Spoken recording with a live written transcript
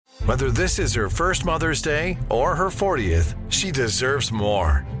Whether this is her first Mother's Day or her 40th, she deserves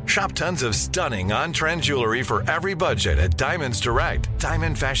more. Shop tons of stunning on-trend jewelry for every budget at Diamonds Direct.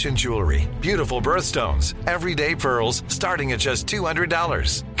 Diamond fashion jewelry, beautiful birthstones, everyday pearls starting at just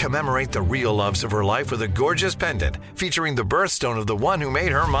 $200. Commemorate the real loves of her life with a gorgeous pendant featuring the birthstone of the one who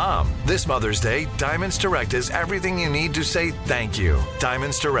made her mom. This Mother's Day, Diamonds Direct is everything you need to say thank you.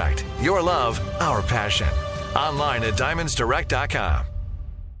 Diamonds Direct. Your love, our passion. Online at diamondsdirect.com.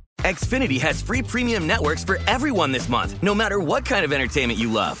 Xfinity has free premium networks for everyone this month, no matter what kind of entertainment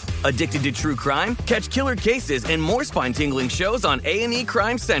you love. Addicted to true crime? Catch killer cases and more spine-tingling shows on A&E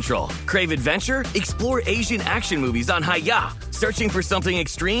Crime Central. Crave adventure? Explore Asian action movies on Hi-YAH. Searching for something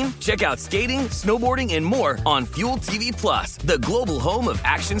extreme? Check out skating, snowboarding, and more on Fuel TV Plus, the global home of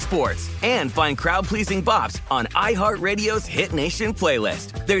action sports. And find crowd-pleasing bops on iHeartRadio's Hit Nation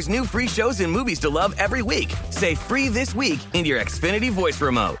playlist. There's new free shows and movies to love every week. Say free this week in your Xfinity voice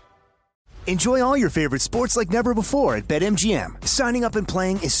remote. Enjoy all your favorite sports like never before at BetMGM. Signing up and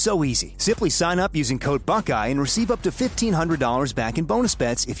playing is so easy. Simply sign up using code Buckeye and receive up to $1,500 back in bonus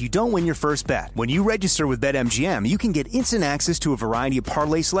bets if you don't win your first bet. When you register with BetMGM, you can get instant access to a variety of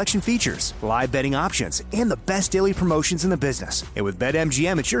parlay selection features, live betting options, and the best daily promotions in the business. And with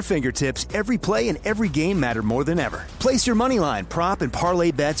BetMGM at your fingertips, every play and every game matter more than ever. Place your moneyline, prop, and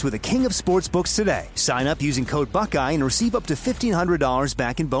parlay bets with the king of sportsbooks today. Sign up using code Buckeye and receive up to $1,500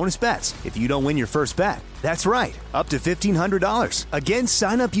 back in bonus bets if you don't win your first bet. That's right, up to $1,500. Again,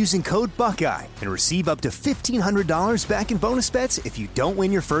 sign up using code Buckeye and receive up to $1,500 back in bonus bets if you don't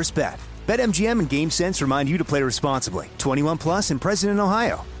win your first bet. BetMGM and GameSense remind you to play responsibly. 21 plus and present in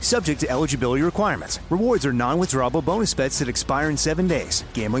Ohio. Subject to eligibility requirements. Rewards are non-withdrawable bonus bets that expire in 7 days.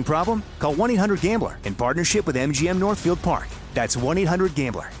 Gambling problem? Call 1-800-GAMBLER in partnership with MGM Northfield Park. That's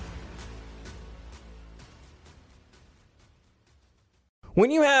 1-800-GAMBLER. When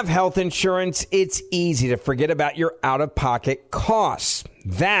you have health insurance, it's easy to forget about your out-of-pocket costs.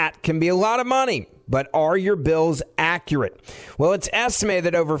 That can be a lot of money, but are your bills accurate? Well, it's estimated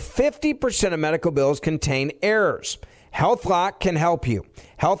that over 50% of medical bills contain errors. HealthLock can help you.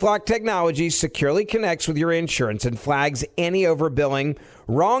 HealthLock technology securely connects with your insurance and flags any overbilling,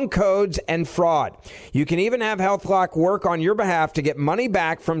 wrong codes, and fraud. You can even have HealthLock work on your behalf to get money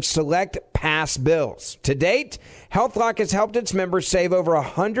back from select past bills. To date, HealthLock has helped its members save over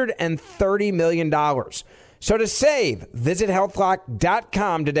 $130 million. So to save, visit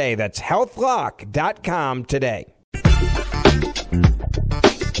healthlock.com today. That's healthlock.com today.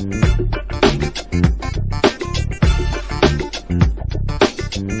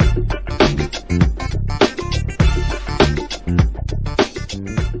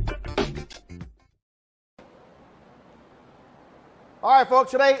 All right, folks,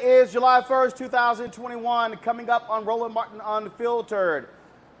 today is July 1st, 2021. Coming up on Roland Martin Unfiltered,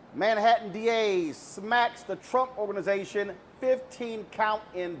 Manhattan DA smacks the Trump Organization 15-count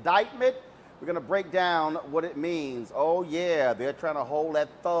indictment. We're going to break down what it means. Oh, yeah, they're trying to hold that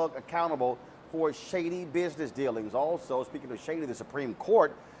thug accountable for shady business dealings. Also, speaking of shady, the Supreme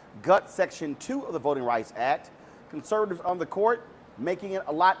Court gut Section 2 of the Voting Rights Act. Conservatives on the court making it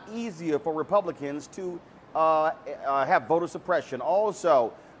a lot easier for Republicans to have voter suppression.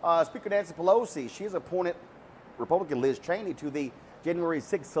 Also, Speaker Nancy Pelosi, she's appointed Republican Liz Cheney to the January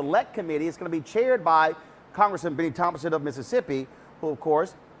 6th Select Committee. It's going to be chaired by Congressman Benny Thompson of Mississippi, who, of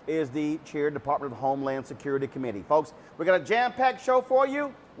course, is the chair of the Department of Homeland Security Committee. Folks, we got a jam-packed show for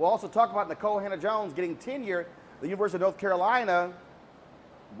you. We'll also talk about Nicole Hannah-Jones getting tenure at the University of North Carolina.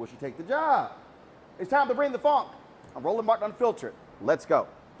 Will she take the job? It's time to bring the funk. I'm Roland Martin Unfiltered. Let's go.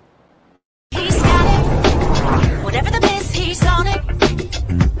 Whatever the biz, he's on it.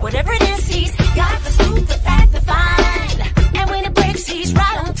 Whatever it is, he's got the scoop, the fact, the find. And when it breaks, he's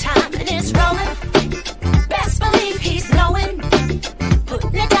right on time and it's rolling. Best believe he's knowing.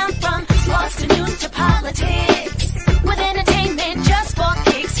 Putting it down from sports to news to politics. With entertainment just for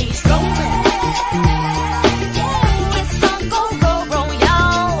kicks, he's rolling. It's on go,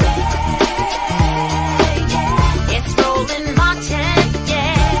 y'all. It's Roland Martin,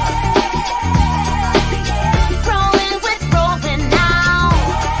 yeah.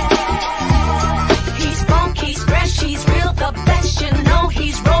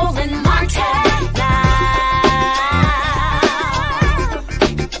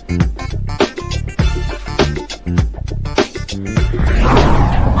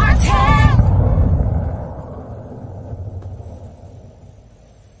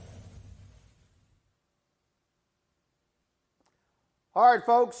 All right,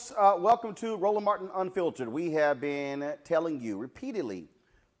 folks, welcome to Roland Martin Unfiltered. We have been telling you repeatedly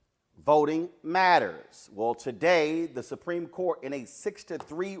voting matters. Well, today, the Supreme Court, in a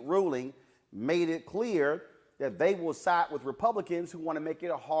 6-3 ruling, made it clear that they will side with Republicans who want to make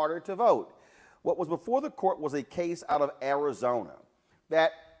it harder to vote. What was before the court was a case out of Arizona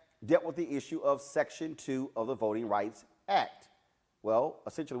that dealt with the issue of Section 2 of the Voting Rights Act. Well,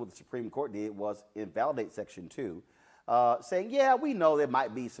 essentially what the Supreme Court did was invalidate Section 2, saying, yeah, we know there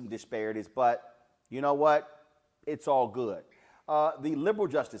might be some disparities, but you know what? It's all good. The liberal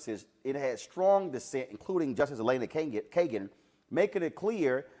justices, it had strong dissent, including Justice Elena Kagan, making it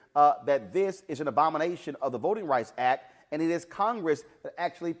clear that this is an abomination of the Voting Rights Act, and it is Congress that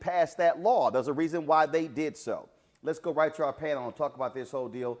actually passed that law. There's a reason why they did so. Let's go right to our panel and talk about this whole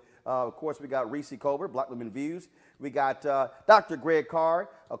deal. Of course, we got Reese Colbert, Black Women Views. We got Dr. Greg Carr,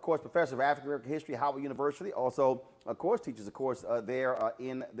 of course, professor of African American history at Howard University. Also, of course, teaches, of course, there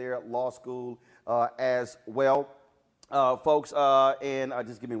in their law school as well. Folks, and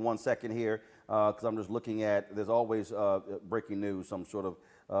just give me 1 second here, because I'm just looking at, there's always breaking news, so I'm sort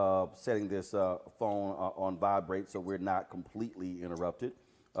of setting this phone on vibrate so we're not completely interrupted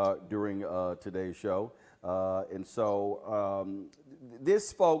during today's show. And so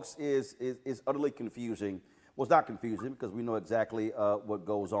this, folks, is utterly confusing. Well, it's not confusing because we know exactly what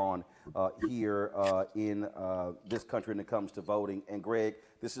goes on here in this country when it comes to voting. And Greg,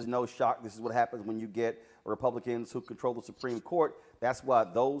 this is no shock. This is what happens when you get Republicans who control the Supreme Court. That's why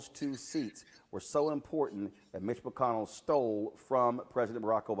those 2 seats were so important that Mitch McConnell stole from President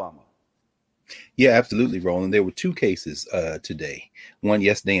Barack Obama. Yeah, absolutely, Roland. There were 2 cases today, one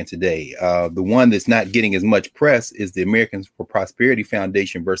yesterday and today. The one that's not getting as much press is the Americans for Prosperity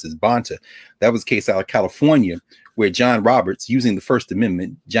Foundation versus Bonta. That was a case out of California where John Roberts, using the First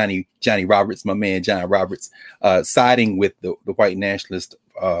Amendment, Johnny Roberts, my man John Roberts, siding with the white nationalist,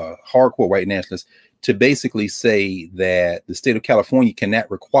 hardcore white nationalists, to basically say that the state of California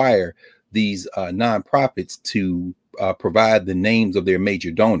cannot require these nonprofits to provide the names of their major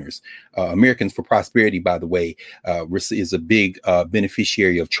donors. Americans for Prosperity, by the way, is a big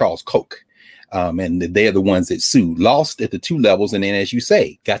beneficiary of Charles Koch. And they're the ones that sued, lost at the 2 levels. And then, as you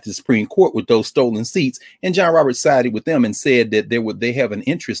say, got to the Supreme Court with those stolen seats. And John Roberts sided with them and said that they have an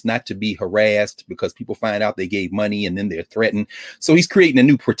interest not to be harassed because people find out they gave money and then they're threatened. So he's creating a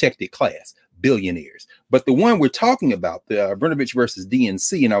new protected class, billionaires. But the one we're talking about, the Brnovich versus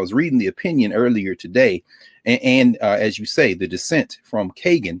DNC, and I was reading the opinion earlier today, and as you say, the dissent from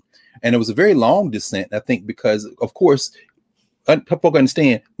Kagan, and it was a very long dissent, I think, because, of course, people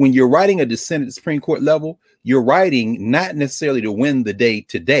understand when you're writing a dissent at the Supreme Court level, you're writing not necessarily to win the day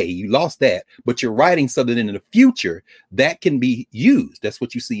today. You lost that, but you're writing something in the future that can be used. That's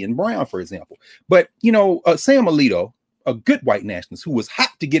what you see in Brown, for example. But, you know, Sam Alito, a good white nationalist who was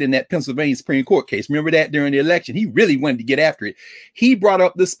hot to get in that Pennsylvania Supreme Court case. Remember that during the election? He really wanted to get after it. He brought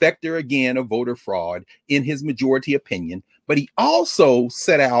up the specter again of voter fraud in his majority opinion, but he also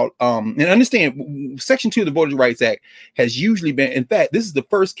set out, and understand, Section 2 of the Voting Rights Act has usually been, in fact, this is the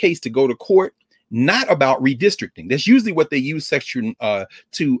first case to go to court not about redistricting. That's usually what they use Section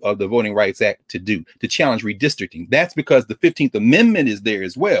 2 of the Voting Rights Act to do, to challenge redistricting. That's because the 15th Amendment is there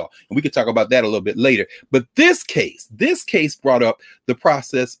as well. And we could talk about that a little bit later. But this case brought up the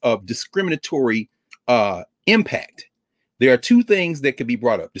process of discriminatory impact. There are 2 things that could be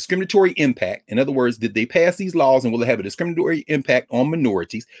brought up. Discriminatory impact. In other words, did they pass these laws and will it have a discriminatory impact on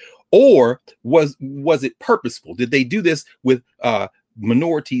minorities? Or was it purposeful? Did they do this with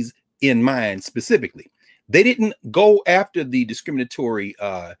minorities in mind specifically? They didn't go after the discriminatory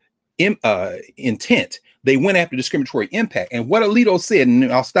intent. They went after discriminatory impact. And what Alito said,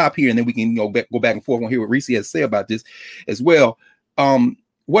 and I'll stop here and then we can go back and forth and hear what Reese has to say about this as well.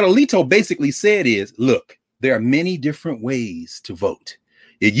 What Alito basically said is, look, there are many different ways to vote.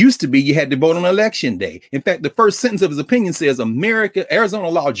 It used to be you had to vote on election day. In fact, the first sentence of his opinion says Arizona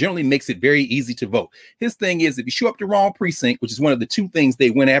law generally makes it very easy to vote. His thing is if you show up to the wrong precinct, which is one of the 2 things they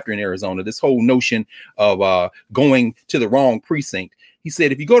went after in Arizona, this whole notion of going to the wrong precinct. He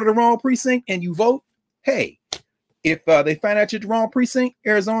said, if you go to the wrong precinct and you vote, hey, if they find out you're the wrong precinct,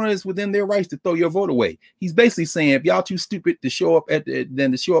 Arizona is within their rights to throw your vote away. He's basically saying if y'all too stupid to show up at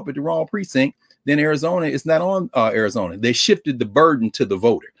the wrong precinct, then Arizona is not on Arizona. They shifted the burden to the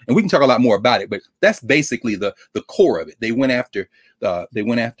voter, and we can talk a lot more about it. But that's basically the core of it. They went after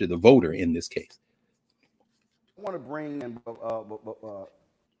the voter in this case. I want to bring in.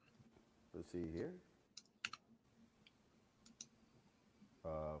 Let's see here.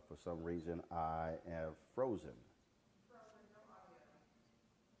 For some reason, I have frozen.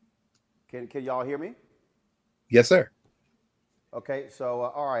 Can y'all hear me? Yes, sir. Okay, so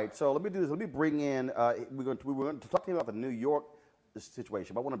all right, so let me do this. Let me bring in. We were going to talk to you about the New York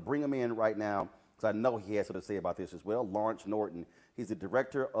situation. But I want to bring him in right now because I know he has something to say about this as well. Lawrence Norton. He's the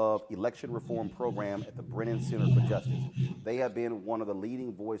director of election reform program at the Brennan Center for Justice. They have been one of the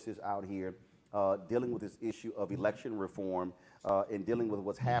leading voices out here dealing with this issue of election reform and dealing with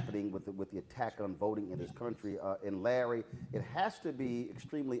what's happening with the attack on voting in this country. And Larry, it has to be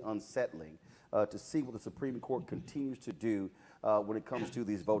extremely unsettling to see what the Supreme Court continues to do when it comes to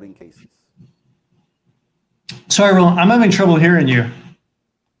these voting cases. Sorry, Roland, I'm having trouble hearing you.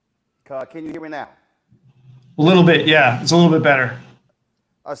 Can you hear me now? A little bit, yeah. It's a little bit better.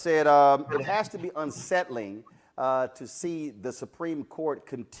 I said it has to be unsettling to see the Supreme Court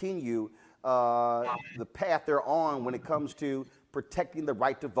continue the path they're on when it comes to protecting the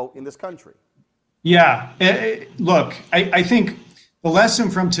right to vote in this country. Yeah. Look, I think the lesson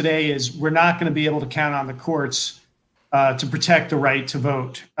from today is we're not going to be able to count on the courts to protect the right to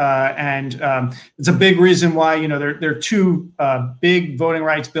vote. And it's a big reason why, there are two big voting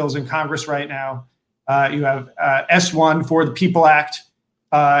rights bills in Congress right now. You have S1 for the PEOPLE Act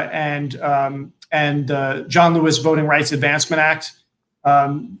and John Lewis Voting Rights Advancement Act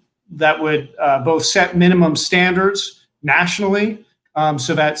that would both set minimum standards nationally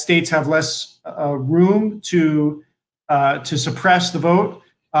so that states have less room to suppress the vote,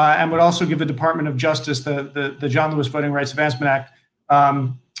 and would also give the Department of Justice, the John Lewis Voting Rights Advancement Act,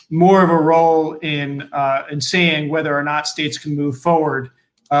 more of a role in saying whether or not states can move forward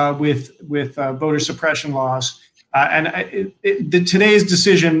with voter suppression laws. Today's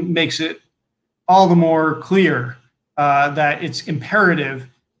decision makes it all the more clear that it's imperative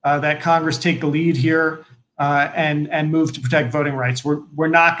that Congress take the lead here and move to protect voting rights. We're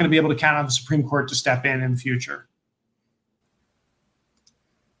not going to be able to count on the Supreme Court to step in the future.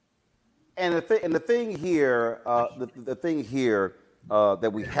 And the thing here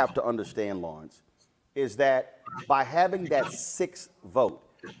that we have to understand, Lawrence, is that by having that 6th vote,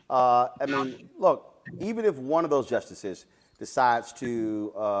 look, even if one of those justices decides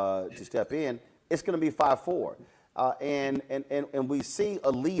to step in, it's going to be 5-4. And we see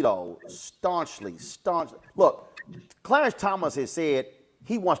Alito staunchly. Look, Clarence Thomas has said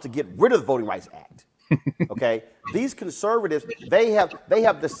he wants to get rid of the Voting Rights Act. Okay, these conservatives, they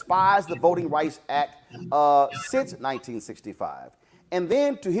have despised the Voting Rights Act since 1965. And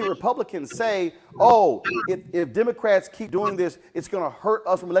then to hear Republicans say, oh, if Democrats keep doing this, it's going to hurt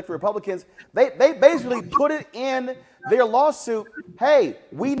us from elected Republicans. They basically put it in their lawsuit. Hey,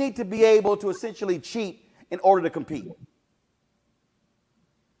 we need to be able to essentially cheat in order to compete.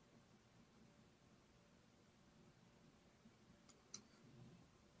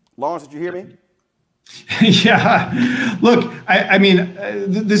 Lawrence, did you hear me? Yeah. Look,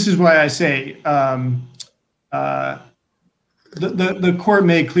 this is why I say the court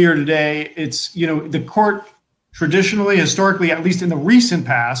made clear today. It's, the court traditionally, historically, at least in the recent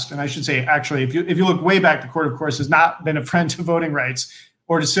past, and I should say, actually, if you look way back, the court, of course, has not been a friend to voting rights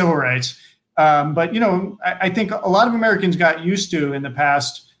or to civil rights. But, I think a lot of Americans got used to in the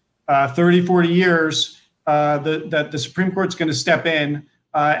past 30, 40 years that the Supreme Court's going to step in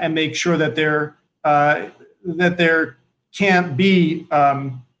and make sure that there can't be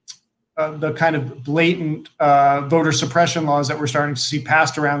the kind of blatant voter suppression laws that we're starting to see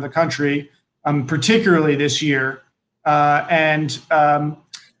passed around the country, particularly this year. And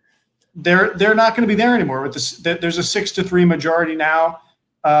they're not going to be there anymore. With this, there's a 6-3 majority now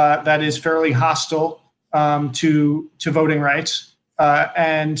that is fairly hostile to voting rights.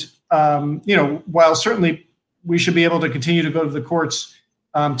 While certainly we should be able to continue to go to the courts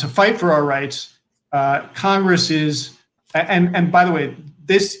to fight for our rights, Congress is, and by the way,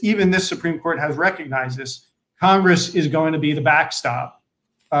 this Supreme Court has recognized this. Congress is going to be the backstop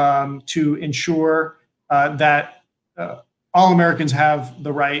to ensure that all Americans have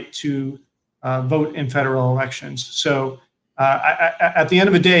the right to vote in federal elections. So at the end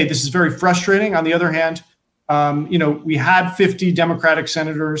of the day, this is very frustrating. On the other hand, we had 50 Democratic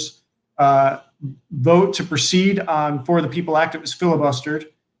senators vote to proceed on For the PEOPLE Act. It was filibustered.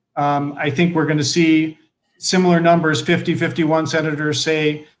 I think we're going to see similar numbers, 50, 51 senators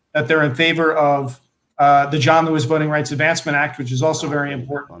say that they're in favor of the John Lewis Voting Rights Advancement Act, which is also very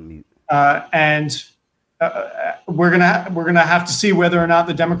important. And we're gonna have to see whether or not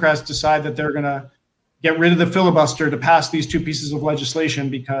the Democrats decide that they're going to get rid of the filibuster to pass these two pieces of legislation,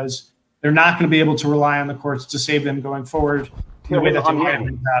 because they're not going to be able to rely on the courts to save them going forward in the way that they might have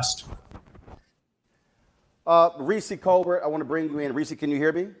in the past. Reese Colbert, I want to bring you in. Reese, can you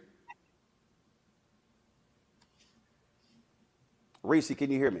hear me? Reese,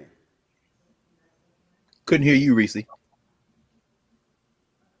 can you hear me? Couldn't hear you, Reese.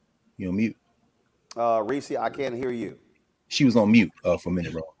 You're on mute. Reese, I can't hear you. She was on mute for a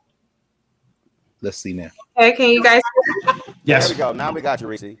minute, Roland. Let's see now. Hey, can you guys? Yes. There we go. Now we got you,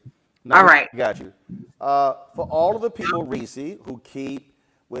 Reese. All right. We got you. For all of the people, Reese, who keep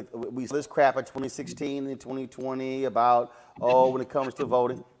we this crap in 2016 and 2020 about, when it comes to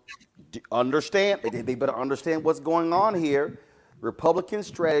voting, understand, they better understand what's going on here. Republican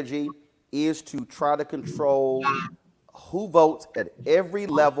strategy is to try to control who votes at every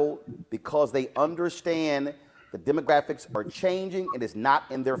level because they understand the demographics are changing and it's not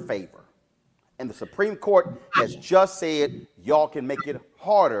in their favor. And the Supreme Court has just said y'all can make it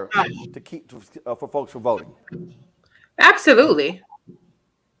harder to keep for folks from voting. Absolutely.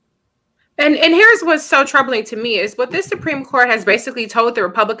 And here's what's so troubling to me is what this Supreme Court has basically told the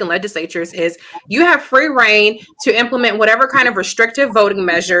Republican legislatures is you have free reign to implement whatever kind of restrictive voting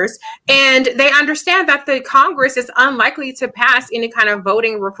measures. And they understand that the Congress is unlikely to pass any kind of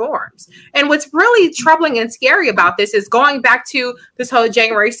voting reforms. And what's really troubling and scary about this is going back to this whole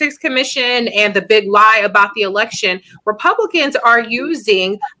January 6th commission and the big lie about the election. Republicans are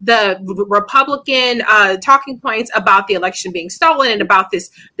using the Republican talking points about the election being stolen and about this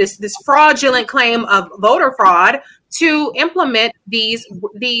fraudulent claim of voter fraud to implement these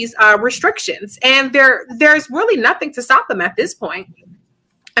restrictions. And there's really nothing to stop them at this point.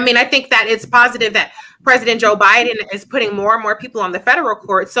 I mean, I think that it's positive that President Joe Biden is putting more and more people on the federal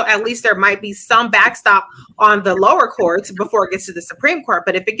court. So at least there might be some backstop on the lower courts before it gets to the Supreme Court.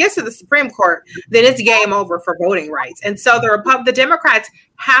 But if it gets to the Supreme Court, then it's game over for voting rights. And so the Democrats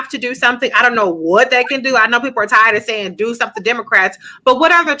have to do something. I don't know what they can do. I know people are tired of saying do something, Democrats, but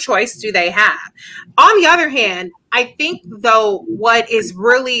what other choice do they have? On the other hand, I think, though, what is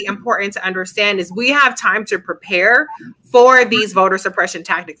really important to understand is we have time to prepare for these voter suppression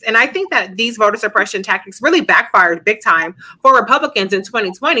tactics. And I think that these voter suppression tactics really backfired big time for Republicans in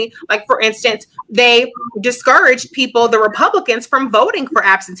 2020. Like, for instance, they discouraged the Republicans, from voting for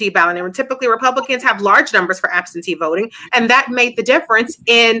absentee balloting. And typically Republicans have large numbers for absentee voting. And that made the difference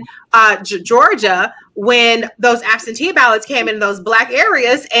in Georgia when those absentee ballots came in those black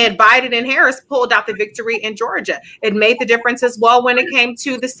areas and Biden and Harris pulled out the victory in Georgia. It made the difference as well when it came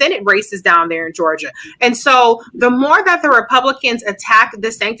to the Senate races down there in Georgia. And so the more that the Republicans attack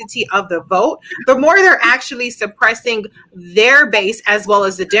the sanctity of the vote, the more they're actually suppressing their base as well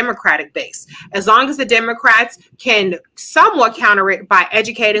as the Democratic base. As long as the Democrats can somewhat counter it by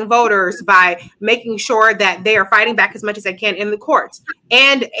educating voters, by making sure that they are fighting back as much as they can in the courts.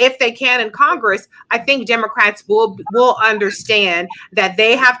 And if they can in Congress, I think Democrats will understand that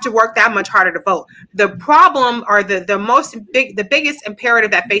they have to work that much harder to vote. The problem, or the biggest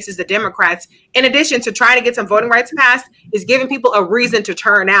imperative that faces the Democrats, in addition to trying to get some voting rights passed, is giving people a reason to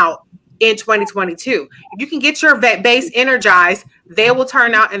turn out in 2022. If you can get your base energized, they will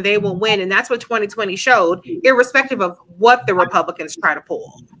turn out and they will win. And that's what 2020 showed, irrespective of what the Republicans try to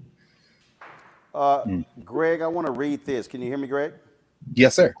pull. Greg, I want to read this. Can you hear me, Greg?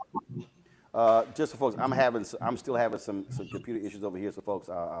 Yes, sir. Just for folks, I'm still having some computer issues over here, so folks,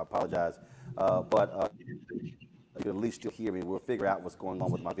 I apologize. But you can at least still hear me. We'll figure out what's going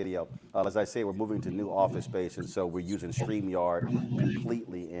on with my video. As I say, we're moving to new office space, and so we're using StreamYard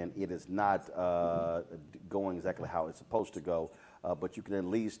completely, and it is not going exactly how it's supposed to go. But you can at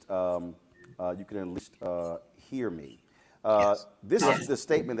least hear me. Yes. This is the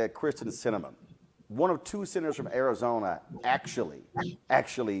statement that Kristen Sinema, one of two senators from Arizona, actually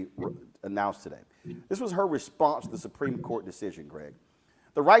announced today. This was her response to the Supreme Court decision, Greg.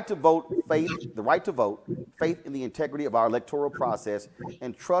 The right to vote, faith in the integrity of our electoral process,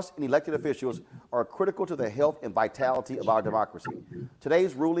 and trust in elected officials are critical to the health and vitality of our democracy.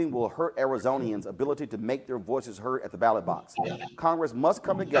 Today's ruling will hurt Arizonians' ability to make their voices heard at the ballot box. Congress must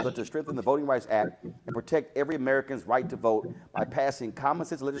come together to strengthen the Voting Rights Act and protect every American's right to vote by passing common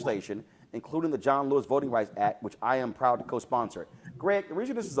sense legislation, including the John Lewis Voting Rights Act, which I am proud to co-sponsor. Greg, the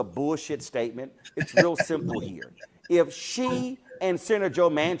reason this is a bullshit statement, it's real simple here. If she and Senator Joe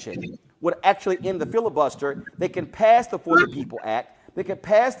Manchin would actually end the filibuster, they can pass the For the People Act. They can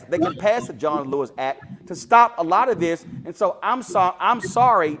pass the John Lewis Act to stop a lot of this. And so I'm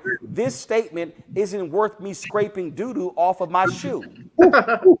sorry, this statement isn't worth me scraping doo-doo off of my shoe.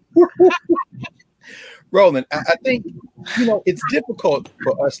 Roland, I think, it's difficult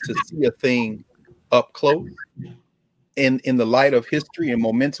for us to see a thing up close in the light of history and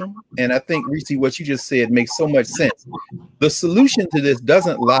momentum. And I think, Reese, what you just said makes so much sense. The solution to this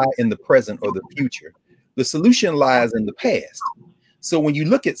doesn't lie in the present or the future. The solution lies in the past. So when you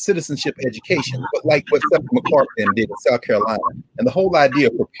look at citizenship education, like what Senator McCarthy did in South Carolina, and the whole idea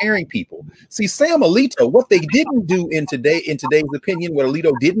of preparing people. See, Sam Alito, what they didn't do in today's opinion, what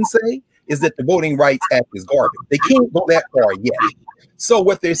Alito didn't say, is that the Voting Rights Act is garbage. They can't go that far yet. So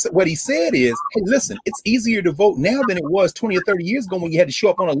what he said is, hey, listen, it's easier to vote now than it was 20 or 30 years ago when you had to show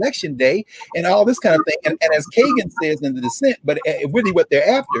up on election day and all this kind of thing. And as Kagan says in the dissent, but really what they're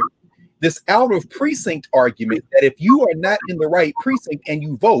after, this out of precinct argument that if you are not in the right precinct and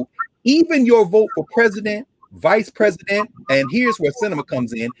you vote, even your vote for president, vice president, and here's where Sinema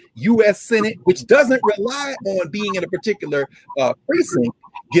comes in, U.S. Senate, which doesn't rely on being in a particular precinct,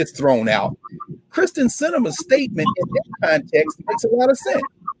 gets thrown out. Kristen Sinema's statement in that context makes a lot of sense.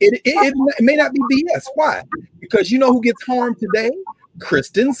 It may not be BS. Why? Because you know who gets harmed today?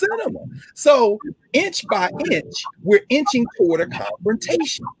 Kristen Sinema. So inch by inch, we're inching toward a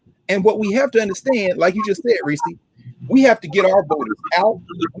confrontation. And what we have to understand, like you just said, Reese, we have to get our voters out.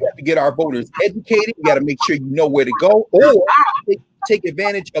 We have to get our voters educated. We got to make sure you know where to go, or take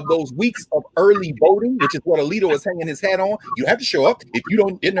advantage of those weeks of early voting, which is what Alito is hanging his hat on. You have to show up. If you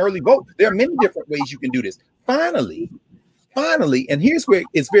don't get an early vote, there are many different ways you can do this. Finally, and here's where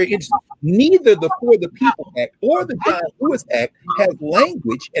it's very interesting. Neither the For the People Act or the John Lewis Act has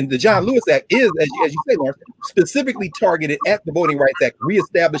language, and the John Lewis Act is, as you say, Lawrence, specifically targeted at the Voting Rights Act,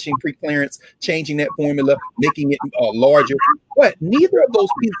 reestablishing preclearance, changing that formula, making it larger. But neither of those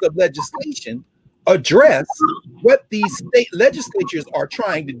pieces of legislation address what these state legislatures are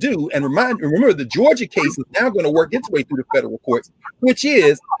trying to do. And remember, the Georgia case is now going to work its way through the federal courts, which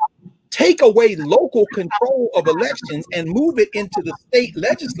is take away local control of elections and move it into the state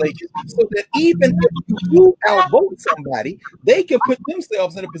legislatures so that even if you do outvote somebody, they can put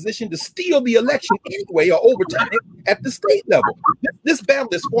themselves in a position to steal the election anyway or overturn it at the state level. This battle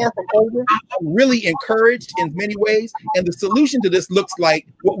is far from over. I'm really encouraged in many ways. And the solution to this looks like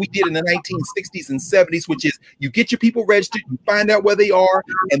what we did in the 1960s and 70s, which is you get your people registered, you find out where they are,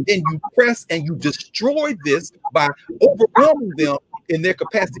 and then you press and you destroy this by overwhelming them in their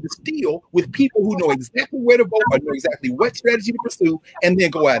capacity to steal with people who know exactly where to vote or know exactly what strategy to pursue, and then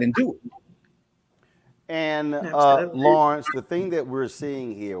go out and do it. And Lawrence, the thing that we're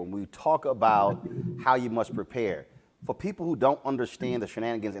seeing here when we talk about how you must prepare, for people who don't understand the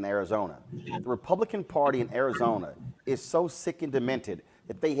shenanigans in Arizona, the Republican Party in Arizona is so sick and demented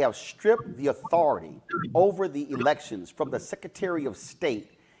that they have stripped the authority over the elections from the Secretary of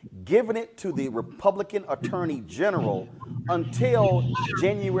State, giving it to the Republican Attorney General until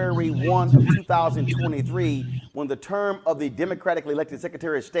January 1 of 2023, when the term of the democratically elected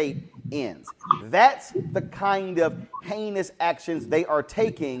Secretary of State ends. That's the kind of heinous actions they are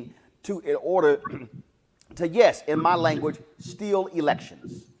taking in order to, yes, in my language, steal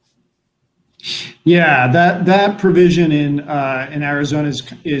elections. Yeah, that provision in Arizona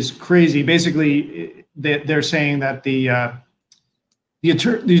is crazy. Basically, they're saying that the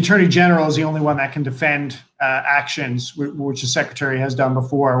Attorney General is the only one that can defend actions, which the Secretary has done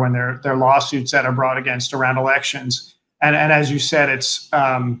before when there are lawsuits that are brought against around elections. And as you said, it's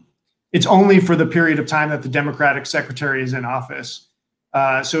only for the period of time that the Democratic Secretary is in office.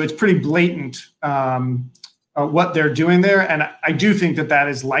 So it's pretty blatant what they're doing there. And I do think that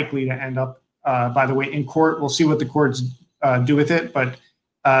is likely to end up, by the way, in court. We'll see what the courts do with it. But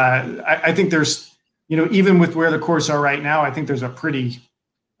I think there's, even with where the courts are right now, I think there's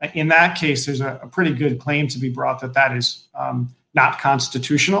in that case, there's a pretty good claim to be brought that is not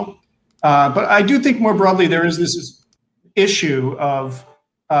constitutional. But I do think more broadly, there is this issue of,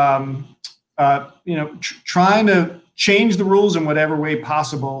 trying to change the rules in whatever way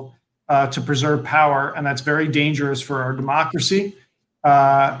possible to preserve power. And that's very dangerous for our democracy.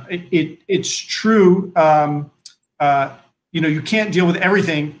 It's true. You can't deal with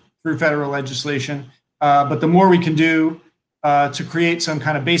everything through federal legislation. But the more we can do to create some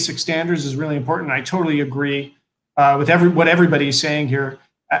kind of basic standards is really important. I totally agree with what everybody's saying here.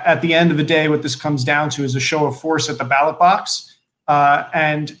 At the end of the day, what this comes down to is a show of force at the ballot box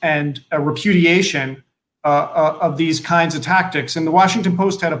and a repudiation of these kinds of tactics. And the Washington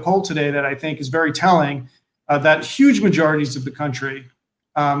Post had a poll today that I think is very telling, that huge majorities of the country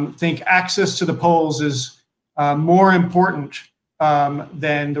think access to the polls is more important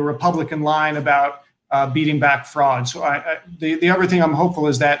than the Republican line about beating back fraud. So the other thing I'm hopeful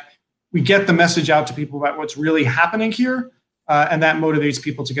is that we get the message out to people about what's really happening here, and that motivates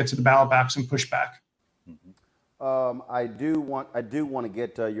people to get to the ballot box and push back. I do want to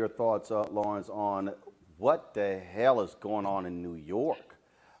get your thoughts, Lawrence, on what the hell is going on in New York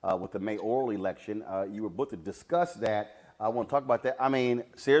with the mayoral election. You were both to discuss that. I want to talk about that. I mean,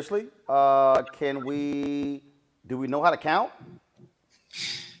 seriously, do we know how to count?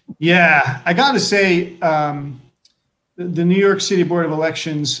 Yeah, I got to say, the New York City Board of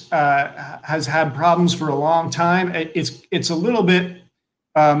Elections has had problems for a long time. It's a little bit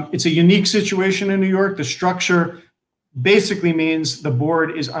It's a unique situation in New York. The structure basically means the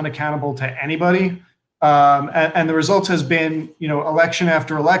board is unaccountable to anybody. And the results has been, election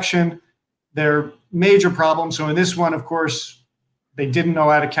after election, there are major problems. So in this one, of course, they didn't know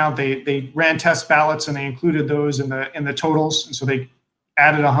how to count. They ran test ballots and they included those in the totals. And so they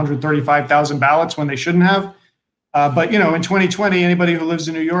added 135,000 ballots when they shouldn't have. But, in 2020, anybody who lives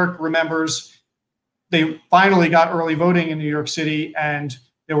in New York remembers they finally got early voting in New York City, and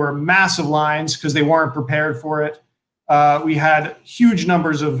there were massive lines because they weren't prepared for it. We had huge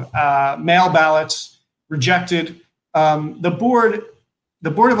numbers of mail ballots rejected. The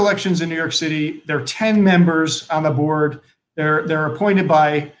board of elections in New York City, there are 10 members on the board. They're appointed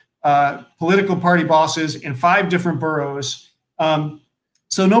by political party bosses in 5 different boroughs.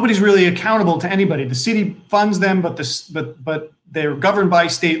 So nobody's really accountable to anybody. The city funds them, but they're governed by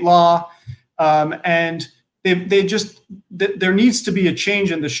state law, and there needs to be a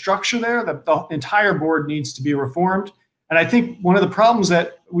change in the structure there. The entire board needs to be reformed. And I think one of the problems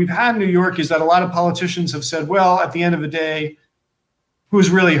that we've had in New York is that a lot of politicians have said, well, at the end of the day, who's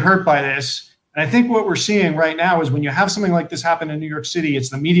really hurt by this? And I think what we're seeing right now is when you have something like this happen in New York City, it's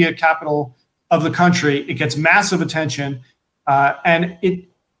the media capital of the country. It gets massive attention. And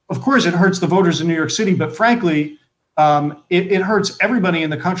of course, it hurts the voters in New York City, but frankly, it hurts everybody in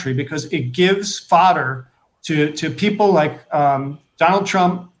the country because it gives fodder to people like Donald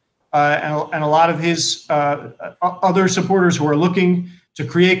Trump and a lot of his other supporters who are looking to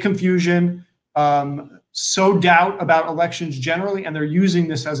create confusion, sow doubt about elections generally, and they're using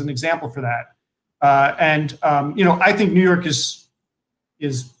this as an example for that. I think New York is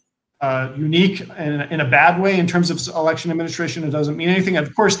unique in a bad way in terms of election administration. It doesn't mean anything. And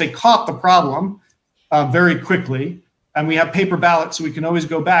of course, they caught the problem very quickly, and we have paper ballots, so we can always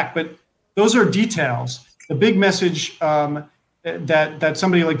go back. But those are details. The big message that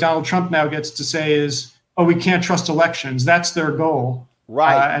somebody like Donald Trump now gets to say is, "Oh, we can't trust elections." That's their goal,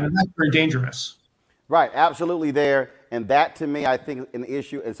 right? And that's very dangerous. Right, absolutely there. And that, to me, I think an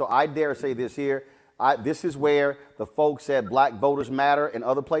issue. And so I dare say this here. This is where the folks at Black Voters Matter and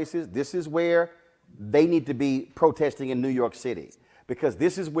other places, this is where they need to be protesting in New York City, because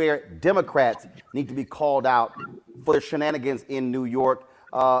this is where Democrats need to be called out for the shenanigans in New York,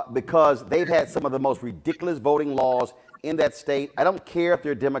 because they've had some of the most ridiculous voting laws in that state. I don't care if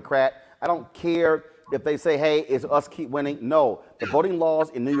they're a Democrat. I don't care if they say, hey, it's us keep winning. No, the voting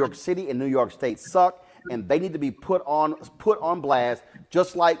laws in New York City and New York State suck, and they need to be put on blast,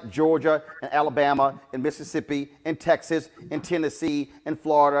 just like Georgia and Alabama and Mississippi and Texas and Tennessee and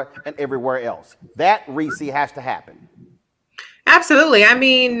Florida and everywhere else. That, Reese, has to happen. Absolutely. I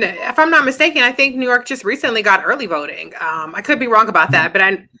mean, if I'm not mistaken, I think New York just recently got early voting. I could be wrong about that, but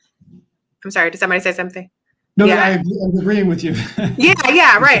I'm sorry. Did somebody say something? No, yeah. I'm agreeing with you.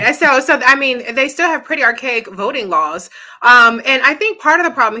 yeah, right. So I mean, they still have pretty archaic voting laws. And I think part of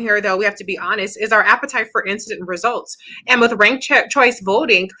the problem here, though, we have to be honest, is our appetite for instant results. And with ranked choice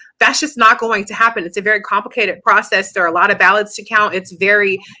voting, that's just not going to happen. It's a very complicated process. There are a lot of ballots to count. It's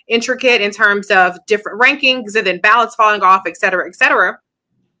very intricate in terms of different rankings and then ballots falling off, et cetera, et cetera.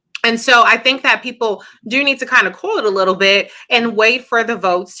 And so I think that people do need to kind of cool it a little bit and wait for the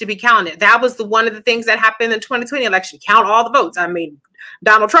votes to be counted. That was one of the things that happened in the 2020 election. Count all the votes. I mean,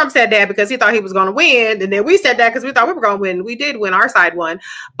 Donald Trump said that because he thought he was going to win. And then we said that because we thought we were going to win. We did win. Our side won.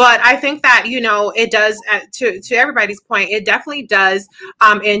 But I think that, it does, to everybody's point, it definitely does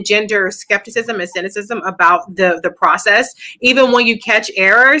engender skepticism and cynicism about the process. Even when you catch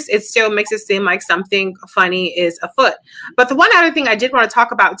errors, it still makes it seem like something funny is afoot. But the one other thing I did want to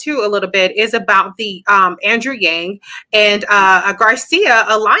talk about, too, a little bit is about the Andrew Yang and Garcia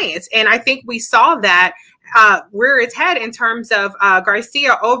alliance. And I think we saw that rear its head in terms of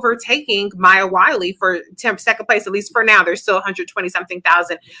Garcia overtaking Maya Wiley for second place, at least for now. There's still 120-something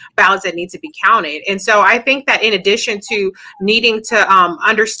thousand ballots that need to be counted. And so I think that in addition to needing to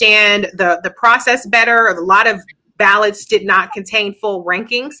understand the process better, a lot of ballots did not contain full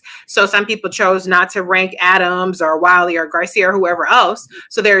rankings. So some people chose not to rank Adams or Wiley or Garcia or whoever else.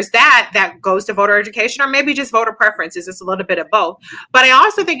 So there's that goes to voter education, or maybe just voter preferences. It's a little bit of both. But I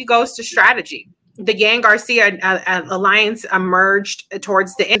also think it goes to strategy. The Yang Garcia alliance emerged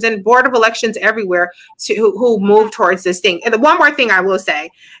towards the end, and board of elections everywhere who moved towards this thing. And the one more thing I will say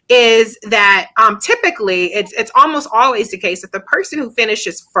is that typically it's almost always the case that the person who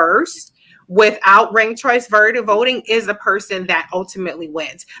finishes first without ranked choice voting is the person that ultimately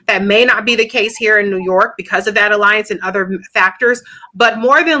wins. That may not be the case here in New York because of that alliance and other factors, but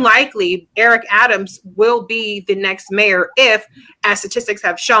more than likely, Eric Adams will be the next mayor if, as statistics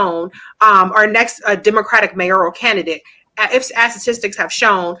have shown, our next Democratic mayoral candidate. as statistics have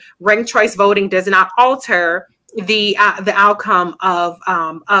shown, ranked choice voting does not alter the outcome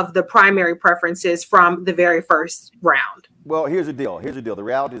of the primary preferences from the very first round. Well, here's the deal. The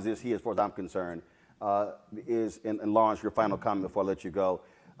reality is this here, as far as I'm concerned, and Lawrence, your final comment before I let you go.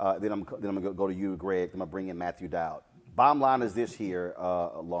 Then I'm going to go to you, Greg. I'm going to bring in Matthew Dowd. Bottom line is this here,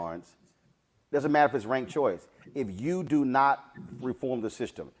 Lawrence. Doesn't matter if it's ranked choice. If you do not reform the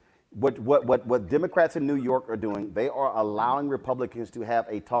system, what Democrats in New York are doing, they are allowing Republicans to have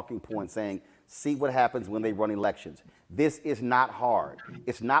a talking point saying, see what happens when they run elections. This is not hard.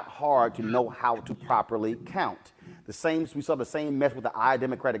 It's not hard to know how to properly count. We saw the same mess with the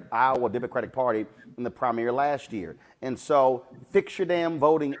Iowa Democratic Party in the primary last year. And so fix your damn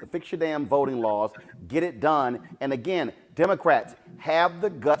voting laws, get it done. And again, Democrats, have the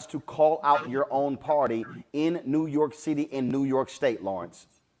guts to call out your own party in New York City and New York State, Lawrence.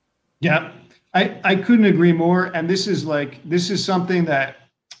 Yeah, I couldn't agree more. And this is something that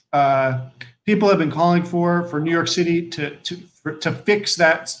people have been calling for New York City to fix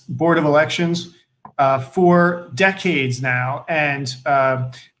that Board of Elections for decades now. And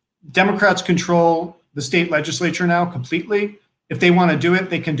Democrats control the state legislature now completely. If they want to do it,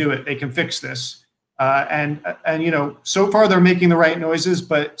 they can do it. They can fix this. And so far they're making the right noises,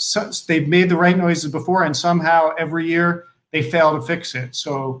 but they've made the right noises before, and somehow every year they fail to fix it.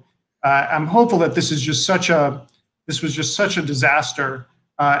 So I'm hopeful that this was just such a disaster,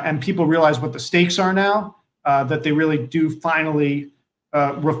 and people realize what the stakes are now, that they really do finally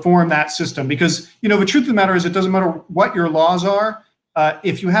reform that system. Because the truth of the matter is, it doesn't matter what your laws are.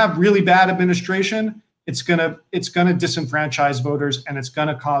 If you have really bad administration, it's gonna disenfranchise voters, and it's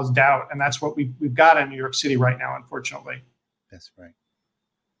gonna cause doubt, and that's what we've got in New York City right now, unfortunately. That's right.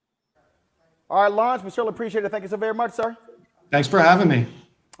 All right, Lawrence, we certainly appreciate it. Thank you so very much, sir. Thanks for having me.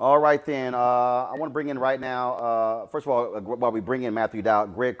 All right, then. I want to bring in right now, first of all, while we bring in Matthew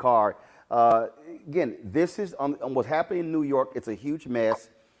Dowd, Greg Carr. Again, this is on what's happening in New York. It's a huge mess.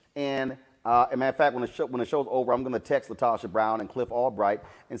 And as a matter of fact, when the show's over, I'm going to text LaTosha Brown and Cliff Albright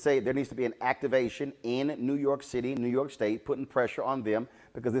and say there needs to be an activation in New York City, New York State, putting pressure on them,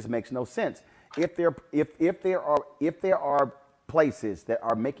 because this makes no sense. If there are places that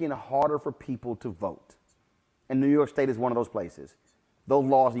are making it harder for people to vote, and New York State is one of those places, those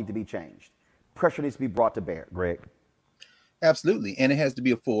laws need to be changed. Pressure needs to be brought to bear. Greg? Absolutely. And it has to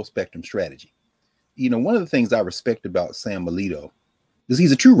be a full spectrum strategy. One of the things I respect about Sam Alito is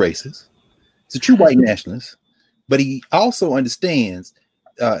he's a true racist. He's a true white nationalist, but he also understands,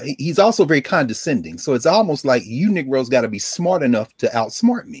 he's also very condescending. So it's almost like you Negroes got to be smart enough to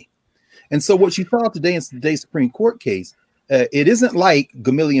outsmart me. And so what you saw today in today's Supreme Court case, it isn't like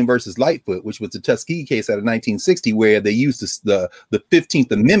Gamillion versus Lightfoot, which was the Tuskegee case out of 1960, where they used the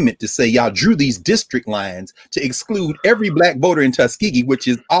 15th Amendment to say y'all drew these district lines to exclude every black voter in Tuskegee, which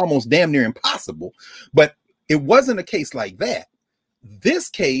is almost damn near impossible. But it wasn't a case like that. This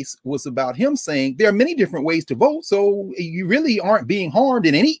case was about him saying there are many different ways to vote, so you really aren't being harmed,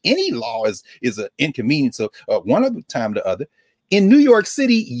 and any law is an inconvenience of one of the time to other. In New York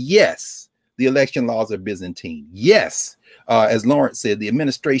City, yes, the election laws are Byzantine. Yes, as Lawrence said, the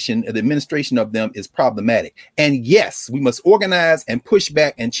administration of them is problematic. And yes, we must organize and push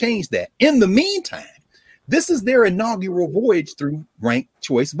back and change that. In the meantime, this is their inaugural voyage through ranked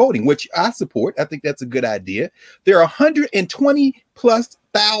choice voting, which I support. I think that's a good idea. There are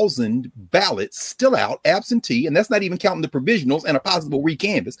 120,000+ ballots still out absentee, and that's not even counting the provisionals and a possible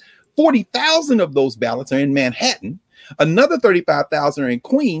recanvass. 40,000 of those ballots are in Manhattan. Another 35,000 are in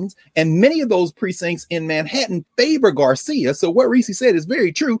Queens, and many of those precincts in Manhattan favor Garcia. So what Reese said is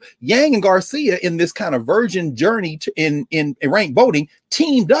very true. Yang and Garcia, in this kind of virgin journey in ranked voting,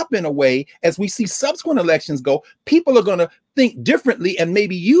 teamed up in a way. As we see subsequent elections go, people are going to think differently and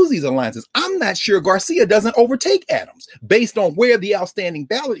maybe use these alliances. I'm not sure Garcia doesn't overtake Adams based on where the outstanding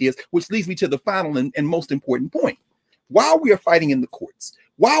ballot is, which leads me to the final and most important point. While we are fighting in the courts,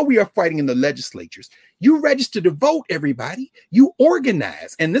 while we are fighting in the legislatures, you register to vote, everybody. You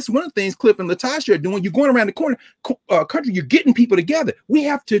organize. And this is one of the things Cliff and LaTosha are doing. You're going around the country, you're getting people together. We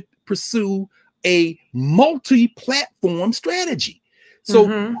have to pursue a multi-platform strategy.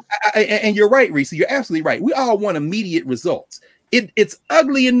 So, and you're right, Reese, you're absolutely right. We all want immediate results. It's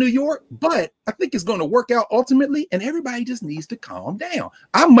ugly in New York, but I think it's going to work out ultimately, and everybody just needs to calm down.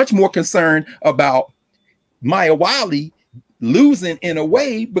 I'm much more concerned about Maya Wiley losing in a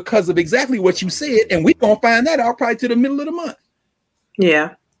way because of exactly what you said, and we're gonna find that out probably to the middle of the month.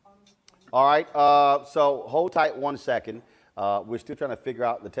 Yeah. All right. So hold tight 1 second. We're still trying to figure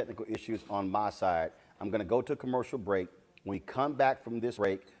out the technical issues on my side. I'm gonna go to a commercial break. When we come back from this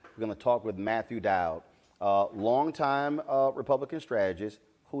break, we're gonna talk with Matthew Dowd longtime Republican strategist,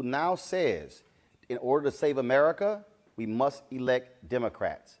 who now says, in order to save America, we must elect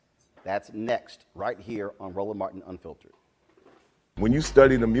Democrats. That's next, right here on Roland Martin Unfiltered. When you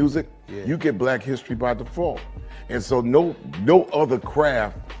study the music, you get Black history by default. And so no other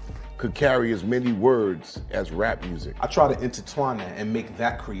craft could carry as many words as rap music. I try to intertwine that and make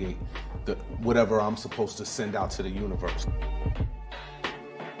that create whatever I'm supposed to send out to the universe.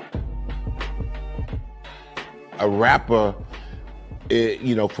 A rapper,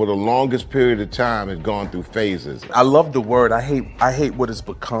 for the longest period of time has gone through phases. I love the word. I hate what it's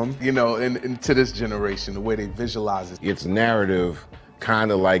become, and to this generation, the way they visualize it. Its narrative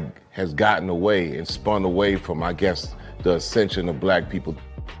kind of like has gotten away and spun away from, I guess, the ascension of Black people.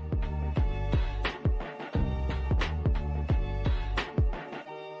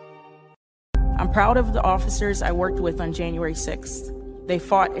 I'm proud of the officers I worked with on January 6th. They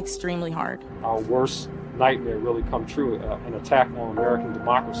fought extremely hard. Our worst nightmare really come true, an attack on American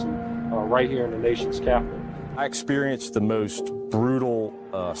democracy right here in the nation's capital. I experienced the most brutal,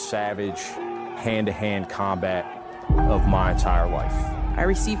 savage, hand-to-hand combat of my entire life. I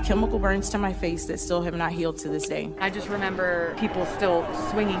received chemical burns to my face that still have not healed to this day. I just remember people still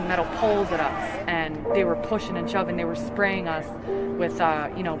swinging metal poles at us, and they were pushing and shoving. They were spraying us with,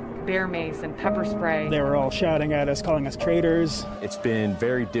 bear mace and pepper spray. They were all shouting at us, calling us traitors. It's been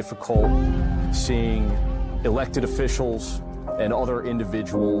very difficult seeing elected officials and other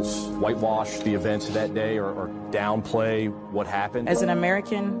individuals whitewash the events of that day or downplay what happened. As an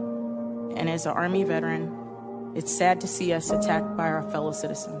American and as an Army veteran, it's sad to see us attacked by our fellow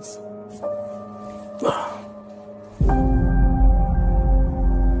citizens.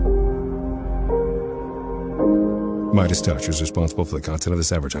 Midas Touch is responsible for the content of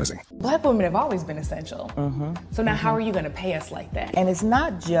this advertising. Black women have always been essential. So now how are you going to pay us like that? And it's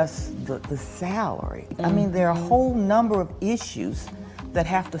not just the salary. I mean, there are a whole number of issues that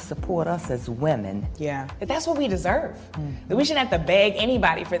have to support us as women. Yeah, but that's what we deserve. We shouldn't have to beg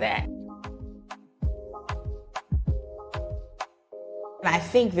anybody for that. And I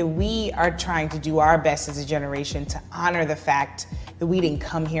think that we are trying to do our best as a generation to honor the fact that we didn't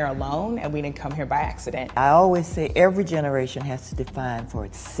come here alone and we didn't come here by accident. I always say every generation has to define for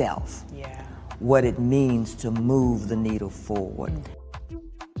itself what it means to move the needle forward.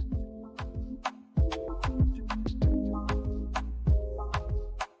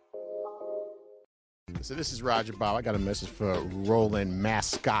 So this is Roger Bob. I got a message for Roland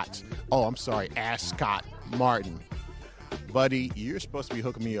Ascot Martin. Buddy, you're supposed to be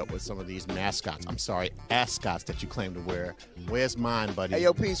hooking me up with some of these ascots that you claim to wear. Where's mine, buddy? Hey,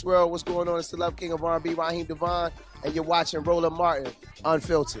 yo, Peace World. What's going on? It's the Love King of R&B, Raheem Devon, and you're watching Roland Martin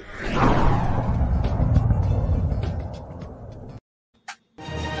Unfiltered.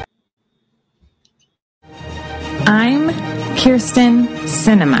 I'm Kirsten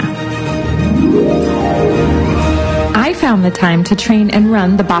Sinema. I found the time to train and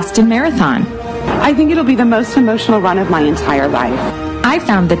run the Boston Marathon. I think it'll be the most emotional run of my entire life. I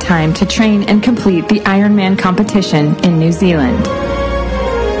found the time to train and complete the Ironman competition in New Zealand.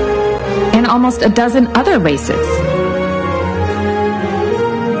 And almost a dozen other races.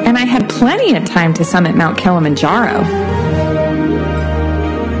 And I had plenty of time to summit Mount Kilimanjaro.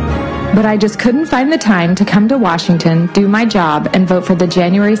 But I just couldn't find the time to come to Washington, do my job, and vote for the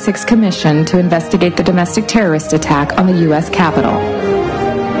January 6th Commission to investigate the domestic terrorist attack on the U.S. Capitol.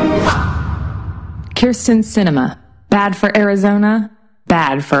 Kirsten Sinema. Bad for Arizona,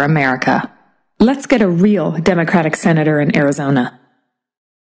 bad for America. Let's get a real Democratic senator in Arizona.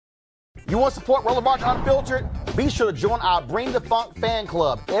 You want to support Roland Martin Unfiltered? Be sure to join our Bring the Funk fan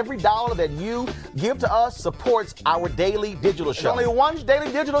club. Every dollar that you give to us supports our daily digital show. There's only one daily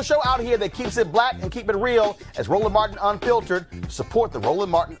digital show out here that keeps it black and keep it real as Roland Martin Unfiltered. Support the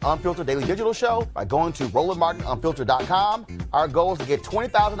Roland Martin Unfiltered daily digital show by going to RolandMartinUnfiltered.com. Our goal is to get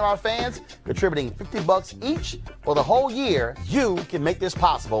 20,000 of our fans contributing $50 each for the whole year. You can make this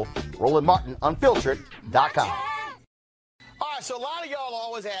possible. RolandMartinUnfiltered.com. All right, so a lot of y'all are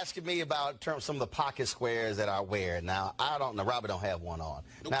always asking me about some of the pocket squares that I wear. Now, Robert don't have one on.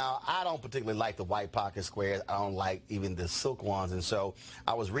 Now, I don't particularly like the white pocket squares. I don't like even the silk ones. And so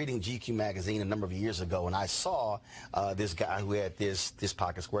I was reading GQ magazine a number of years ago, and I saw this guy who had this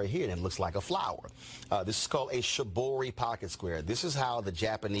pocket square here, and it looks like a flower. This is called a shibori pocket square. This is how the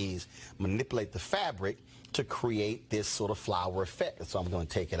Japanese manipulate the fabric to create this sort of flower effect. So I'm going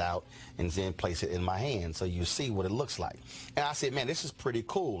to take it out and then place it in my hand so you see what it looks like. And I said, man, this is pretty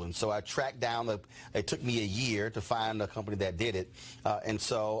cool. And so I tracked down, it took me a year to find a company that did it. And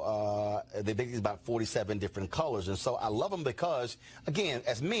so they make these about 47 different colors. And so I love them because, again,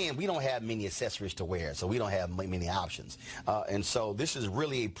 as men, we don't have many accessories to wear, so we don't have many options. And so this is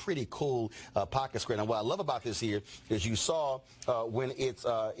really a pretty cool pocket square. And what I love about this here is you saw when it's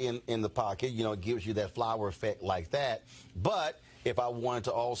in the pocket, you know, it gives you that flower effect like that. But if I wanted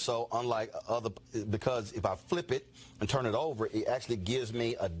to also, unlike other, because if I flip it and turn it over, it actually gives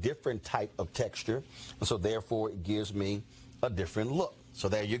me a different type of texture. And so therefore it gives me a different look. So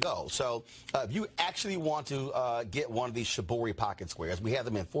there you go. So if you actually want to get one of these Shibori pocket squares, we have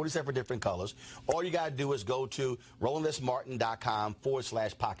them in 47 different colors. All you got to do is go to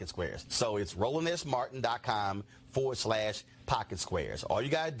RolandSMartin.com/pocket squares. So it's RolandSMartin.com/pocket squares. All you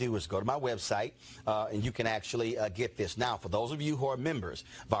got to do is go to my website and you can actually get this. Now, for those of you who are members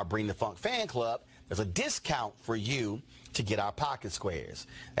of our Bring the Funk fan club, there's a discount for you to get our pocket squares.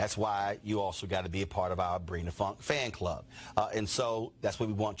 That's why you also got to be a part of our Bring the Funk fan club. And so that's what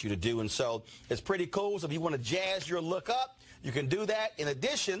we want you to do. And so it's pretty cool. So if you want to jazz your look up, you can do that. In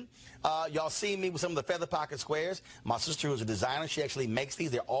addition, y'all see me with some of the feather pocket squares. My sister, who's a designer, she actually makes these.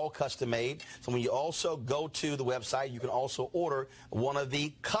 They're all custom made. So when you also go to the website, you can also order one of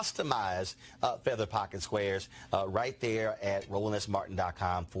the customized feather pocket squares right there at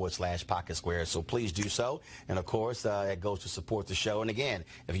RolandSMartin.com/pocket squares. So please do so. And of course, it goes to support the show. And again,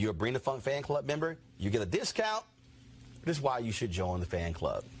 if you're a Bring the Funk fan club member, you get a discount. This is why you should join the fan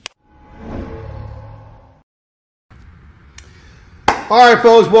club. All right,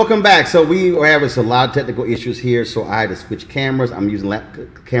 folks, welcome back. So we are having a lot of technical issues here, so I had to switch cameras. I'm using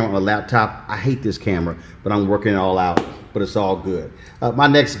camera on a laptop. I hate this camera, but I'm working it all out, but it's all good. My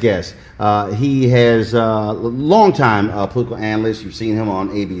next guest, he has a long-time political analyst. You've seen him on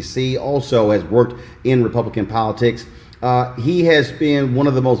ABC, also has worked in Republican politics. He has been one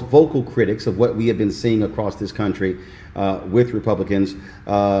of the most vocal critics of what we have been seeing across this country with Republicans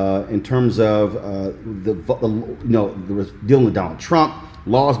in terms of dealing with Donald Trump,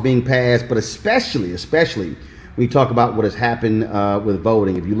 laws being passed, but especially when you talk about what has happened with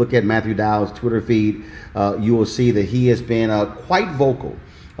voting. If you look at Matthew Dowd's Twitter feed, you will see that he has been quite vocal,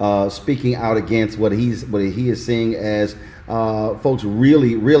 speaking out against what he is seeing as folks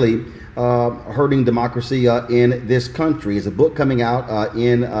really hurting democracy in this country. There's a book coming out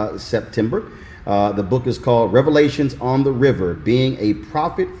in September. The book is called Revelations on the River, Being a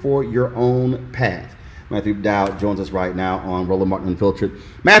Prophet for Your Own Path. Matthew Dowd joins us right now on Roland Martin Unfiltered.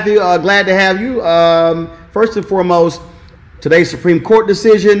 Matthew, glad to have you. First and foremost, today's Supreme Court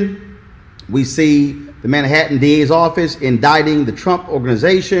decision, we see the Manhattan DA's office indicting the Trump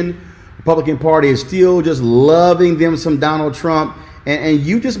organization. Republican Party is still just loving them some Donald Trump. And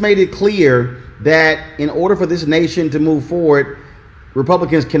you just made it clear that in order for this nation to move forward,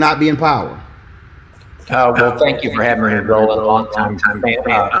 Republicans cannot be in power. Well, thank you for having me, Roland, a long-time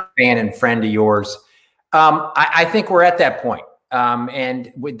fan and friend of yours. I think we're at that point.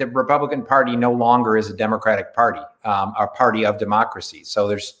 And with the Republican Party no longer is a Democratic Party, a party of democracy. So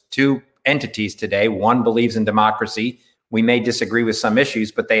there's two entities today. One believes in democracy. We may disagree with some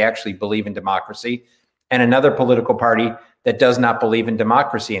issues, but they actually believe in democracy. And another political party that does not believe in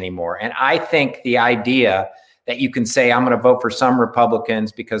democracy anymore. And I think the idea that you can say, I'm going to vote for some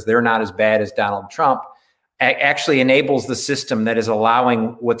Republicans because they're not as bad as Donald Trump, actually enables the system that is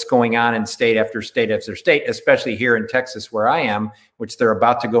allowing what's going on in state after state after state, especially here in Texas where I am, which they're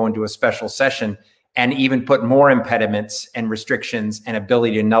about to go into a special session and even put more impediments and restrictions and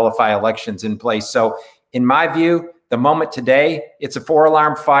ability to nullify elections in place. So in my view, the moment today, it's a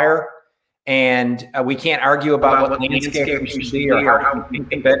 4-alarm fire. And we can't argue about what landscape should be or how we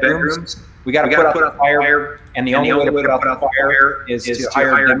make bedrooms. We got to put out the fire, and the only way to put out the fire is to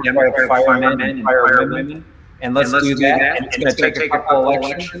hire Democratic firemen and firewomen. And let's do that. And it's going to take a couple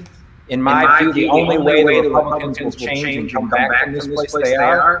elections. In my view, the only way the Republicans will change and come back from this place they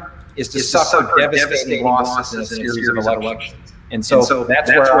are is to suffer devastating losses in a series of elections. And so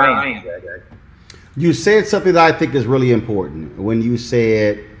that's where I am. You said something that I think is really important when you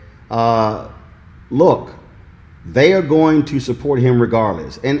said, look, they are going to support him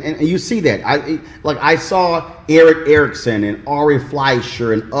regardless. And you see that. I saw Eric Erickson and Ari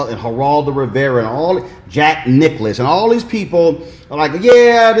Fleischer and Geraldo Rivera and Jack Nicklaus and all these people are like,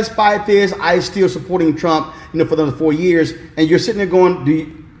 yeah, despite this, I still supporting Trump, for the 4 years. And you're sitting there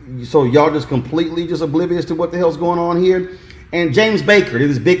going, so y'all just completely just oblivious to what the hell's going on here? And James Baker did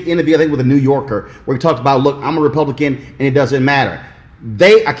this big interview, I think, with a New Yorker, where he talked about, look, I'm a Republican and it doesn't matter.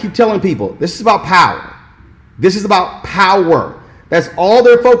 I keep telling people, this is about power. This is about power. That's all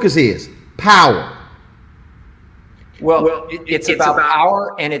their focus is, power. Well, it's about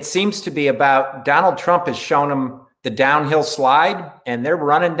power, and it seems to be about Donald Trump has shown them the downhill slide, and they're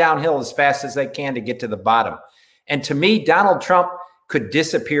running downhill as fast as they can to get to the bottom. And to me, Donald Trump could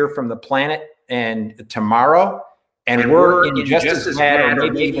disappear from the planet and tomorrow, and we're in just as bad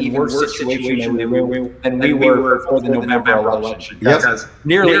or maybe even worse situation than we were before the November election. Because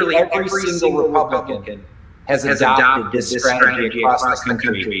nearly every single Republican has adopted this strategy across the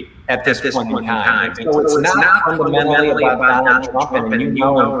country at this point in time. So it's not fundamentally about Donald Trump, and you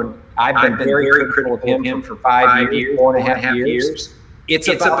know, I've been very critical of him for 5 years, 4.5 years. It's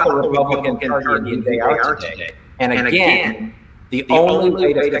about the Republican Party and who they are today. And again, the only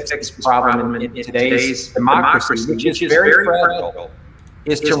way to fix this problem in today's democracy, which is very fragile,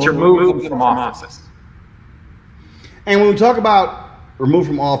 is to remove them from office. And when we talk about remove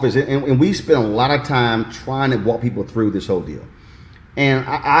from office, and we spend a lot of time trying to walk people through this whole deal. And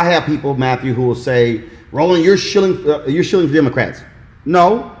I have people, Matthew, who will say, Roland, you're shilling for Democrats.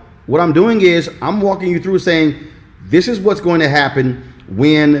 No, what I'm doing is I'm walking you through saying, this is what's going to happen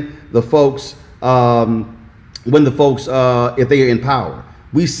when the folks, if they are in power.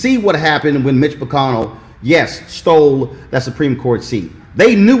 We see what happened when Mitch McConnell, yes, stole that Supreme Court seat.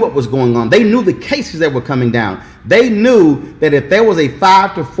 They knew what was going on. They knew the cases that were coming down. They knew that if there was a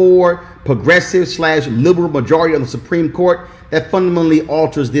 5-4 progressive/liberal majority on the Supreme Court, that fundamentally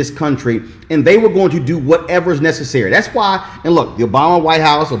alters this country, and they were going to do whatever is necessary. That's why, and look, the Obama White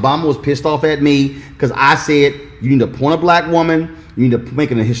House, Obama was pissed off at me because I said, you need to appoint a black woman, you need to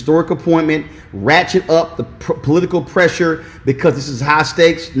make an historic appointment, ratchet up the political pressure because this is high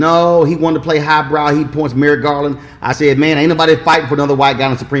stakes. No, he wanted to play highbrow. He appoints Merrick Garland. I said, man, ain't nobody fighting for another white guy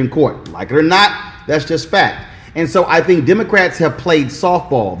on the Supreme Court. Like it or not, that's just fact. And so I think Democrats have played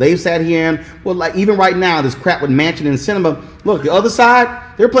softball. They've sat here and, well, like even right now, this crap with Manchin and Sinema, look, the other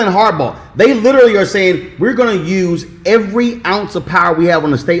side, they're playing hardball. They literally are saying, we're going to use every ounce of power we have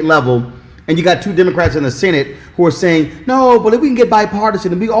on the state level. And you got two Democrats in the Senate who are saying, no, but if we can get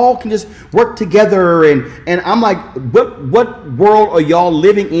bipartisan and we all can just work together. And I'm like, what world are y'all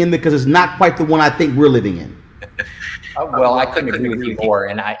living in? Because it's not quite the one I think we're living in. Well, I couldn't agree with you more.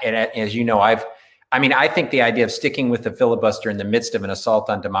 And as you know, I think the idea of sticking with the filibuster in the midst of an assault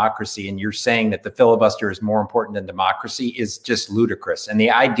on democracy, and you're saying that the filibuster is more important than democracy, is just ludicrous. And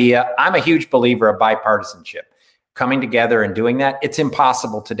the idea, I'm a huge believer of bipartisanship. Coming together and doing that, it's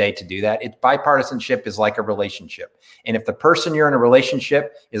impossible today to do that. Bipartisanship is like a relationship. And if the person you're in a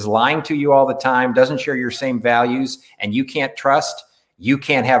relationship is lying to you all the time, doesn't share your same values, and you can't trust, you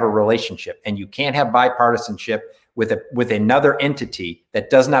can't have a relationship. And you can't have bipartisanship with another entity that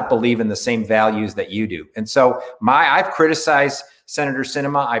does not believe in the same values that you do. And so I've criticized Senator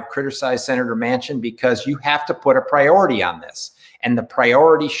Sinema, I've criticized Senator Manchin, because you have to put a priority on this. And the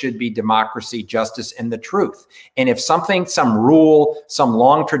priority should be democracy, justice, and the truth. And if some rule, some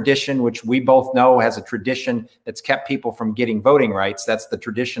long tradition, which we both know has a tradition that's kept people from getting voting rights, that's the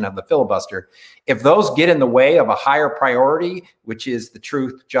tradition of the filibuster. If those get in the way of a higher priority, which is the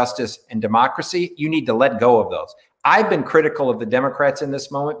truth, justice, and democracy, you need to let go of those. I've been critical of the Democrats in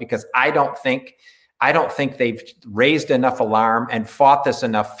this moment because I don't think they've raised enough alarm and fought this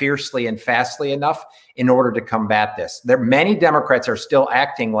enough fiercely and fastly enough in order to combat this. Many Democrats are still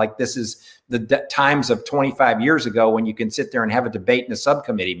acting like this is the times of 25 years ago when you can sit there and have a debate in a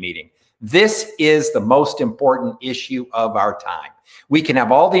subcommittee meeting. This is the most important issue of our time. We can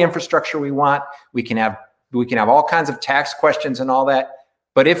have all the infrastructure we want. We can have all kinds of tax questions and all that.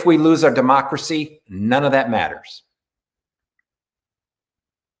 But if we lose our democracy, none of that matters.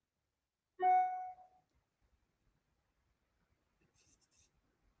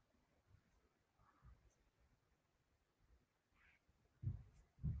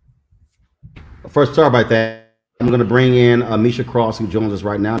 First, sorry about that. I'm going to bring in Misha Cross, who joins us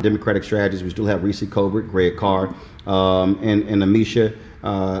right now, Democratic Strategist. We still have Reese Colbert, Greg Carr, and Amisha.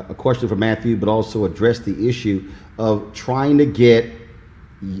 A question for Matthew, but also address the issue of trying to get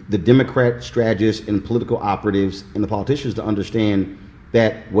the Democrat strategists and political operatives and the politicians to understand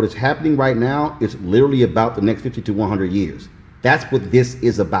that what is happening right now is literally about the next 50 to 100 years. That's what this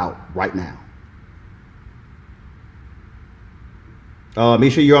is about right now.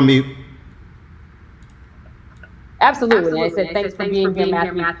 Misha, you're on mute. Absolutely. I said, thanks for being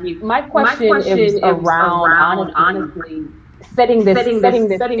here, Matthew. My question is around, honestly, setting this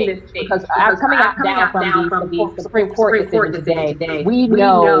stage, because I'm coming down from the Supreme Court decision today. We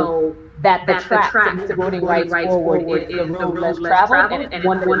know that the track to move voting rights forward is the road less traveled, and it's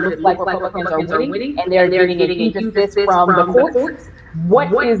one that looks like Republicans are winning, and they're getting a huge assist from the courts.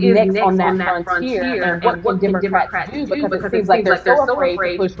 what is next on that frontier, and what can Democrats do? Because it seems like they're so afraid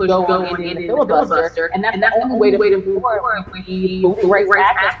to push go in the filibuster, and that's the only way to move forward with the Voting Rights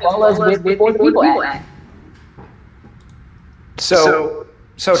Act as well as with the For the People Act. So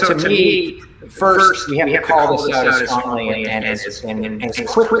to me, first we have to call this out as strongly and as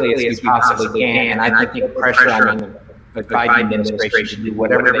quickly as we possibly can, and I think the pressure on the Biden administration to do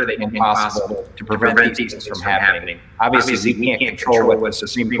whatever they can possible to prevent these things from happening. Obviously, we can't control what the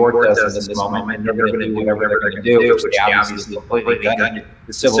Supreme Court does in this moment, and they're going to do whatever they're going to do, which they obviously completely gutted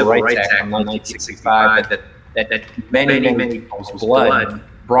the Civil Rights Act of 1965 that many people's blood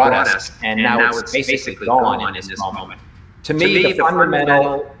brought us, and now it's basically gone in this moment. To me, the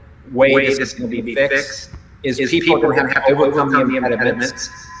fundamental way this is going to be fixed is people are going to have to overcome the impediments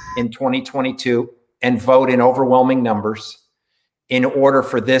in 2022 and vote in overwhelming numbers in order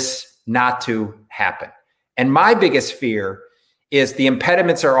for this not to happen. And my biggest fear is the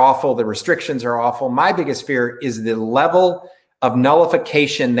impediments are awful, the restrictions are awful. My biggest fear is the level of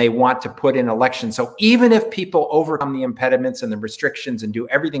nullification they want to put in elections. So even if people overcome the impediments and the restrictions and do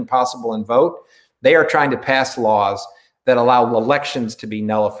everything possible and vote, they are trying to pass laws that allow elections to be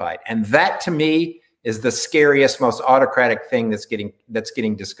nullified. And that, to me, is the scariest, most autocratic thing that's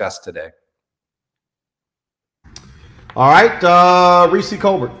getting discussed today. All right, Reese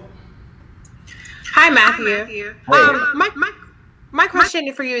Colbert. Hi, Matthew. My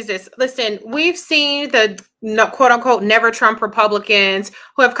question for you is this. Listen, we've seen the quote unquote never Trump Republicans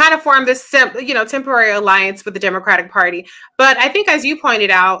who have kind of formed this temporary alliance with the Democratic Party. But I think, as you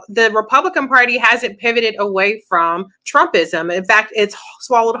pointed out, the Republican Party hasn't pivoted away from Trumpism. In fact, it's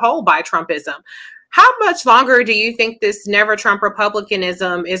swallowed whole by Trumpism. How much longer do you think this never Trump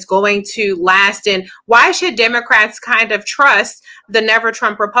Republicanism is going to last? And why should Democrats kind of trust the never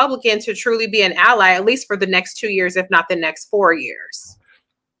Trump Republican to truly be an ally, at least for the next 2 years, if not the next 4 years?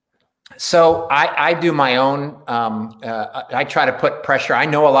 So I do my own, I try to put pressure. I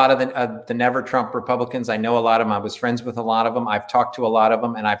know a lot of the never Trump Republicans. I know a lot of them. I was friends with a lot of them. I've talked to a lot of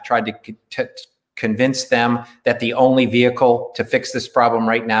them, and I've tried to convince them that the only vehicle to fix this problem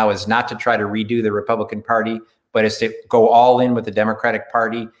right now is not to try to redo the Republican Party, but is to go all in with the Democratic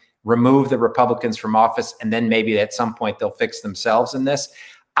Party, remove the Republicans from office, and then maybe at some point they'll fix themselves in this.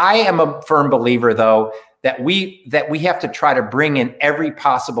 I am a firm believer, though, that we have to try to bring in every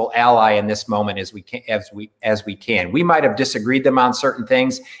possible ally in this moment as we can. We might have disagreed them on certain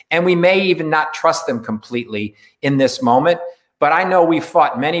things, and we may even not trust them completely in this moment. But I know we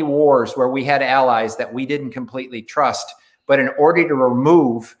fought many wars where we had allies that we didn't completely trust. But in order to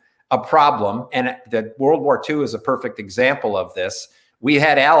remove a problem, and the World War II is a perfect example of this, we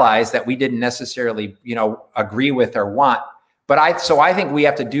had allies that we didn't necessarily, agree with or want. So I think we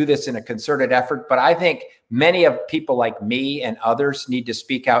have to do this in a concerted effort. But I think many of people like me and others need to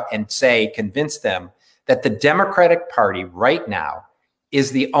speak out and convince them that the Democratic Party right now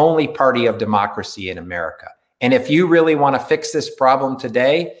is the only party of democracy in America. And if you really want to fix this problem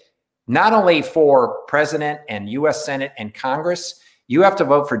today, not only for president and U.S. Senate and Congress, you have to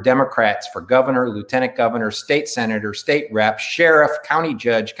vote for Democrats for governor, lieutenant governor, state senator, state rep, sheriff, county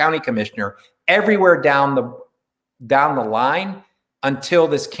judge, county commissioner, everywhere down the line until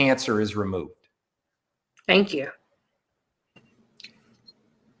this cancer is removed. Thank you.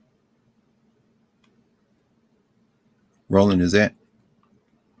 Roland, is that?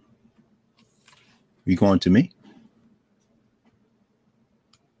 You going to me?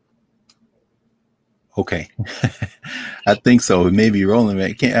 Okay. I think so. Maybe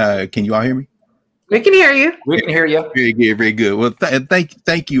Roland. Can you all hear me? We can hear you. We can hear you. Very good. Very good. Well,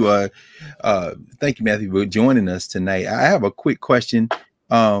 thank you. Thank you, Matthew, for joining us tonight. I have a quick question.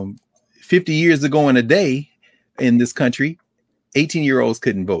 50 years ago in a day in this country, 18-year-olds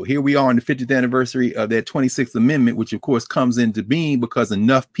couldn't vote. Here we are on the 50th anniversary of that 26th Amendment, which of course comes into being because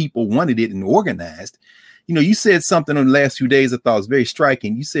enough people wanted it and organized. You said something in the last few days I thought was very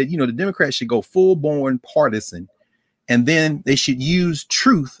striking. You said, the Democrats should go full-born partisan, and then they should use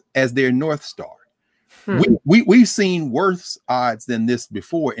truth as their North Star. We've seen worse odds than this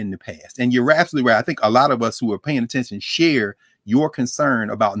before in the past. And you're absolutely right. I think a lot of us who are paying attention share your concern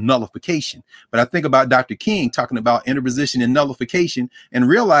about nullification. But I think about Dr. King talking about interposition and nullification, and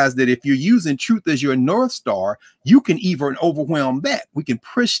realize that if you're using truth as your North Star, you can even overwhelm that. We can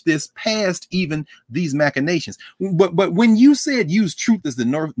push this past even these machinations. But when you said use truth as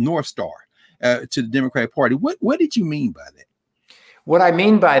the North Star to the Democratic Party, what did you mean by that? What I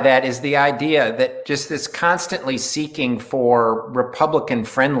mean by that is the idea that just this constantly seeking for Republican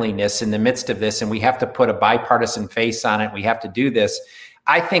friendliness in the midst of this, and we have to put a bipartisan face on it, we have to do this.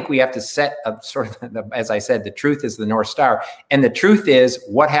 I think we have to set a sort of, as I said, the truth is the North Star. And the truth is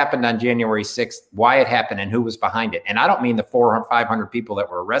what happened on January 6th, why it happened, and who was behind it. And I don't mean the 400 or 500 people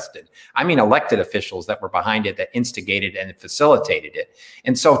that were arrested. I mean elected officials that were behind it, that instigated and facilitated it.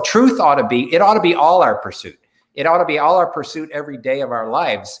 And so truth ought to be all our pursuit. It ought to be all our pursuit every day of our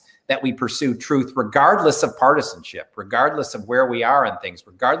lives, that we pursue truth regardless of partisanship, regardless of where we are on things,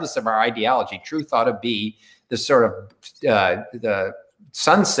 regardless of our ideology. Truth ought to be the sort of the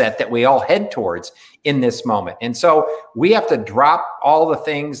sunset that we all head towards in this moment. And so we have to drop all the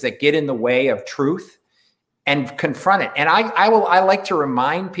things that get in the way of truth and confront it. And I like to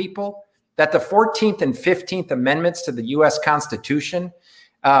remind people that the 14th and 15th Amendments to the U.S. Constitution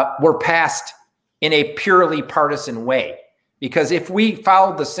were passed in a purely partisan way. Because if we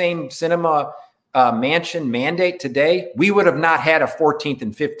followed the same Sinema Manchin mandate today, we would have not had a 14th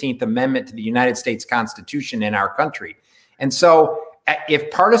and 15th Amendment to the United States Constitution in our country. And so if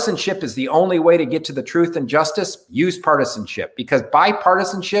partisanship is the only way to get to the truth and justice, use partisanship, because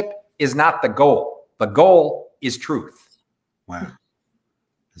bipartisanship is not the goal. The goal is truth. Wow.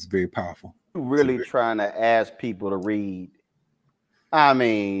 That's very powerful. Really trying to ask people to read. I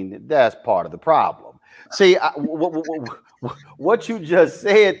mean, that's part of the problem. See, what you just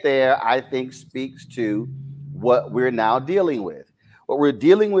said there, I think, speaks to what we're now dealing with. What we're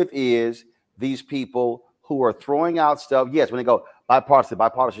dealing with is these people who are throwing out stuff. Yes, when they go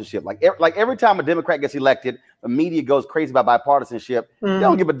bipartisanship. Like every time a Democrat gets elected, the media goes crazy about bipartisanship. They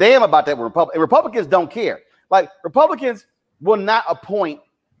don't give a damn about that. Republicans don't care. Like, Republicans will not appoint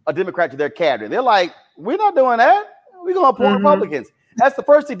a Democrat to their cabinet. They're like, we're not doing that. We're going to appoint Republicans. That's the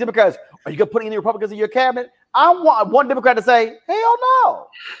first thing. Democrats, are you going to put any Republicans in your cabinet? I want one Democrat to say, hell no.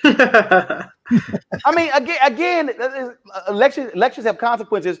 I mean, again, elections have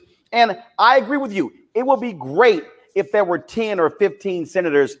consequences. And I agree with you. It would be great if there were 10 or 15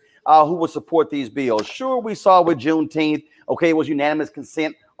 senators who would support these bills. Sure, we saw with Juneteenth, okay, it was unanimous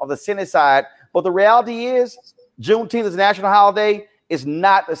consent on the Senate side. But the reality is, Juneteenth is a national holiday. It's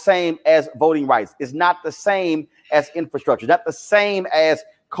not the same as voting rights. It's not the same as infrastructure. It's not the same as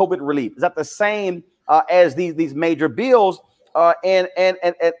COVID relief. It's not the same as these major bills. And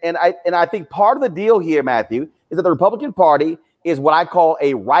I think part of the deal here, Matthew, is that the Republican Party is what I call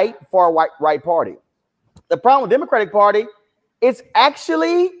a far right party. The problem with the Democratic Party, it's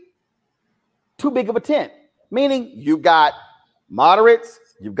actually too big of a tent. Meaning you've got moderates,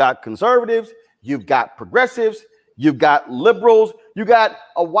 you've got conservatives, you've got progressives, you've got liberals,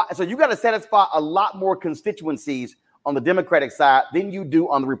 so you got to satisfy a lot more constituencies on the Democratic side than you do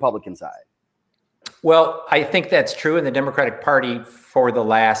on the Republican side. Well, I think that's true. And the Democratic Party for the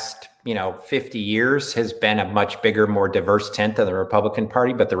last 50 years has been a much bigger, more diverse tent than the Republican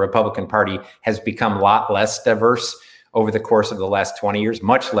Party. But the Republican Party has become a lot less diverse over the course of the last 20 years,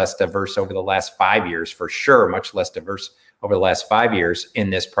 much less diverse over the last 5 years, for sure, much less diverse over the last 5 years in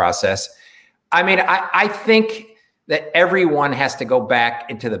this process. I mean, I think that everyone has to go back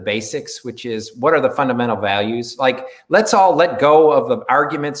into the basics, which is, what are the fundamental values? Like, let's all let go of the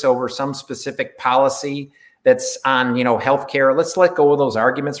arguments over some specific policy that's on, healthcare. Let's let go of those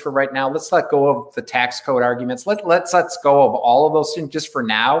arguments for right now. Let's let go of the tax code arguments. Let's go of all of those things just for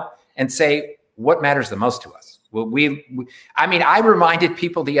now and say what matters the most to us. I reminded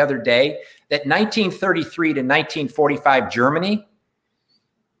people the other day that 1933 to 1945 Germany,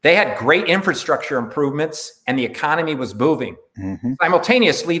 they had great infrastructure improvements and the economy was booming. Mm-hmm.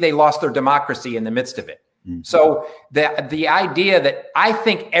 Simultaneously, they lost their democracy in the midst of it. Mm-hmm. So the idea that I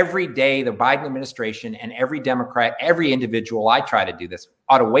think every day the Biden administration and every Democrat, every individual, I try to do this,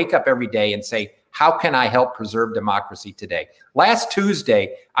 ought to wake up every day and say, how can I help preserve democracy today? Last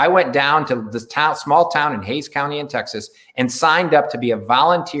Tuesday, I went down to this small town in Hays County in Texas and signed up to be a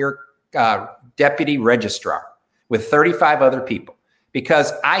volunteer deputy registrar with 35 other people.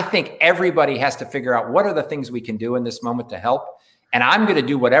 Because I think everybody has to figure out what are the things we can do in this moment to help. And I'm going to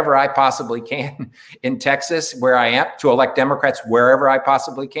do whatever I possibly can in Texas, where I am, to elect Democrats wherever I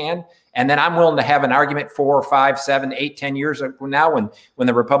possibly can. And then I'm willing to have an argument 4, 5, 7, 8, 10 years from now when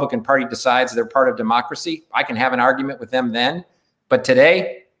the Republican Party decides they're part of democracy. I can have an argument with them then. But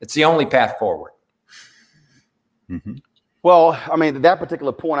today, it's the only path forward. Mm-hmm. Well, I mean, that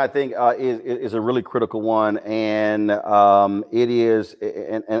particular point, I think, is a really critical one. And it is,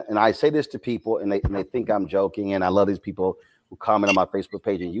 and I say this to people, and they think I'm joking, and I love these people who comment on my Facebook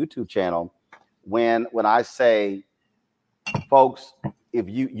page and YouTube channel. When I say, folks, if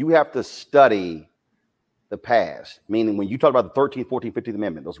you have to study the past, meaning when you talk about the 13th, 14th, 15th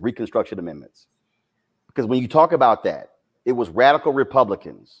Amendment, those Reconstruction Amendments, because when you talk about that, it was radical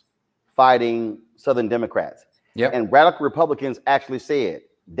Republicans fighting Southern Democrats. Yep. And radical Republicans actually said,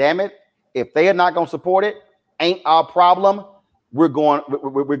 damn it, if they are not going to support it, ain't our problem. We're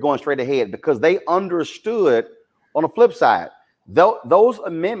going straight ahead, because they understood on the flip side, those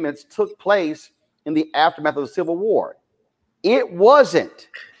amendments took place in the aftermath of the Civil War. It was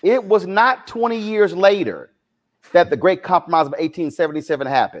not 20 years later that the Great Compromise of 1877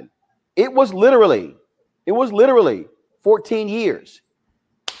 happened. It was literally 14 years.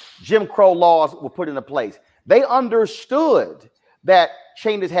 Jim Crow laws were put into place. They understood that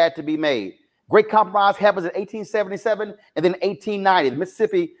changes had to be made. Great Compromise happens in 1877, and then 1890,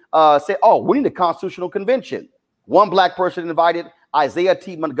 Mississippi said, oh, we need a constitutional convention. One black person invited, Isaiah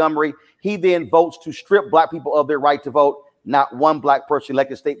T. Montgomery. He then votes to strip black people of their right to vote. Not one black person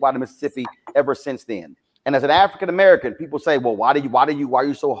elected statewide in Mississippi ever since then. And as an African American, people say, well, why are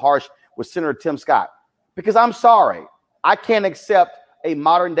you so harsh with Senator Tim Scott? Because I'm sorry, I can't accept a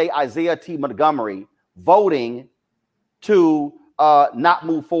modern day Isaiah T. Montgomery voting to not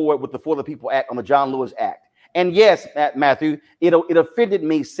move forward with the For the People Act on the John Lewis Act. And yes, Matthew, it offended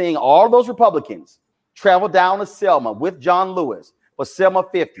me seeing all those Republicans travel down to Selma with John Lewis for Selma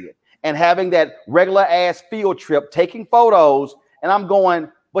 50th and having that regular ass field trip, taking photos. And I'm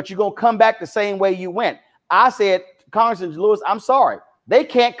going, but you're going to come back the same way you went. I said, Congressman Lewis, I'm sorry. They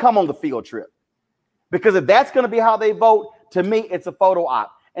can't come on the field trip, because if that's going to be how they vote, to me, it's a photo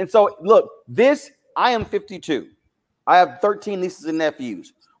op. And so, look, I am 52. I have 13 nieces and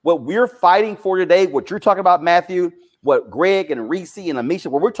nephews. What we're fighting for today, what you're talking about, Matthew, what Greg and Reese and Amisha,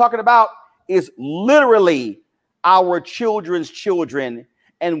 what we're talking about is literally our children's children.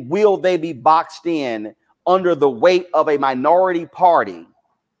 And will they be boxed in under the weight of a minority party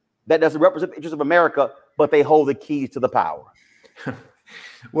that doesn't represent the interests of America, but they hold the keys to the power?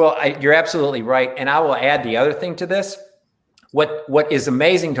 Well, you're absolutely right. And I will add the other thing to this. What is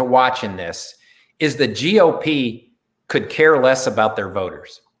amazing to watch in this is the GOP could care less about their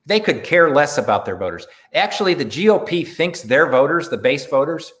voters. They could care less about their voters. Actually, the GOP thinks their voters, the base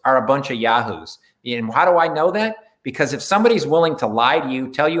voters, are a bunch of yahoos. And how do I know that? Because if somebody's willing to lie to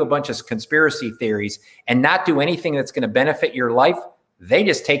you, tell you a bunch of conspiracy theories, and not do anything that's going to benefit your life, they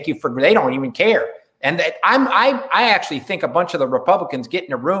just take you for, they don't even care. And I actually think a bunch of the Republicans get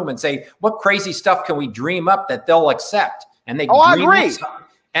in a room and say, what crazy stuff can we dream up that they'll accept? And they I agree.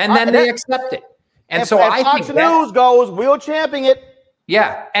 And then they accept it. And so I think Fox News goes, we'll champion it.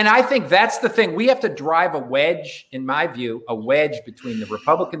 Yeah. And I think that's the thing. We have to drive a wedge, in my view, a wedge between the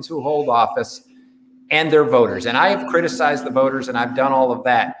Republicans who hold office and their voters. And I have criticized the voters, and I've done all of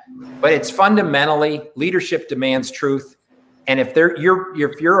that. But it's fundamentally, leadership demands truth. And if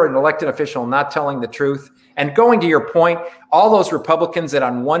you're an elected official not telling the truth, and going to your point, all those Republicans that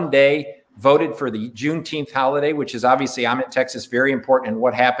on one day voted for the Juneteenth holiday, which is obviously, I'm in Texas, very important, and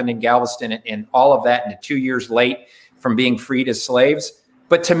what happened in Galveston and all of that, and 2 years late from being freed as slaves.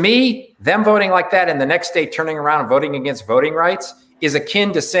 But to me, them voting like that and the next day turning around and voting against voting rights is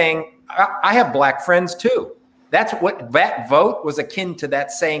akin to saying, I have black friends too. That's what that vote was akin to,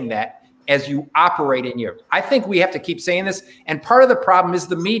 that saying that as you operate in Europe. I think we have to keep saying this. And part of the problem is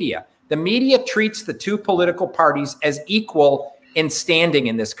the media. The media treats the two political parties as equal in standing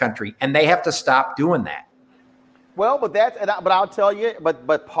in this country, and they have to stop doing that. Well, but I'll tell you,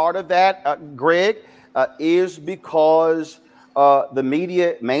 but part of that, Greg, is because the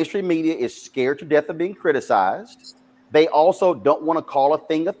media, mainstream media, is scared to death of being criticized. They also don't want to call a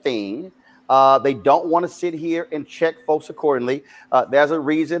thing a thing. They don't want to sit here and check folks accordingly. There's a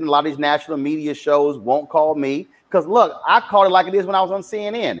reason a lot of these national media shows won't call me. Because look, I called it like it is when I was on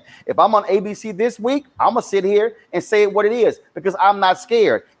CNN. If I'm on ABC this week, I'm going to sit here and say what it is, because I'm not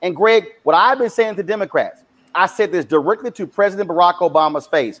scared. And Greg, what I've been saying to Democrats, I said this directly to President Barack Obama's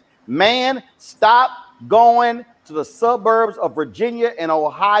face. Man, stop going to the suburbs of Virginia and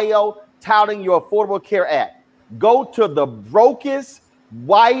Ohio touting your Affordable Care Act. Go to the brokest,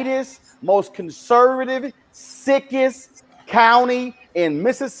 whitest, most conservative, sickest county in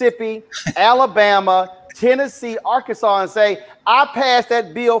Mississippi, Alabama, Tennessee, Arkansas, and say, I passed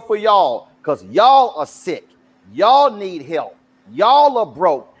that bill for y'all because y'all are sick. Y'all need help. Y'all are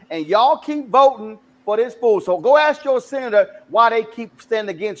broke. And y'all keep voting for this fool. So go ask your senator why they keep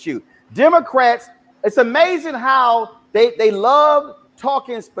standing against you. Democrats, it's amazing how they love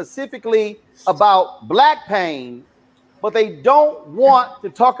talking specifically about black pain, but they don't want to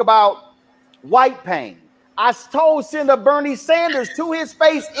talk about white pain. I told Senator Bernie Sanders to his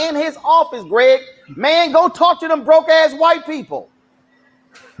face in his office, Greg, man, go talk to them broke ass white people.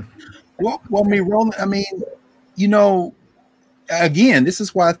 Well, Roland, I mean, you know, again, this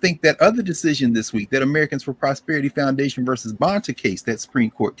is why I think that other decision this week, that Americans for Prosperity Foundation versus Bonta case, that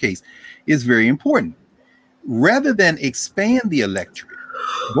Supreme Court case, is very important. rather than expand the electorate,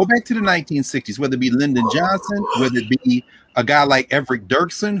 go back to the 1960s, whether it be Lyndon Johnson, whether it be a guy like Everett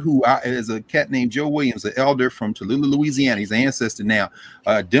Dirksen, who is a cat named Joe Williams, an elder from Tallulah, Louisiana. He's an ancestor now,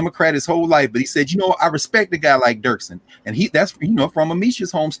 Democrat his whole life. But he said, you know, I respect a guy like Dirksen. And that's, you know, from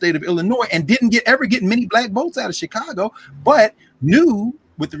Amisha's home state of Illinois, and didn't ever get many black votes out of Chicago, but knew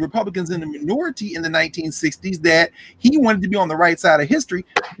with the Republicans in the minority in the 1960s that he wanted to be on the right side of history,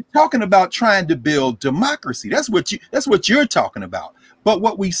 talking about trying to build democracy. That's what you're talking about. But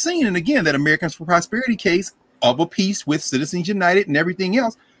what we've seen, and again, that Americans for Prosperity case of a piece with Citizens United and everything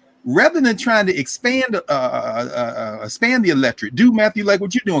else, rather than trying to expand the electorate, do, Matthew, like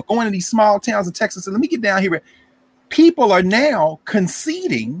what you're doing, going to these small towns in Texas. And let me get down here. People are now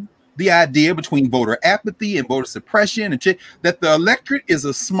conceding the idea between voter apathy and voter suppression and that the electorate is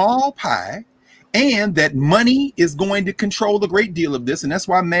a small pie, and that money is going to control a great deal of this. And that's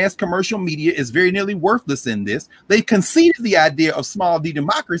why mass commercial media is very nearly worthless in this. They conceded the idea of small d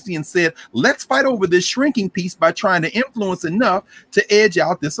democracy and said, let's fight over this shrinking piece by trying to influence enough to edge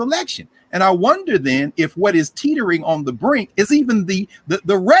out this election. And I wonder then if what is teetering on the brink is even the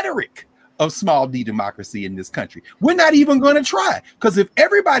rhetoric of small d democracy in this country. We're not even going to try, because if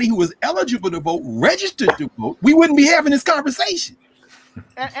everybody who was eligible to vote registered to vote, we wouldn't be having this conversation.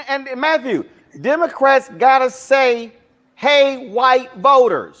 And Matthew, Democrats gotta say, hey, white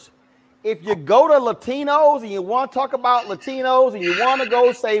voters, if you go to Latinos and you want to talk about Latinos and you want to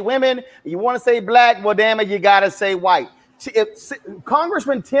go say women, and you want to say black, well, damn it, you gotta say white. If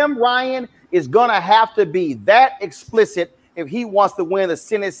Congressman Tim Ryan is gonna have to be that explicit if he wants to win the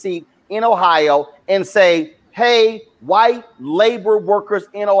Senate seat in Ohio and say, hey, white labor workers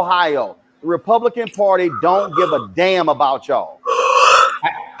in Ohio, the Republican Party don't give a damn about y'all.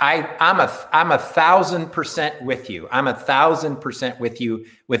 I'm 1,000% with you. I'm 1,000% with you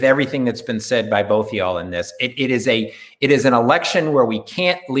with everything that's been said by both of y'all in this. It is an election where we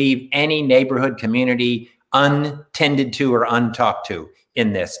can't leave any neighborhood community untended to or untalked to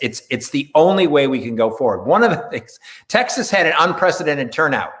in this. It's the only way we can go forward. One of the things, Texas had an unprecedented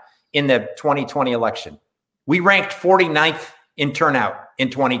turnout in the 2020 election. We ranked 49th in turnout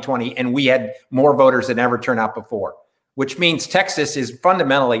in 2020, and we had more voters than ever turned out before, which means Texas is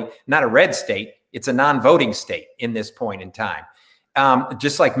fundamentally not a red state. It's a non-voting state in this point in time,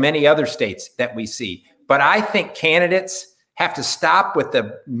 just like many other states that we see. But I think candidates have to stop with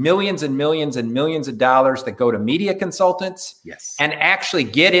the millions and millions and millions of dollars that go to media consultants, yes, and actually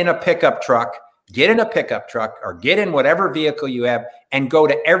get in a pickup truck or get in whatever vehicle you have and go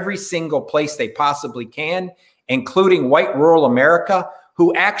to every single place they possibly can, including white rural America,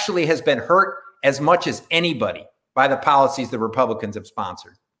 who actually has been hurt as much as anybody by the policies the Republicans have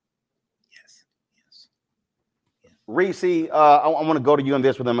sponsored. Yes. Reese, I want to go to you on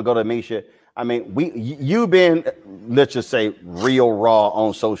this, but then I'm going to go to Amisha. I mean, you've been, let's just say, real raw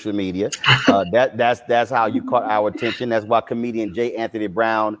on social media. That's how you caught our attention. That's why comedian J. Anthony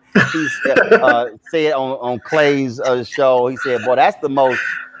Brown, he said on Clay's show, he said, boy, that's the most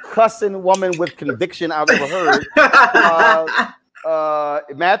cussing woman with conviction I've ever heard.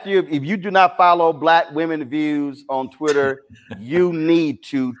 Matthew, if you do not follow Black Women Views on Twitter, you need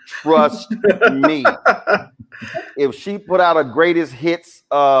to trust me. If she put out a greatest hits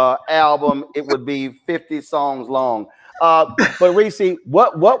album, it would be 50 songs long. But Reese,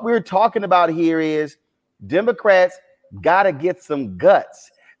 what we're talking about here is Democrats got to get some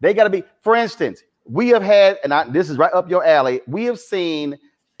guts. They got to be, for instance, we have had, and this is right up your alley, we have seen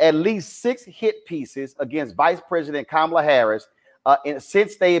at least 6 hit pieces against Vice President Kamala Harris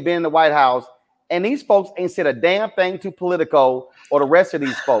since they have been in the White House, and these folks ain't said a damn thing to Politico or the rest of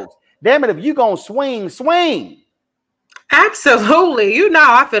these folks. Damn it, if you gonna swing. Absolutely. You know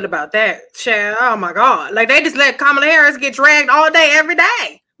how I feel about that, Chad. Oh my God. Like, they just let Kamala Harris get dragged all day, every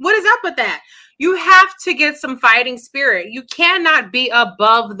day. What is up with that? You have to get some fighting spirit. You cannot be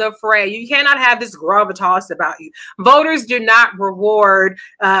above the fray. You cannot have this gravitas about you. Voters do not reward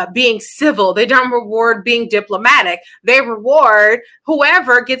being civil. They don't reward being diplomatic. They reward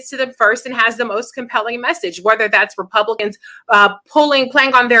whoever gets to them first and has the most compelling message, whether that's Republicans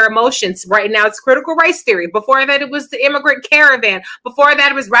playing on their emotions. Right now, it's critical race theory. Before that, it was the immigrant caravan. Before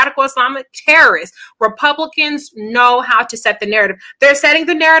that, it was radical Islamic terrorists. Republicans know how to set the narrative. They're setting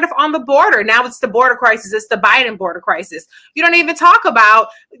the narrative on the border. Now it's the border crisis. It's the Biden border crisis. You don't even talk about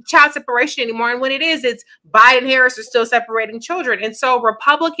child separation anymore. And when it is, it's Biden and Harris are still separating children. And so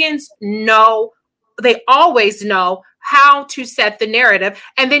Republicans know they always know how to set the narrative.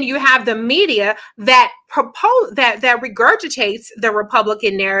 And then you have the media that that regurgitates the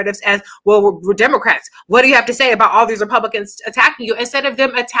Republican narratives as, well, we're Democrats. What do you have to say about all these Republicans attacking you? Instead of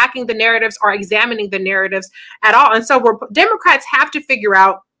them attacking the narratives or examining the narratives at all. And so Democrats have to figure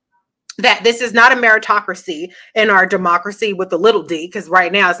out that this is not a meritocracy in our democracy with a little d, because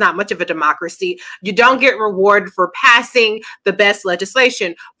right now it's not much of a democracy. You don't get rewarded for passing the best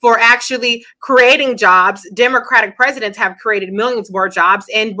legislation, for actually creating jobs. Democratic presidents have created millions more jobs,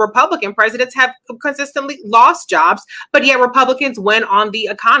 and Republican presidents have consistently lost jobs, but yet Republicans win on the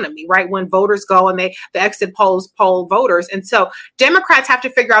economy, right? When voters go and the exit polls poll voters. And so Democrats have to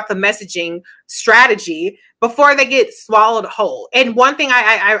figure out the messaging strategy before they get swallowed whole. And one thing,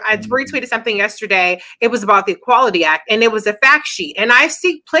 I retweeted something yesterday. It was about the Equality Act, and it was a fact sheet. And I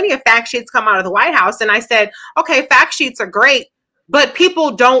see plenty of fact sheets come out of the White House. And I said, okay, fact sheets are great, but people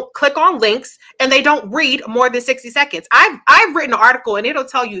don't click on links and they don't read more than 60 seconds. I've written an article and it'll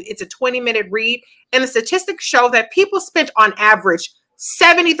tell you it's a 20-minute read. And the statistics show that people spent on average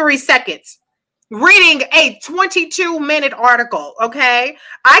 73 seconds reading a 22-minute article, okay?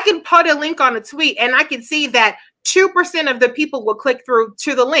 I can put a link on a tweet and I can see that 2% of the people will click through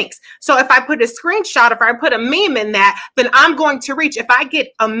to the links. So if I put a screenshot, if I put a meme in that, then I'm going to reach, if I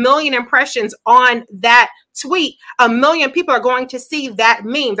get 1 million impressions on that tweet, 1 million people are going to see that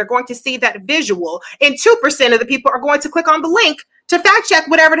meme. They're going to see that visual. And 2% of the people are going to click on the link to fact check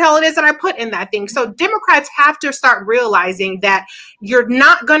whatever the hell it is that I put in that thing. So Democrats have to start realizing that you're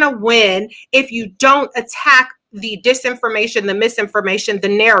not going to win if you don't attack the disinformation, the misinformation, the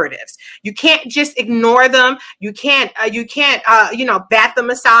narratives. You can't just ignore them. You can't bat them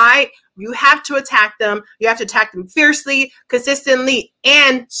aside. You have to attack them. You have to attack them fiercely, consistently,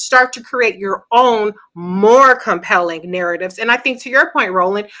 and start to create your own more compelling narratives. And I think to your point,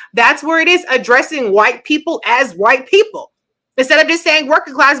 Roland, that's where it is, addressing white people as white people. Instead of just saying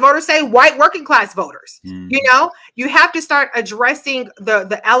working class voters, say white working class voters. You know, you have to start addressing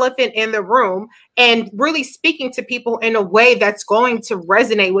the elephant in the room and really speaking to people in a way that's going to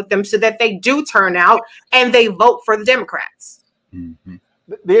resonate with them so that they do turn out and they vote for the Democrats.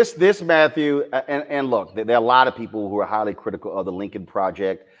 This Matthew, and look, there are a lot of people who are highly critical of the Lincoln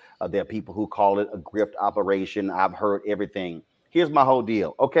Project. There are people who call it a grift operation. I've heard everything. Here's my whole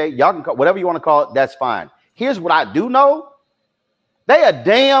deal. Okay, y'all can call whatever you want to call it. That's fine. Here's what I do know. They are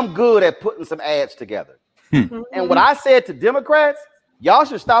damn good at putting some ads together. And what I said to Democrats, y'all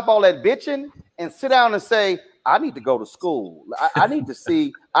should stop all that bitching and sit down and say, I need to go to school. I need to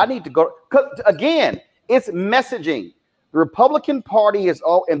see, I need to go. 'Cause again, it's messaging. The Republican Party is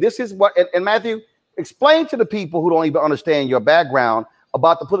all, and this is what, and Matthew, explain to the people who don't even understand your background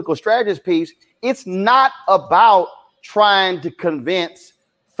about the political strategist piece. It's not about trying to convince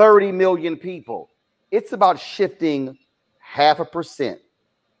 30 million people. It's about shifting 0.5%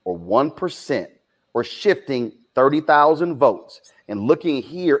 or 1% or shifting 30,000 votes and looking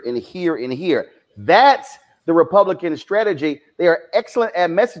here and here and here. That's the Republican strategy. They are excellent at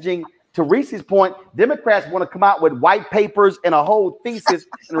messaging. To Reese's point, Democrats want to come out with white papers and a whole thesis,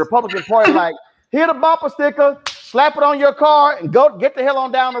 and the Republican Party like, here the bumper sticker, slap it on your car, and go get the hell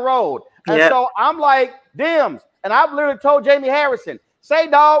on down the road. And so I'm like, Dems, and I've literally told Jamie Harrison, say,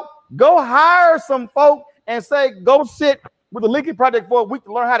 dog, go hire some folk and say, go sit with the Lincoln Project for a week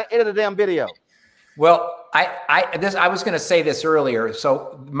to learn how to edit a damn video. Well, I was going to say this earlier.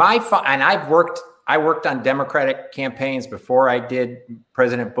 So I worked on Democratic campaigns before I did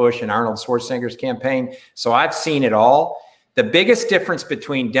President Bush and Arnold Schwarzenegger's campaign. So I've seen it all. The biggest difference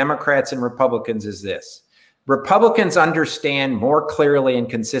between Democrats and Republicans is this. Republicans understand more clearly and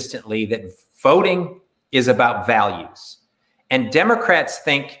consistently that voting is about values. And Democrats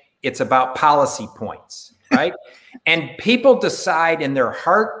think it's about policy points, right? And people decide in their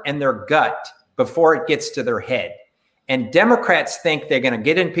heart and their gut before it gets to their head. And Democrats think they're going to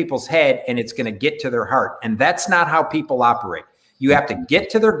get in people's head and it's going to get to their heart. And that's not how people operate. You have to get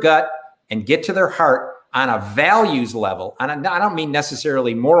to their gut and get to their heart on a values level. And I don't mean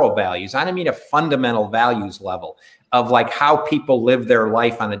necessarily moral values. I don't mean a fundamental values level of like how people live their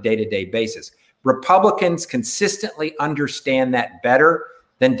life on a day-to-day basis. Republicans consistently understand that better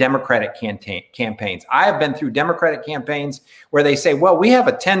than Democratic campaigns. I have been through Democratic campaigns where they say, well, we have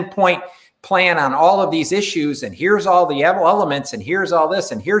a 10-point plan on all of these issues, and here's all the elements, and here's all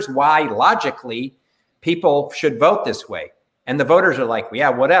this, and here's why logically people should vote this way. And the voters are like, well, yeah,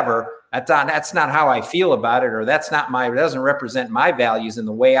 whatever. That's not how I feel about it, or it doesn't represent my values and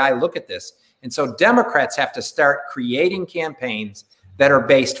the way I look at this. And so Democrats have to start creating campaigns that are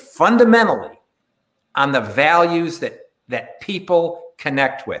based fundamentally on the values that people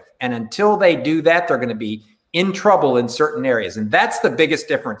connect with. And until they do that, they're going to be in trouble in certain areas. And that's the biggest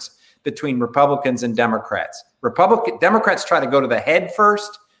difference between Republicans and Democrats. Democrats try to go to the head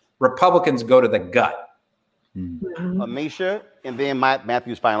first. Republicans go to the gut. Amisha, and then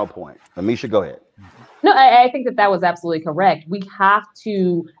Matthew's final point. Amisha, go ahead. No, I think that was absolutely correct. We have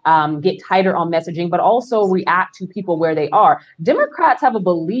to get tighter on messaging, but also react to people where they are. Democrats have a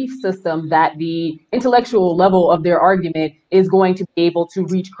belief system that the intellectual level of their argument is going to be able to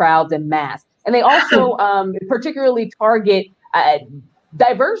reach crowds en masse. And they also particularly target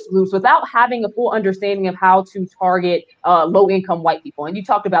diverse groups without having a full understanding of how to target low-income white people. And you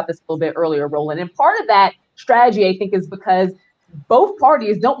talked about this a little bit earlier, Roland. And part of that strategy, I think, is because both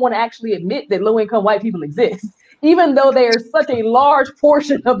parties don't want to actually admit that low-income white people exist, even though they are such a large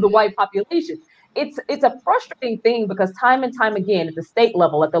portion of the white population. It's a frustrating thing because time and time again, at the state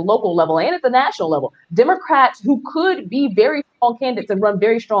level, at the local level, and at the national level, Democrats who could be very strong candidates and run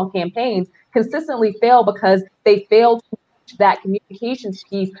very strong campaigns consistently fail because they fail to reach that communications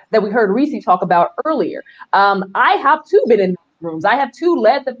piece that we heard Reese talk about earlier. I have too been in rooms. I have too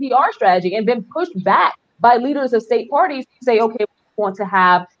led the PR strategy and been pushed back by leaders of state parties to say, okay, we want to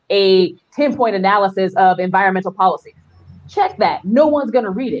have a 10-point analysis of environmental policy. Check that. No one's going to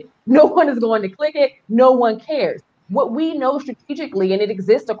read it. No one is going to click it. No one cares. What we know strategically, and it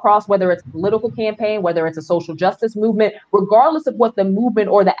exists across whether it's a political campaign, whether it's a social justice movement, regardless of what the movement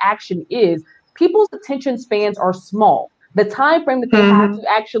or the action is, people's attention spans are small. The time frame that they have to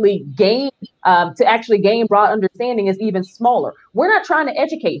actually gain broad understanding is even smaller. We're not trying to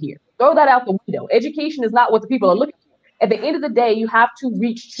educate here. Throw that out the window. Education is not what the people are looking for. At the end of the day, you have to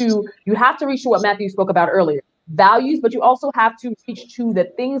reach to what Matthew spoke about earlier, values, but you also have to reach to the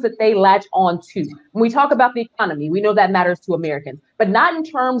things that they latch on to. When we talk about the economy, we know that matters to Americans, but not in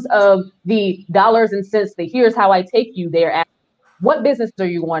terms of the dollars and cents, the here's how I take you there. What businesses are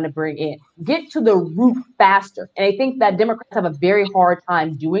you going to bring in? Get to the root faster. And I think that Democrats have a very hard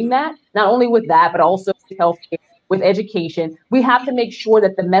time doing that, not only with that, but also with healthcare, with education. We have to make sure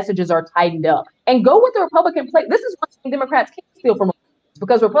that the messages are tightened up and go with the Republican play. This is one thing Democrats can't steal from Republicans,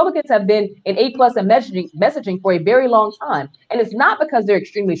 because Republicans have been in A+ in messaging for a very long time. And it's not because they're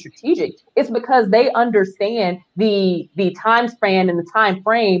extremely strategic. It's because they understand the time span and the time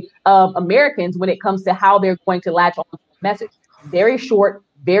frame of Americans when it comes to how they're going to latch on to the message. Very short,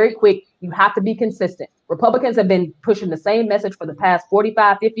 very quick. You have to be consistent. Republicans have been pushing the same message for the past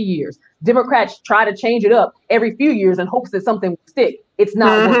 45, 50 years. Democrats try to change it up every few years in hopes that something will stick. It's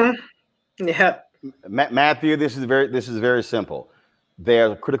not working. Yeah. Matthew, this is very simple.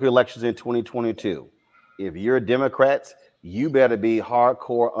 There are critical elections in 2022. If you're Democrats, you better be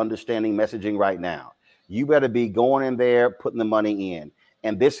hardcore understanding messaging right now. You better be going in there, putting the money in.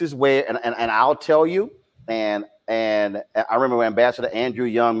 And this is where, and I'll tell you, and I remember when Ambassador Andrew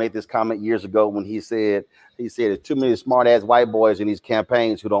Young made this comment years ago when he said there's too many smart ass white boys in these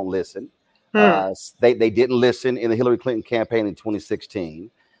campaigns who don't listen. They didn't listen in the Hillary Clinton campaign in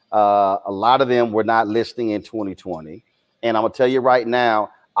 2016. A lot of them were not listening in 2020. And I'm gonna tell you right now,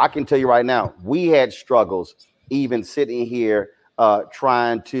 I can tell you right now, we had struggles even sitting here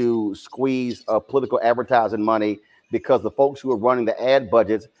trying to squeeze political advertising money because the folks who are running the ad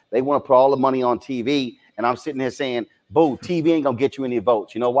budgets, they want to put all the money on TV. And I'm sitting here saying, boo, TV ain't gonna get you any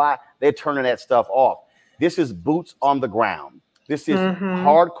votes. You know why? They're turning that stuff off. This is boots on the ground. This is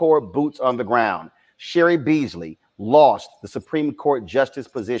hardcore boots on the ground. Sherry Beasley lost the Supreme Court justice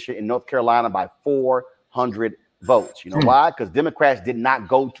position in North Carolina by 400 votes. You know why? Because Democrats did not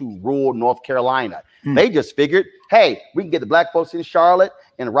go to rural North Carolina. They just figured, hey, we can get the black folks in Charlotte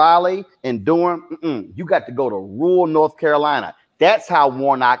and Raleigh and Durham. You got to go to rural North Carolina. That's how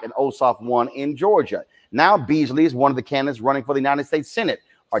Warnock and Ossoff won in Georgia. Now Beasley is one of the candidates running for the United States Senate.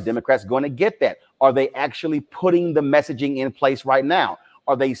 Are Democrats going to get that? Are they actually putting the messaging in place right now?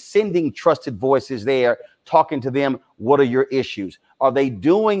 Are they sending trusted voices there, talking to them? What are your issues? Are they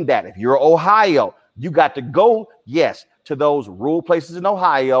doing that? If you're Ohio, you got to go, yes, to those rural places in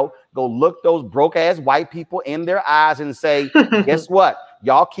Ohio, go look those broke ass white people in their eyes and say, guess what?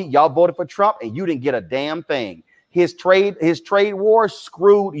 Y'all voted for Trump and you didn't get a damn thing. His trade war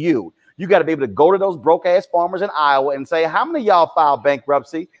screwed you. You got to be able to go to those broke ass farmers in Iowa and say, how many of y'all filed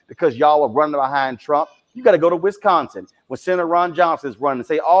bankruptcy because y'all were running behind Trump? You got to go to Wisconsin when Senator Ron Johnson is running and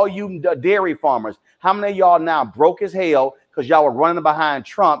say, all you dairy farmers, how many of y'all now broke as hell because y'all were running behind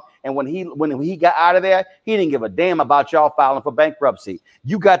Trump? And when he got out of there, he didn't give a damn about y'all filing for bankruptcy.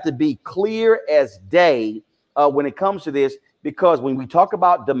 You got to be clear as day when it comes to this, because when we talk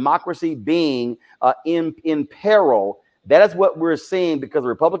about democracy being in peril, that is what we're seeing, because the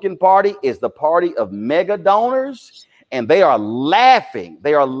Republican Party is the party of mega donors and they are laughing.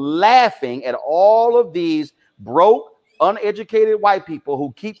 They are laughing at all of these broke, uneducated white people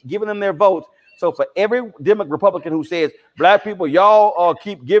who keep giving them their votes. So for every Republican who says, black people, y'all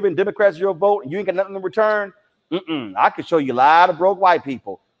keep giving Democrats your vote and you ain't got nothing in return, I could show you a lot of broke white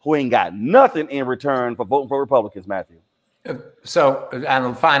people who ain't got nothing in return for voting for Republicans, Matthew. So on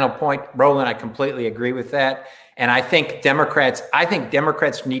the final point, Roland, I completely agree with that. And I think Democrats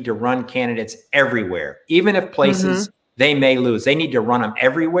need to run candidates everywhere, even if places they may lose. They need to run them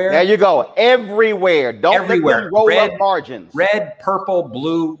everywhere. There you go. Everywhere. Don't let them roll up margins. Red, purple,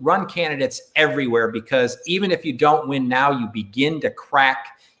 blue, run candidates everywhere, because even if you don't win now, you begin to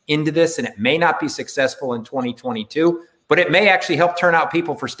crack into this, and it may not be successful in 2022, but it may actually help turn out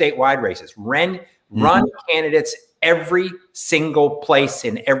people for statewide races. Run candidates every single place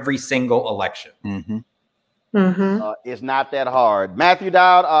in every single election. It's not that hard. Matthew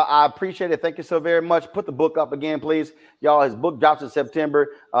Dowd, I appreciate it. Thank you so very much. Put the book up again, please. Y'all, his book drops in September.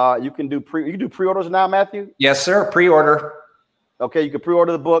 You can do pre-orders now, Matthew? Yes, sir. Pre-order. Okay, you can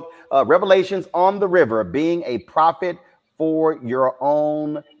pre-order the book, Revelations on the River, Being a Prophet for Your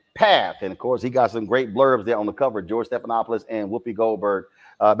Own Path. And of course, he got some great blurbs there on the cover, George Stephanopoulos and Whoopi Goldberg.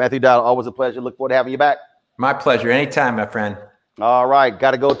 Matthew Dowd, always a pleasure. Look forward to having you back. My pleasure. Anytime, my friend. All right.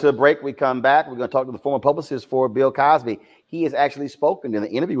 Got to go to a break. We come back. We're going to talk to the former publicist for Bill Cosby. He has actually spoken in an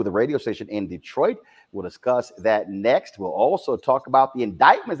interview with a radio station in Detroit. We'll discuss that next. We'll also talk about the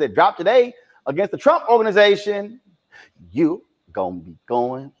indictments that dropped today against the Trump organization. You going to be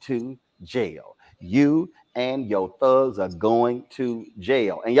going to jail. You and your thugs are going to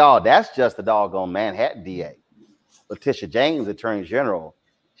jail. And y'all, that's just the doggone Manhattan DA. Letitia James, Attorney General,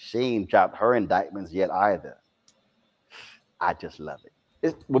 she ain't dropped her indictments yet either. I just love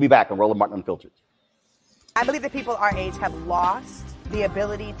it. We'll be back on Roland Martin Unfiltered. I believe that people our age have lost the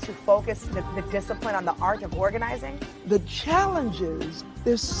ability to focus the discipline on the art of organizing. The challenges,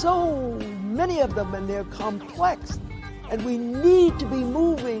 there's so many of them and they're complex, and we need to be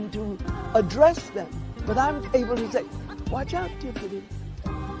moving to address them. But I'm able to say, watch out, Tiffany.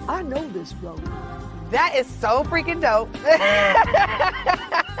 I know this road. That is so freaking dope.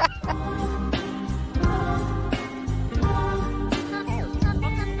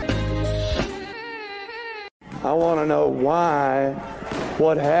 I want to know why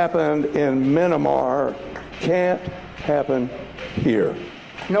what happened in Myanmar can't happen here.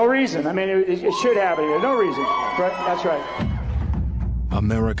 No reason. I mean, it should happen here. No reason. Right? That's right.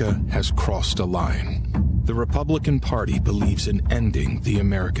 America has crossed a line. The Republican Party believes in ending the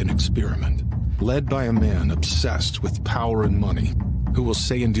American experiment, led by a man obsessed with power and money, who will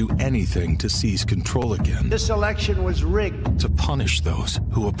say and do anything to seize control again. This election was rigged. To punish those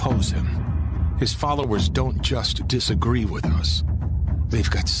who oppose him. His followers don't just disagree with us. They've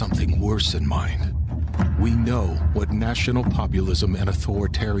got something worse in mind. We know what national populism and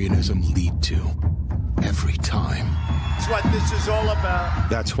authoritarianism lead to. Every time. That's what this is all about.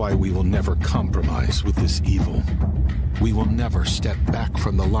 That's why we will never compromise with this evil. We will never step back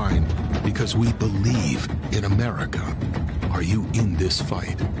from the line because we believe in America. Are you in this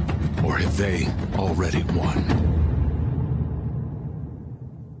fight? Or have they already won?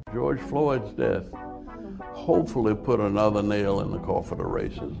 George Floyd's death hopefully put another nail in the coffin of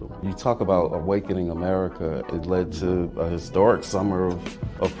racism. You talk about awakening America. It led to a historic summer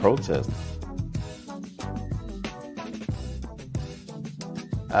of protest.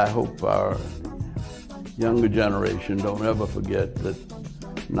 I hope our younger generation don't ever forget that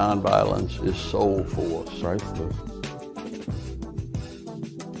nonviolence is soul force. Priceless.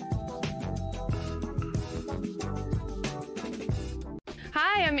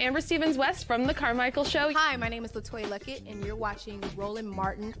 Hi, I'm Amber Stevens-West from The Carmichael Show. Hi, my name is LaToya Luckett, and you're watching Roland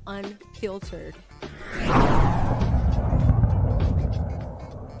Martin Unfiltered.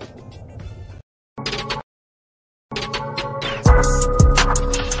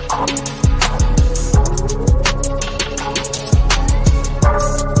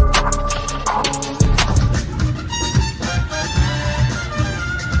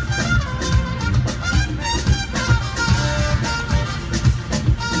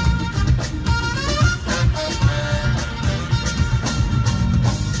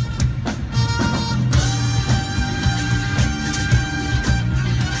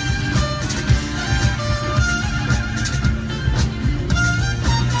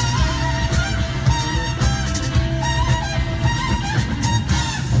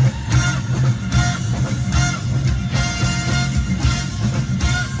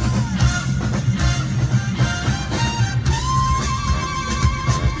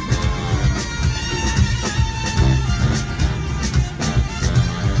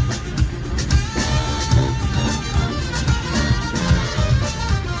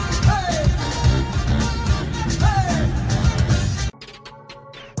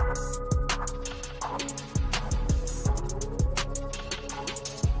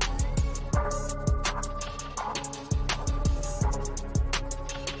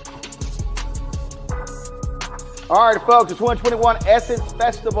 All right, folks, the 2021 Essence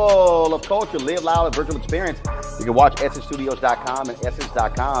Festival of Culture, Live Loud, a virtual experience. You can watch EssenceStudios.com and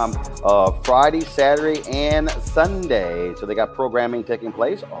Essence.com Friday, Saturday, and Sunday. So they got programming taking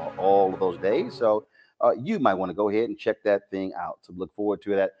place all of those days. So you might want to go ahead and check that thing out. So look forward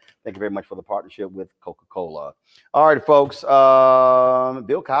to that. Thank you very much for the partnership with Coca-Cola. All right, folks,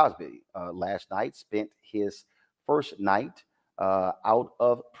 Bill Cosby last night spent his first night out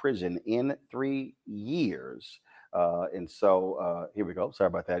of prison in 3 years. And so here we go. Sorry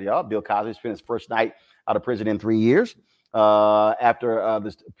about that, y'all. Bill Cosby spent his first night out of prison in 3 years after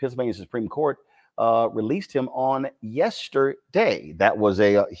the Pennsylvania Supreme Court released him on yesterday. That was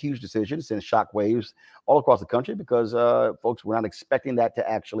a huge decision. It sent shockwaves all across the country because folks were not expecting that to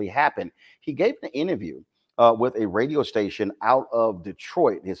actually happen. He gave an interview with a radio station out of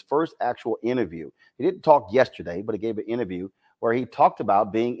Detroit, his first actual interview. He didn't talk yesterday, but he gave an interview where he talked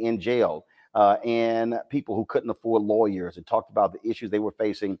about being in jail and people who couldn't afford lawyers, and talked about the issues they were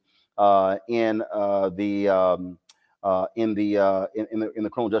facing in the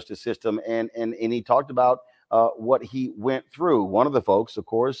criminal justice system, and he talked about what he went through. One of the folks, of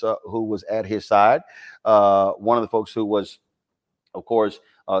course, who was at his side, one of the folks who was, of course,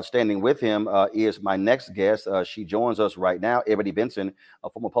 standing with him is my next guest. She joins us right now, Ebony Benson, a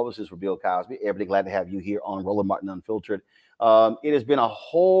former publicist for Bill Cosby. Ebony, glad to have you here on Roland Martin Unfiltered. It has been a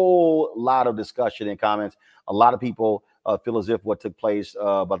whole lot of discussion and comments. A lot of people feel as if what took place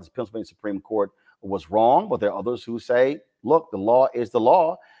by the Pennsylvania Supreme Court was wrong, but there are others who say, look, the law is the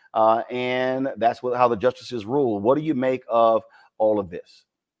law, and that's how the justices rule. What do you make of all of this?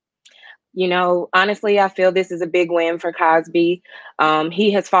 You know, honestly, I feel this is a big win for Cosby.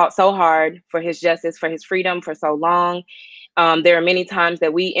 He has fought so hard for his justice, for his freedom for so long. There are many times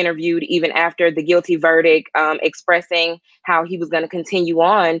that we interviewed even after the guilty verdict, expressing how he was going to continue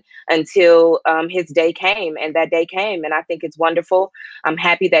on until his day came, and that day came. And I think it's wonderful. I'm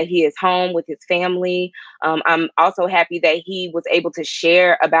happy that he is home with his family. I'm also happy that he was able to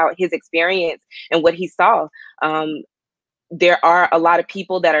share about his experience and what he saw. There are a lot of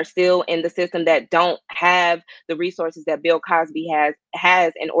people that are still in the system that don't have the resources that Bill Cosby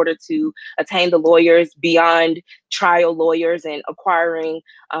has in order to attain the lawyers beyond trial lawyers and acquiring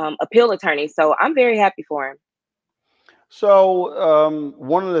appeal attorneys. So I'm very happy for him. So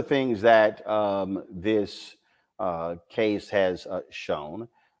one of the things that this case has shown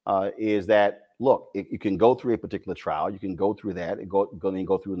is that, look, you can go through a particular trial, you can go through that, and go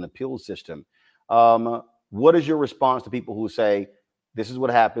through an appeal system. What is your response to people who say this is what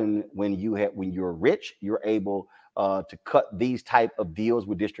happened when you're rich, you're able to cut these type of deals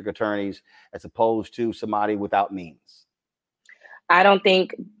with district attorneys as opposed to somebody without means? I don't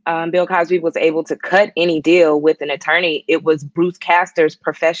think Bill Cosby was able to cut any deal with an attorney. It was Bruce Castor's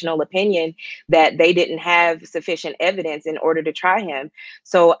professional opinion that they didn't have sufficient evidence in order to try him.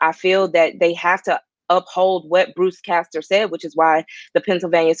 So I feel that they have to uphold what Bruce Castor said, which is why the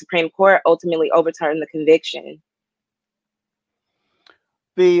Pennsylvania Supreme Court ultimately overturned the conviction.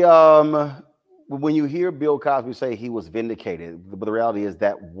 When you hear Bill Cosby say he was vindicated, but the reality is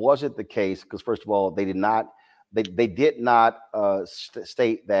that wasn't the case, because first of all, they did not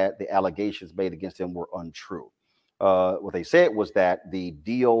state that the allegations made against him were untrue. What they said was that the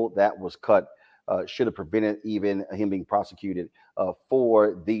deal that was cut should have prevented even him being prosecuted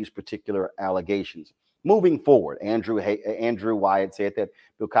for these particular allegations. Moving forward, Andrew Wyatt said that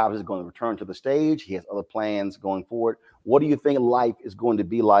Bill Cosby is going to return to the stage. He has other plans going forward. What do you think life is going to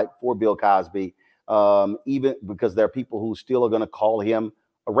be like for Bill Cosby? Even because there are people who still are going to call him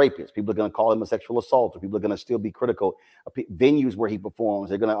a rapist. People are going to call him a sexual assaulter. People are going to still be critical of venues where he performs.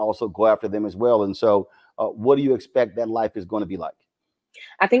 They're going to also go after them as well. And so what do you expect that life is going to be like?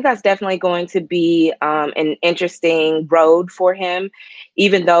 I think that's definitely going to be an interesting road for him,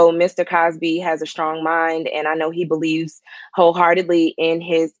 even though Mr. Cosby has a strong mind and I know he believes wholeheartedly in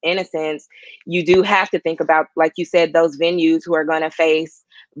his innocence. You do have to think about, like you said, those venues who are going to face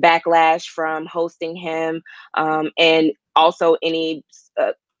backlash from hosting him, and also any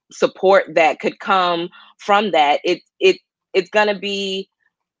support that could come from that. It's going to be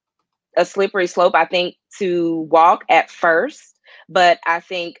a slippery slope, I think, to walk at first. But I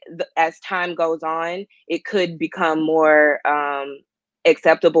think as time goes on, it could become more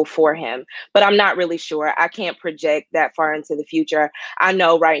acceptable for him. But I'm not really sure. I can't project that far into the future. I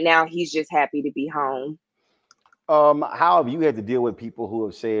know right now he's just happy to be home. How have you had to deal with people who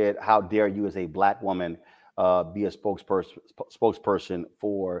have said, how dare you as a Black woman be a spokesperson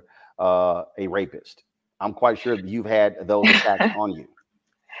for a rapist? I'm quite sure that you've had those attacks on you.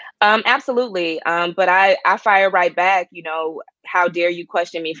 Absolutely. But I fire right back. You know, how dare you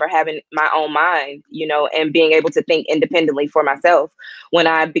question me for having my own mind, you know, and being able to think independently for myself. When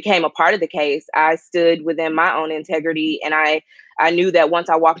I became a part of the case, I stood within my own integrity, and I knew that once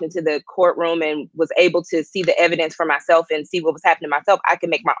I walked into the courtroom and was able to see the evidence for myself and see what was happening to myself, I could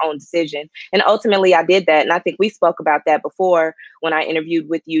make my own decision. And ultimately I did that. And I think we spoke about that before when I interviewed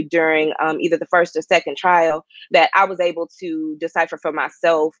with you during either the first or second trial, that I was able to decipher for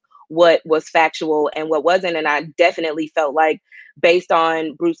myself what was factual and what wasn't. And I definitely felt like, based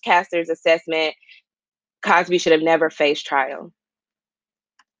on Bruce Castor's assessment, Cosby should have never faced trial.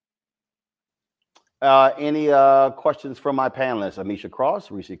 Any questions from my panelists, Amisha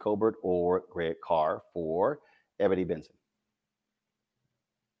Cross, Reese Colbert, or Greg Carr for Ebony Benson?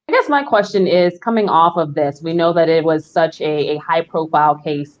 I guess my question is, coming off of this, we know that it was such a high profile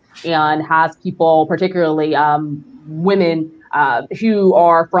case and has people, particularly women who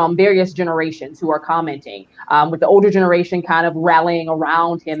are from various generations, who are commenting, with the older generation kind of rallying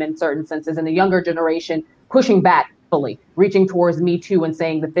around him in certain senses, and the younger generation pushing back fully, reaching towards Me Too and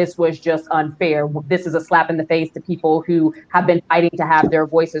saying that this was just unfair. This is a slap in the face to people who have been fighting to have their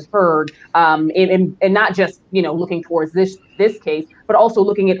voices heard, and not just, you know, looking towards this case, but also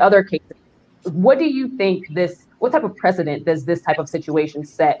looking at other cases. What do you think what type of precedent does this type of situation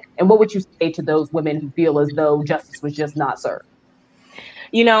set? And what would you say to those women who feel as though justice was just not served?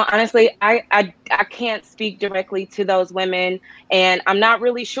 You know, honestly, I can't speak directly to those women, and I'm not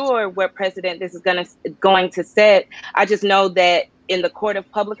really sure what precedent this is going to set. I just know that in the court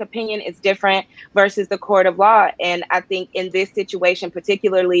of public opinion, it's different versus the court of law. And I think in this situation,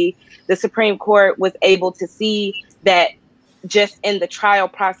 particularly, the Supreme Court was able to see that just in the trial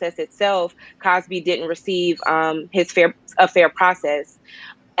process itself, Cosby didn't receive a fair process.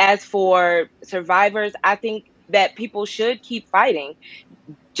 As for survivors, I think that people should keep fighting.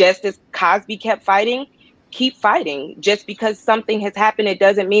 Just as Cosby kept fighting, keep fighting. Just because something has happened, it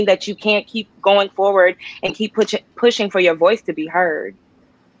doesn't mean that you can't keep going forward and keep pushing for your voice to be heard.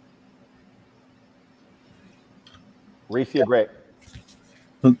 Reese, you're great.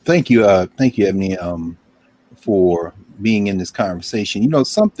 Well, thank you, Ebony, for being in this conversation. You know,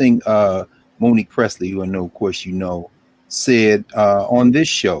 something Monique Presley, who I know, of course, you know, said on this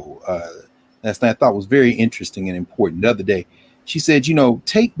show last night, I thought was very interesting and important. The other day, she said, you know,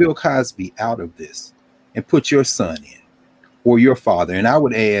 take Bill Cosby out of this and put your son in, or your father, and I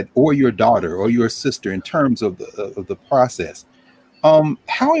would add, or your daughter or your sister, in terms of the process.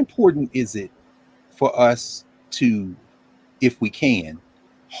 How important is it for us to, if we can,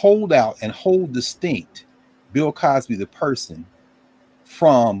 hold out and hold distinct Bill Cosby, the person,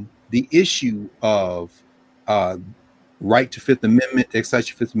 from the issue of right to Fifth Amendment, exercise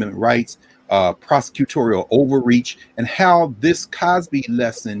your Fifth Amendment rights, prosecutorial overreach, and how this Cosby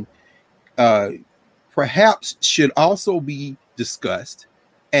lesson perhaps should also be discussed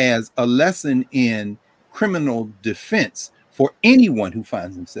as a lesson in criminal defense for anyone who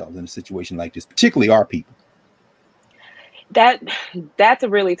finds themselves in a situation like this, particularly our people? That's a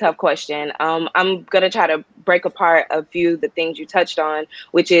really tough question. I'm going to try to break apart a few of the things you touched on,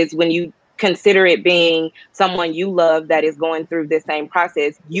 which is when you consider it being someone you love that is going through this same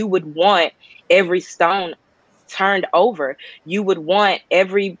process, you would want every stone turned over. You would want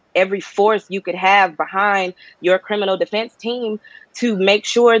every force you could have behind your criminal defense team to make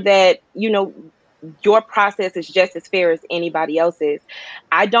sure that, you know, your process is just as fair as anybody else's.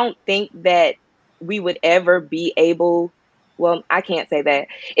 I don't think that we would ever be able, well, I can't say that.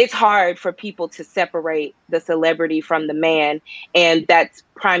 It's hard for people to separate the celebrity from the man. And that's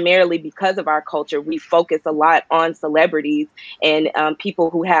primarily because of our culture. We focus a lot on celebrities and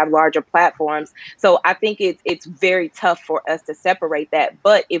people who have larger platforms. So I think it's very tough for us to separate that.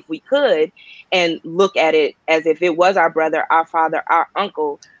 But if we could and look at it as if it was our brother, our father, our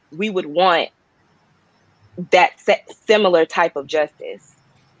uncle, we would want that similar type of justice.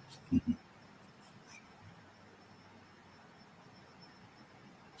 Mm-hmm.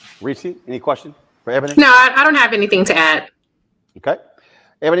 Reese, any question for Ebony? No, I don't have anything to add. Okay.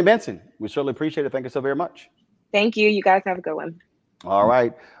 Ebony Benson, we certainly appreciate it. Thank you so very much. Thank you. You guys have a good one. All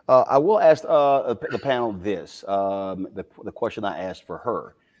right. I will ask the panel this, the question I asked for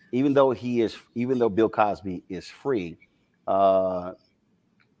her. Even though Bill Cosby is free, the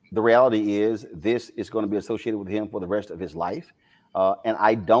reality is this is going to be associated with him for the rest of his life. And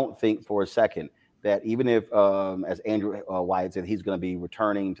I don't think for a second that even if, as Andrew Wyatt said, he's going to be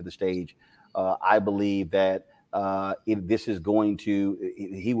returning to the stage, I believe that this is going to,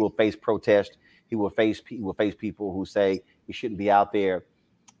 he will face protest. He will face people who say he shouldn't be out there.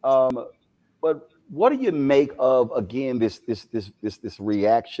 But what do you make of, again, this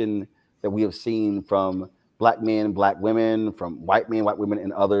reaction that we have seen from black men, black women, from white men, white women,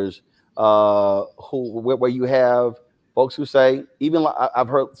 and others, where you have folks who say, even I've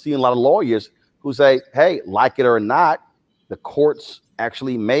seen a lot of lawyers who say, hey, like it or not, the courts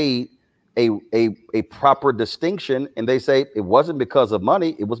actually made a proper distinction, and they say it wasn't because of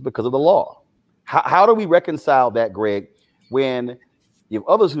money, it was because of the law. How do we reconcile that, Greg, when you have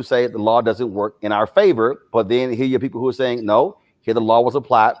others who say the law doesn't work in our favor, but then here you have people who are saying, no, here the law was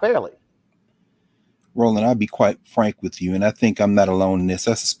applied fairly? Roland, I'll be quite frank with you, and I think I'm not alone in this.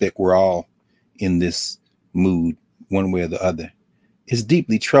 I suspect we're all in this mood one way or the other. It's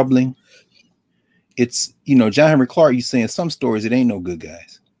deeply troubling. It's, John Henry Clark, you saying some stories, it ain't no good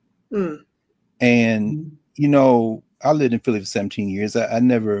guys. And, I lived in Philly for 17 years. I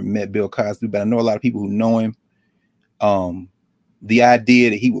never met Bill Cosby, but I know a lot of people who know him. The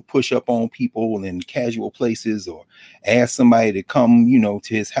idea that he would push up on people in casual places or ask somebody to come,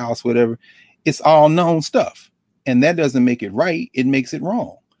 to his house, whatever, it's all known stuff. And that doesn't make it right. It makes it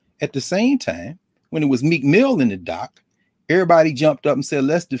wrong. At the same time, when it was Meek Mill in the dock, everybody jumped up and said,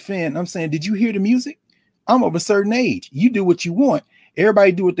 let's defend. I'm saying, did you hear the music? I'm of a certain age. You do what you want.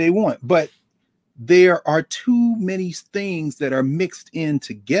 Everybody do what they want. But there are too many things that are mixed in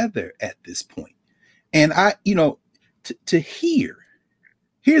together at this point. And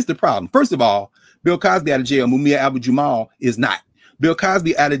here's the problem. First of all, Bill Cosby out of jail, Mumia Abu-Jamal is not. Bill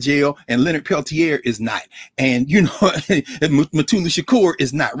Cosby out of jail and Leonard Peltier is not. And, Mutulu Shakur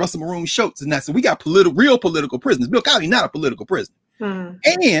is not. Russell Maroon Schultz is not. So we got real political prisoners. Bill Cosby not a political prisoner.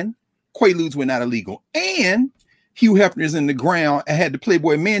 And Quaaludes were not illegal. And Hugh Hefner's in the ground and had the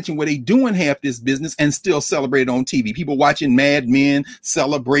Playboy Mansion where they doing half this business and still celebrate on TV. People watching Mad Men,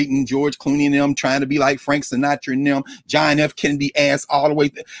 celebrating George Clooney and them, trying to be like Frank Sinatra and them, John F. Kennedy ass all the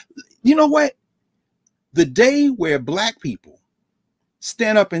way. You know what? The day where black people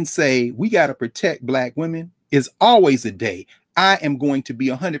stand up and say, we got to protect black women is always a day. I am going to be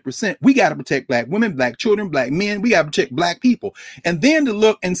 100%. We got to protect black women, black children, black men. We got to protect black people. And then to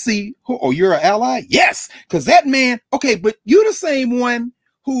look and see, you're an ally? Yes. Because that man, okay, but you're the same one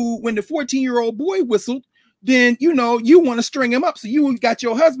who, when the 14-year-old boy whistled, then, you want to string him up. So you got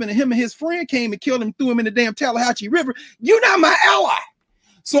your husband and him and his friend came and killed him, threw him in the damn Tallahatchie River. You're not my ally.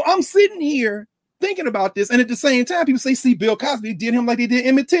 So I'm sitting here thinking about this, and at the same time, people say, see, Bill Cosby did him like they did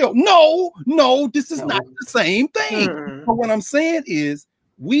Emmett Till. No, this is not the same thing. But what I'm saying is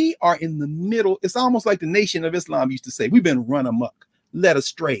we are in the middle. It's almost like the Nation of Islam used to say, we've been run amok, led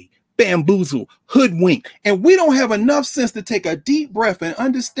astray, bamboozled, hoodwinked, and we don't have enough sense to take a deep breath and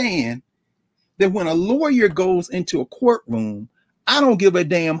understand that when a lawyer goes into a courtroom, I don't give a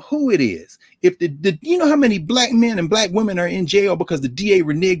damn who it is. If you know how many black men and black women are in jail because the DA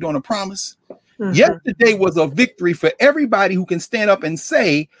reneged on a promise? Yesterday was a victory for everybody who can stand up and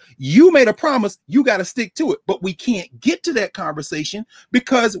say, you made a promise, you got to stick to it. But we can't get to that conversation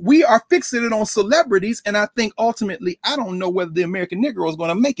because we are fixated on celebrities. And I think ultimately, I don't know whether the American Negro is going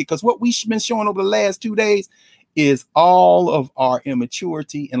to make it, because what we've been showing over the last 2 days is all of our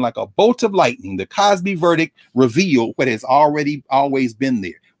immaturity. And like a bolt of lightning, the Cosby verdict revealed what has always been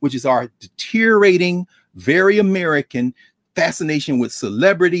there, which is our deteriorating, very American fascination with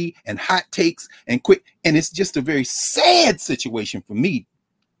celebrity and hot takes and quick. And it's just a very sad situation for me.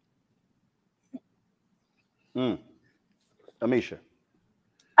 Amisha.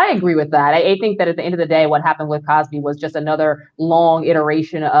 I agree with that. I think that at the end of the day, what happened with Cosby was just another long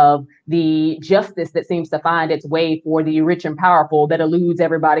iteration of the justice that seems to find its way for the rich and powerful that eludes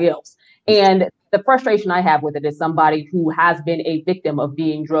everybody else. And the frustration I have with it as somebody who has been a victim of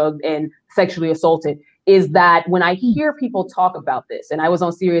being drugged and sexually assaulted is that when I hear people talk about this, and I was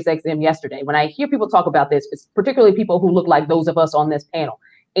on Sirius XM yesterday, when I hear people talk about this, it's particularly people who look like those of us on this panel,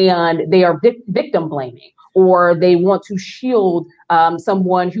 and they are victim blaming, or they want to shield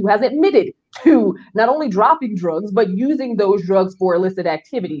someone who has admitted to not only dropping drugs, but using those drugs for illicit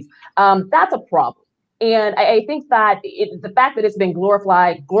activities. That's a problem. And I think that the fact that it's been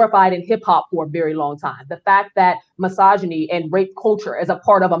glorified in hip hop for a very long time, the fact that misogyny and rape culture is a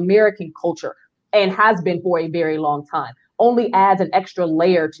part of American culture and has been for a very long time, only adds an extra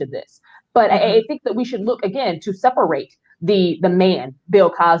layer to this. But I think that we should look again to separate the man, Bill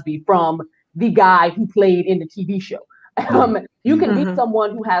Cosby, from the guy who played in the TV show. You can be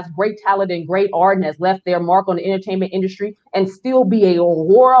someone who has great talent and great art and has left their mark on the entertainment industry and still be a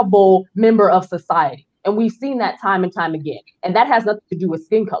horrible member of society. And we've seen that time and time again. And that has nothing to do with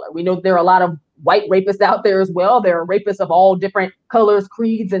skin color. We know there are a lot of white rapists out there as well. There are rapists of all different colors,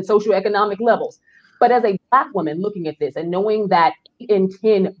 creeds, and socioeconomic levels. But as a Black woman looking at this and knowing that 8 in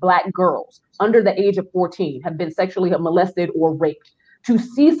 10 Black girls under the age of 14 have been sexually molested or raped, To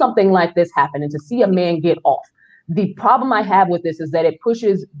see something like this happen and to see a man get off, the problem I have with this is that it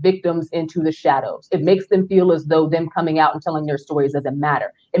pushes victims into the shadows. It makes them feel as though them coming out and telling their stories doesn't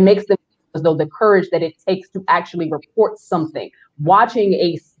matter. It makes them feel as though the courage that it takes to actually report something, watching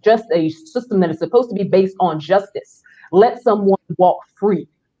a system that is supposed to be based on justice, let someone walk free.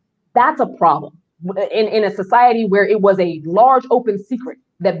 That's a problem. In a society where it was a large open secret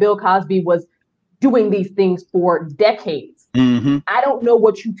that Bill Cosby was doing these things for decades. Mm-hmm. I don't know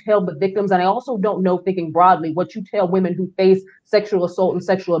what you tell the victims, and I also don't know, thinking broadly, what you tell women who face sexual assault and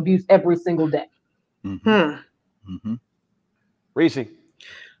sexual abuse every single day. Reese.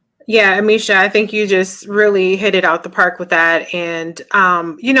 Yeah, Amisha, I think you just really hit it out the park with that. And,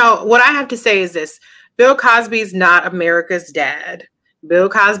 you know, what I have to say is this. Bill Cosby's not America's dad. Bill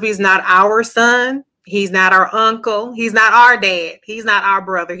Cosby's not our son. He's not our uncle. He's not our dad. He's not our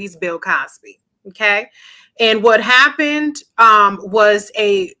brother. He's Bill Cosby. Okay. And what happened was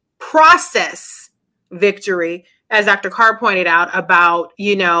a process victory, as Dr. Carr pointed out, about,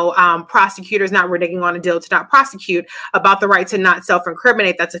 you know, prosecutors not reneging on a deal to not prosecute, about the right to not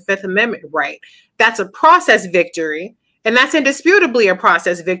self-incriminate. That's a Fifth Amendment right. That's a process victory. And that's indisputably a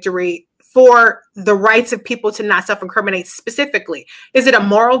process victory for the rights of people to not self-incriminate specifically. Is it a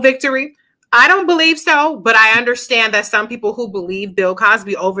moral victory? I don't believe so, but I understand that some people who believe Bill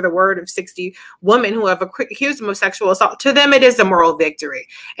Cosby over the word of 60 women who have accused him of sexual assault, to them it is a moral victory.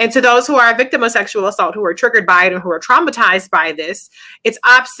 And to those who are a victim of sexual assault, who are triggered by it and who are traumatized by this, it's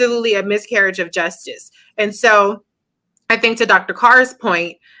absolutely a miscarriage of justice. And so I think, to Dr. Carr's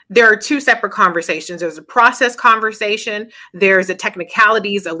point, there are two separate conversations. There's a process conversation. There's a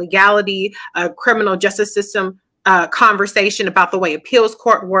technicalities, a legality, a criminal justice system conversation about the way appeals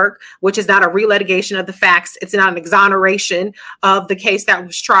court work, which is not a relitigation of the facts. It's not an exoneration of the case that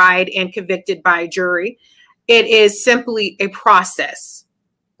was tried and convicted by a jury. It is simply a process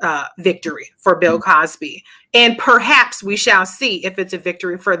victory for Bill Cosby. And perhaps we shall see if it's a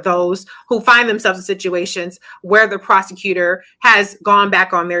victory for those who find themselves in situations where the prosecutor has gone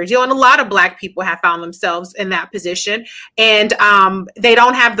back on their deal. And a lot of Black people have found themselves in that position. And they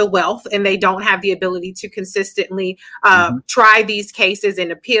don't have the wealth and they don't have the ability to consistently try these cases and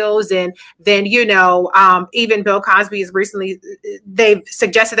appeals. And then, you know, even Bill Cosby is recently, they've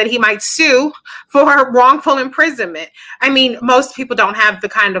suggested that he might sue for wrongful imprisonment. I mean, most people don't have the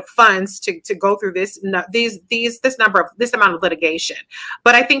kind of funds to go through this amount of litigation.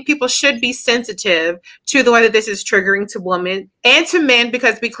 But I think people should be sensitive to the way that this is triggering to women and to men,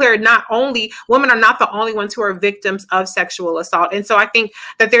 because, to be clear, not only women are not the only ones who are victims of sexual assault. And so I think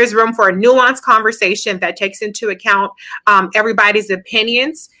that there's room for a nuanced conversation that takes into account everybody's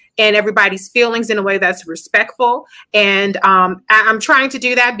opinions and everybody's feelings in a way that's respectful. And I'm trying to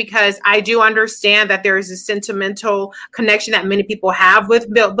do that because I do understand that there is a sentimental connection that many people have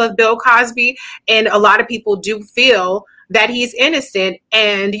with Bill Cosby. And a lot of people do feel that he's innocent.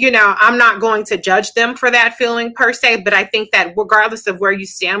 And, you know, I'm not going to judge them for that feeling per se, but I think that regardless of where you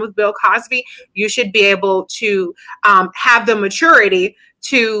stand with Bill Cosby, you should be able to have the maturity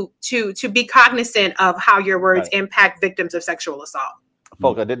to be cognizant of how your words impact victims of sexual assault.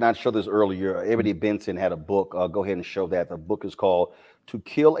 Folks, I did not show this earlier. Ebony Benson had a book. Go ahead and show that. The book is called To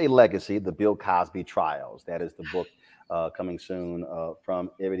Kill a Legacy, The Bill Cosby Trials. That is the book coming soon from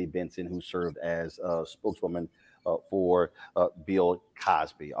Ebony Benson, who served as a spokeswoman for Bill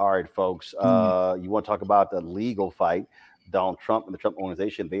Cosby. All right, folks, you want to talk about the legal fight? Donald Trump and the Trump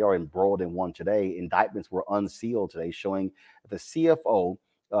Organization, they are embroiled in one today. Indictments were unsealed today, showing the CFO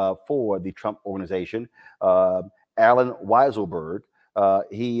for the Trump Organization, Alan Weisselberg,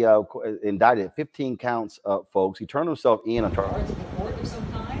 he indicted 15 counts, folks. He turned himself in on charge. Of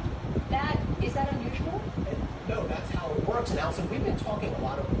some kind? Is that unusual? No, that's how it works now. So we've been talking a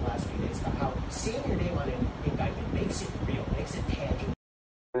lot over the last few days about how seeing your name on an indictment makes it real, makes it tangible.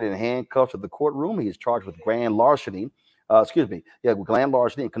 In handcuffs at the courtroom, he is charged with grand larceny. Grand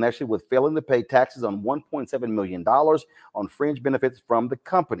larceny in connection with failing to pay taxes on $1.7 million on fringe benefits from the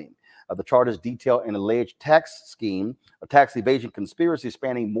company. The charges detail an alleged tax scheme, a tax evasion conspiracy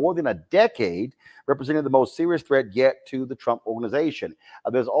spanning more than a decade, representing the most serious threat yet to the Trump Organization.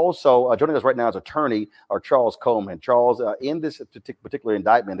 There's also, joining us right now as attorney, Charles Coleman. Charles, in this particular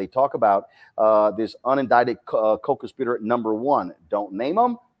indictment, they talk about this unindicted co-conspirator number one. Don't name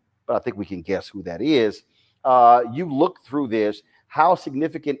him, but I think we can guess who that is. You look through this. How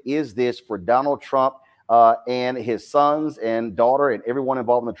significant is this for Donald Trump and his sons and daughter and everyone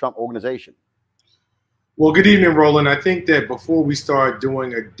involved in the Trump Organization? Well, good evening, Roland. I think that before we start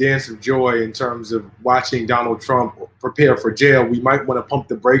doing a dance of joy in terms of watching Donald Trump prepare for jail, we might want to pump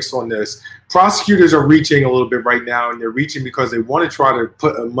the brakes on this. Prosecutors are reaching a little bit right now, and they're reaching because they want to try to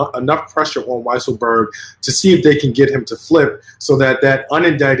put enough pressure on Weisselberg to see if they can get him to flip so that that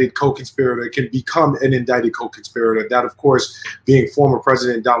unindicted co-conspirator can become an indicted co-conspirator. That, of course, being former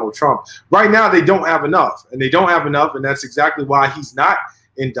President Donald Trump. Right now, they don't have enough, and that's exactly why he's not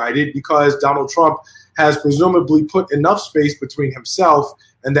indicted, because Donald Trump has presumably put enough space between himself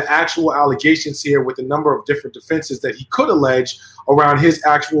and the actual allegations here with a number of different defenses that he could allege around his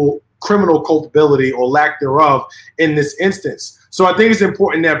actual criminal culpability or lack thereof in this instance. So I think it's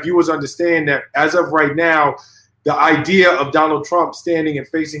important that viewers understand that as of right now, the idea of Donald Trump standing and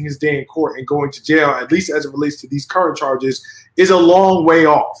facing his day in court and going to jail, at least as it relates to these current charges, is a long way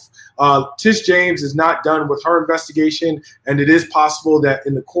off. Tish James is not done with her investigation, and it is possible that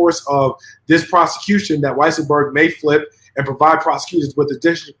in the course of this prosecution that Weisselberg may flip and provide prosecutors with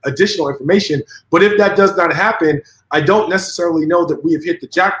additional information. But if that does not happen, I don't necessarily know that we have hit the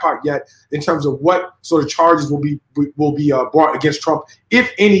jackpot yet in terms of what sort of charges will be brought against Trump,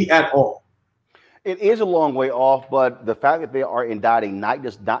 if any at all. It is a long way off, but the fact that they are indicting not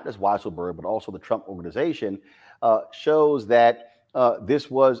just Weisselberg, but also the Trump organization shows that this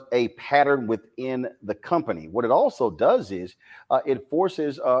was a pattern within the company. What it also does is it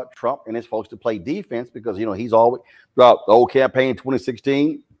forces Trump and his folks to play defense, because, you know, he's always throughout the whole campaign in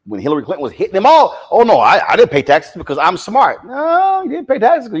 2016 when Hillary Clinton was hitting them all. Oh, no, I didn't pay taxes because I'm smart. No, you didn't pay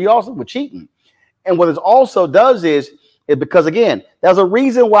taxes because you also were cheating. And what it also does is because, again, there's a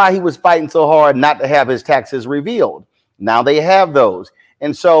reason why he was fighting so hard not to have his taxes revealed. Now they have those.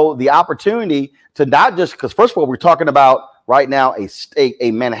 And so the opportunity to not just, because first of all, we're talking about right now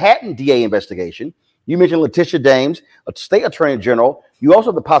a Manhattan DA investigation. You mentioned Letitia James, a state attorney general. You also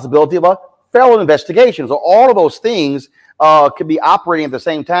have the possibility of a federal investigation. So all of those things could be operating at the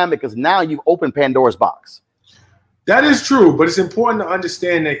same time, because now you've opened Pandora's box. That is true, but it's important to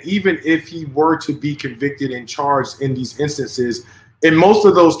understand that even if he were to be convicted and charged in these instances, in most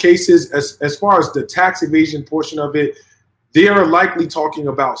of those cases, as far as the tax evasion portion of it, they are likely talking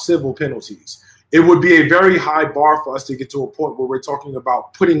about civil penalties. It would be a very high bar for us to get to a point where we're talking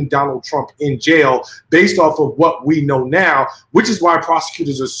about putting Donald Trump in jail based off of what we know now, which is why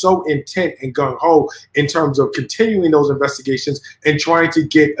prosecutors are so intent and gung-ho in terms of continuing those investigations and trying to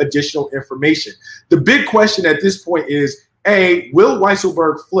get additional information. The big question at this point is, A, will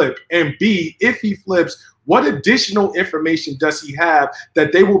Weisselberg flip? And B, if he flips, what additional information does he have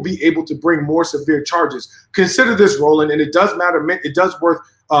that they will be able to bring more severe charges? Consider this, Roland, and it does matter. It does worth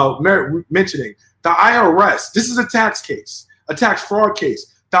mentioning. The IRS, this is a tax case, a tax fraud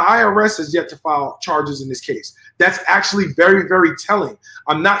case. The IRS has yet to file charges in this case. That's actually very, very telling.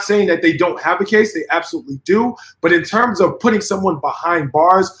 I'm not saying that they don't have a case. They absolutely do. But in terms of putting someone behind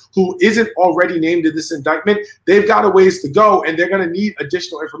bars who isn't already named in this indictment, they've got a ways to go, and they're going to need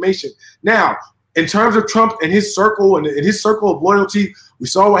additional information. Now, in terms of Trump and his circle and his circle of loyalty, we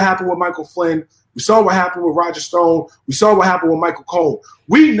saw what happened with Michael Flynn. We saw what happened with Roger Stone. We saw what happened with Michael Cohen.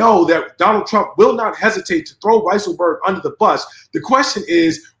 We know that Donald Trump will not hesitate to throw Weisselberg under the bus. The question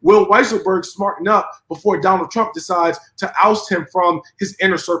is, will Weisselberg smarten up before Donald Trump decides to oust him from his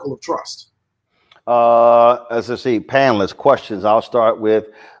inner circle of trust? As I see, panelists, questions. I'll start with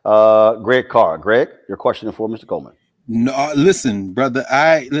Greg Carr. Greg, your question for Mr. Coleman. No, listen, brother.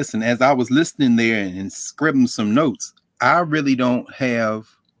 As I was listening there and scribbling some notes, I really don't have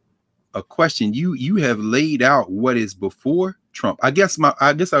a question. You have laid out what is before Trump.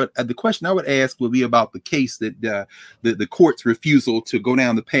 The question I would ask would be about the case that the court's refusal to go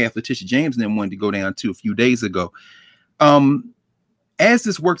down the path Letitia James and them wanted to go down to a few days ago. As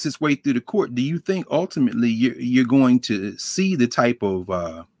this works its way through the court, do you think ultimately you're going to see the type of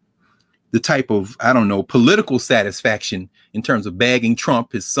I don't know, political satisfaction in terms of bagging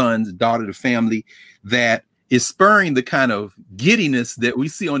Trump, his sons, daughter, the family, that is spurring the kind of giddiness that we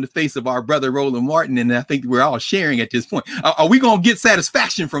see on the face of our brother Roland Martin, and I think we're all sharing at this point? Are we going to get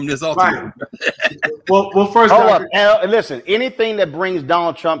satisfaction from this ultimately? Right. well, first, hold up. Listen, anything that brings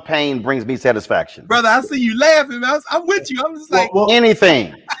Donald Trump pain brings me satisfaction. Brother, I see you laughing. I'm with you. I'm just like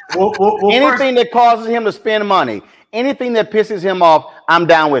anything. Anything that causes him to spend money. Anything that pisses him off, I'm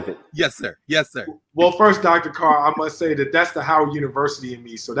down with it. Yes, sir. Yes, sir. Well, first, Dr. Carr, I must say that that's the Howard University in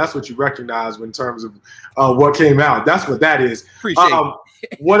me. So that's what you recognize in terms of what came out. That's what that is. Appreciate it.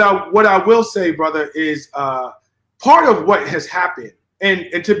 What I will say, brother, is part of what has happened,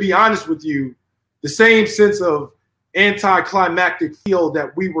 and to be honest with you, the same sense of anticlimactic feel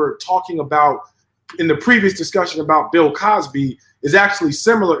that we were talking about in the previous discussion about Bill Cosby is actually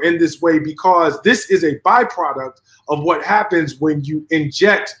similar in this way, because this is a byproduct of what happens when you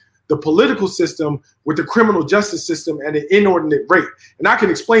inject the political system with the criminal justice system at an inordinate rate. And I can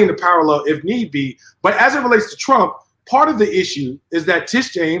explain the parallel if need be, but as it relates to Trump, part of the issue is that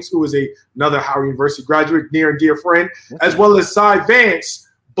Tish James, who is another Howard University graduate, near and dear friend, as well as Cy Vance,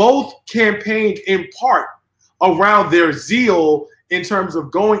 both campaigned in part around their zeal in terms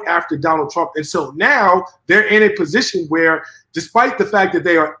of going after Donald Trump. And so now they're in a position where, despite the fact that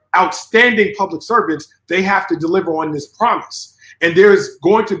they are outstanding public servants, they have to deliver on this promise. And there's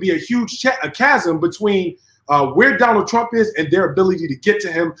going to be a huge chasm between where Donald Trump is and their ability to get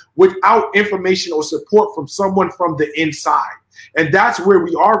to him without information or support from someone from the inside. And that's where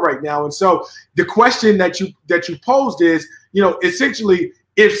we are right now. And so the question that you posed is, essentially,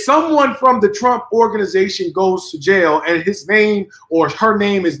 if someone from the Trump organization goes to jail and his name or her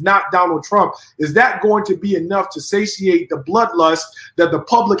name is not Donald Trump, is that going to be enough to satiate the bloodlust that the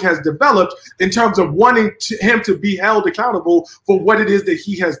public has developed in terms of wanting him to be held accountable for what it is that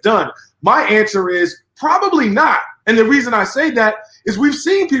he has done? My answer is probably not. And the reason I say that is we've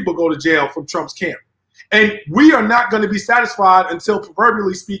seen people go to jail from Trump's camp. And we are not going to be satisfied until,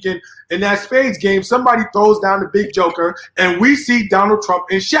 proverbially speaking, in that spades game, somebody throws down the big joker and we see Donald Trump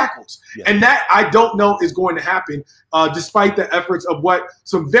in shackles. Yeah. And that, I don't know, is going to happen, despite the efforts of what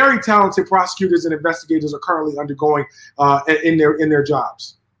some very talented prosecutors and investigators are currently undergoing in their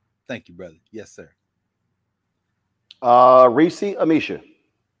jobs. Thank you, brother. Yes, sir. Reese, Amisha.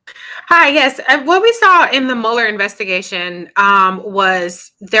 Hi, yes. What we saw in the Mueller investigation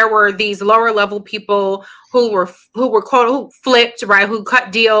was there were these lower level people who were who flipped, right, who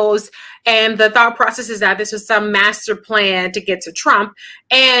cut deals. And the thought process is that this was some master plan to get to Trump.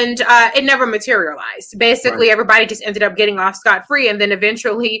 And it never materialized. Basically, right. Everybody just ended up getting off scot-free. And then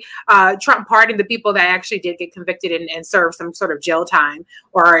eventually Trump pardoned the people that actually did get convicted and served some sort of jail time.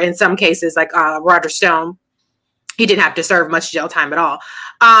 Or in some cases, like Roger Stone, he didn't have to serve much jail time at all.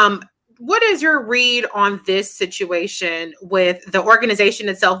 What is your read on this situation with the organization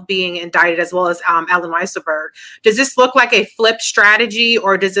itself being indicted, as well as Allen Weisselberg? Does this look like a flipped strategy,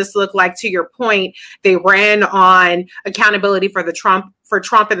 or does this look like, to your point, they ran on accountability for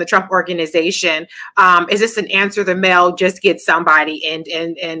Trump and the Trump organization? Is this an answer the mail, just get somebody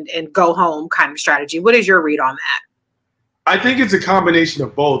and go home kind of strategy? What is your read on that? I think it's a combination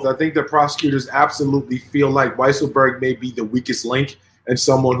of both. I think the prosecutors absolutely feel like Weisselberg may be the weakest link and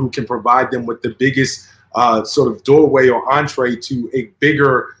someone who can provide them with the biggest sort of doorway or entree to a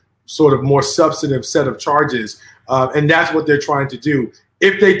bigger, sort of more substantive set of charges. And that's what they're trying to do.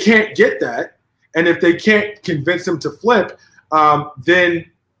 If they can't get that, and if they can't convince him to flip, then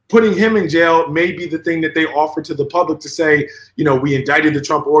putting him in jail may be the thing that they offer to the public to say, we indicted the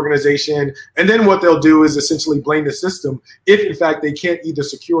Trump organization. And then what they'll do is essentially blame the system if, in fact, they can't either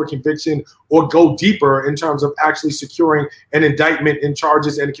secure a conviction or go deeper in terms of actually securing an indictment and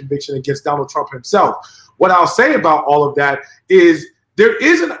charges and a conviction against Donald Trump himself. What I'll say about all of that is there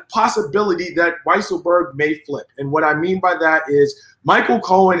is a possibility that Weisselberg may flip. And what I mean by that is Michael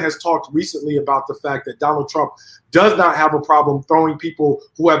Cohen has talked recently about the fact that Donald Trump does not have a problem throwing people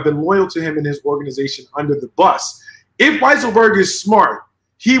who have been loyal to him and his organization under the bus. If Weisselberg is smart,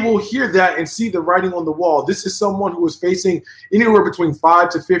 he will hear that and see the writing on the wall. This is someone who is facing anywhere between 5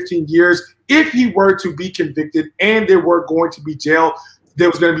 to 15 years if he were to be convicted and there was going to be jail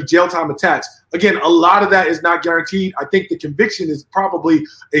time attached. Again, a lot of that is not guaranteed. I think the conviction is probably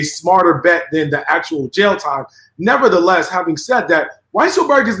a smarter bet than the actual jail time. Nevertheless, having said that,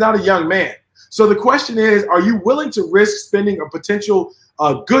 Weisselberg is not a young man. So the question is, are you willing to risk spending a potential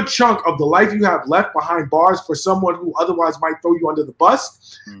good chunk of the life you have left behind bars for someone who otherwise might throw you under the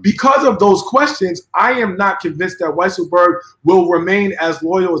bus? Because of those questions, I am not convinced that Weisselberg will remain as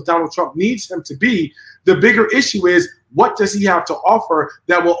loyal as Donald Trump needs him to be. The bigger issue is, what does he have to offer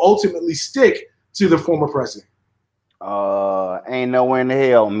that will ultimately stick to the former president? Ain't nowhere in the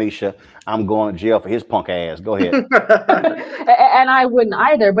hell, Misha, I'm going to jail for his punk ass. Go ahead. And I wouldn't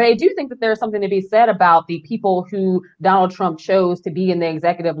either. But I do think that there's something to be said about the people who Donald Trump chose to be in the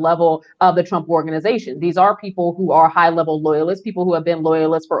executive level of the Trump organization. These are people who are high-level loyalists, people who have been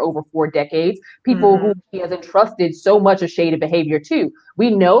loyalists for over 4 decades, people who he has entrusted so much of shady behavior to. We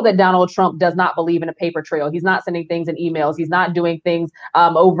know that Donald Trump does not believe in a paper trail. He's not sending things in emails. He's not doing things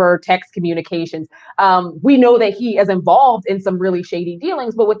over text communications. We know that he is involved in some really shady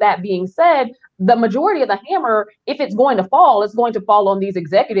dealings. But with that being said, the majority of the hammer, if it's going to fall, it's going to fall on these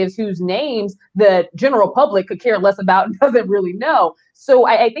executives whose names the general public could care less about and doesn't really know. So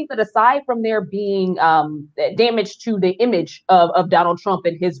I think that aside from there being damage to the image of Donald Trump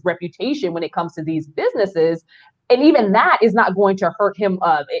and his reputation when it comes to these businesses, And even that is not going to hurt him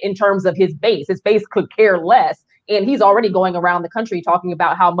in terms of his base. His base could care less. And he's already going around the country talking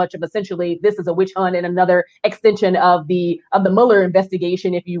about how much of essentially this is a witch hunt and another extension of the Mueller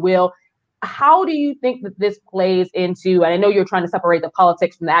investigation, if you will. How do you think that this plays into, and I know you're trying to separate the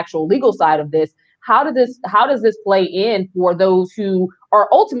politics from the actual legal side of this, how does this play in for those who are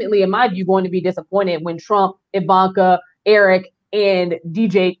ultimately, in my view, going to be disappointed when Trump, Ivanka, Eric, and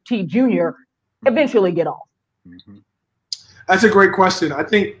DJT Jr. eventually get off? That's a great question. I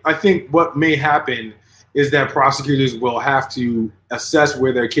think what may happen is that prosecutors will have to assess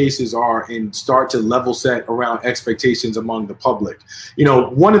where their cases are and start to level set around expectations among the public. You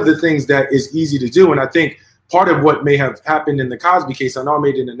know, one of the things that is easy to do, and I think part of what may have happened in the Cosby case, I know I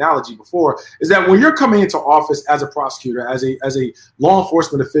made an analogy before, is that when you're coming into office as a prosecutor, as a law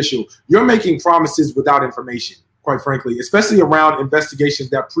enforcement official, you're making promises without information, quite frankly, especially around investigations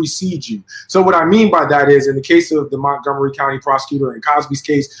that precede you. So what I mean by that is, in the case of the Montgomery County prosecutor in Cosby's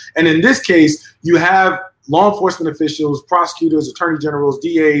case, and in this case, you have law enforcement officials, prosecutors, attorney generals,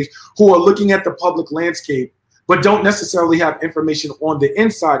 DAs, who are looking at the public landscape, but don't necessarily have information on the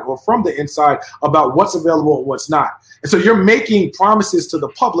inside or from the inside about what's available and what's not. And so you're making promises to the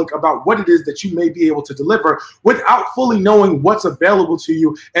public about what it is that you may be able to deliver without fully knowing what's available to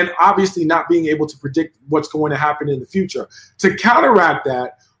you, and obviously not being able to predict what's going to happen in the future. To counteract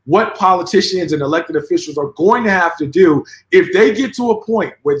that, what politicians and elected officials are going to have to do, if they get to a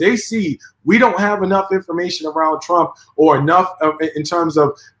point where they see we don't have enough information around Trump or enough in terms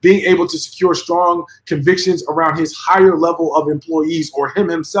of being able to secure strong convictions around his higher level of employees or him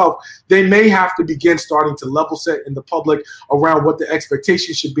himself, they may have to begin starting to level set in the public around what the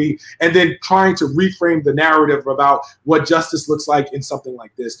expectation should be, and then trying to reframe the narrative about what justice looks like in something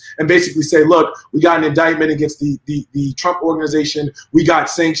like this. And basically say, look, we got an indictment against the Trump organization. We got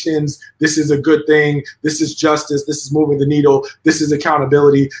sanctions. This is a good thing. This is justice. This is moving the needle. This is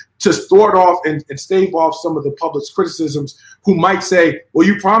accountability. To thwart off and stave off some of the public's criticisms, who might say, well,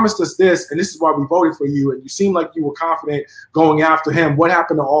 you promised us this, and this is why we voted for you, and you seem like you were confident going after him. What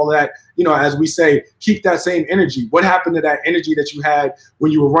happened to all that? You know, as we say, keep that same energy. What happened to that energy that you had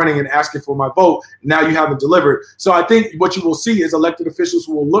when you were running and asking for my vote? Now you haven't delivered. So I think what you will see is elected officials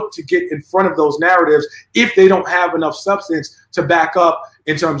who will look to get in front of those narratives if they don't have enough substance to back up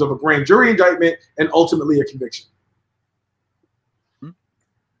in terms of a grand jury indictment and ultimately a conviction.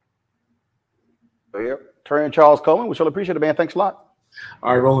 So here, Attorney Charles Coleman, we surely appreciate it, man. Thanks a lot.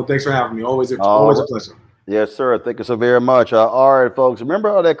 All right, Roland, thanks for having me. Always a pleasure. Yes, sir. Thank you so very much. All right, folks.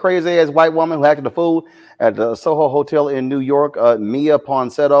 Remember that crazy ass white woman who acted a fool at the Soho Hotel in New York, Mia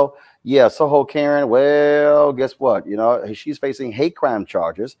Ponsetto? Yeah, Soho Karen. Well, guess what? You know, she's facing hate crime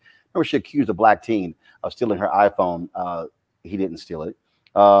charges. Remember, she accused a black teen of stealing her iPhone. He didn't steal it.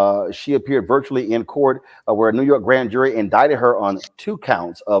 She appeared virtually in court where a New York grand jury indicted her on 2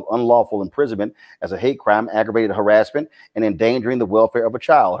 counts of unlawful imprisonment as a hate crime, aggravated harassment, and endangering the welfare of a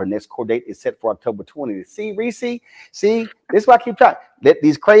child. Her next court date is set for October 20th. See, Reese? See, this is why I keep trying. Let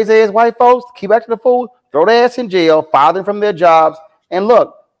these crazy ass white folks keep acting the fool, throw their ass in jail, fire them from their jobs, and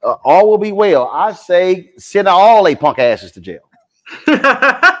look, all will be well. I say send all they punk asses to jail.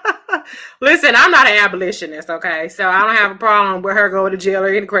 Listen, I'm not an abolitionist, okay? So I don't have a problem with her going to jail or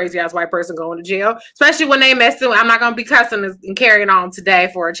any crazy ass white person going to jail, especially when they messing. I'm not going to be cussing and carrying on today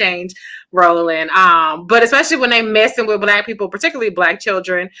for a change, Roland. But especially when they messing with black people, particularly black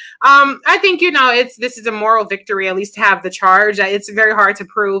children. I think, you know, this is a moral victory, at least to have the charge. It's very hard to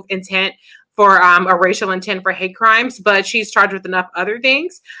prove intent for a racial intent for hate crimes, but she's charged with enough other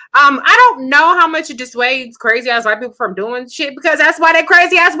things. I don't know how much it dissuades crazy ass white people from doing shit, because that's why they're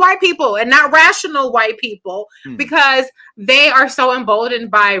crazy ass white people and not rational white people, because they are so emboldened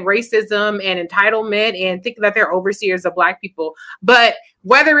by racism and entitlement and thinking that they're overseers of black people. But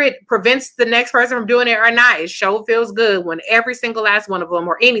whether it prevents the next person from doing it or not, it sure feels good when every single last one of them,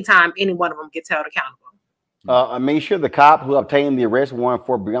 or anytime any one of them, gets held accountable. Amisha, the cop who obtained the arrest warrant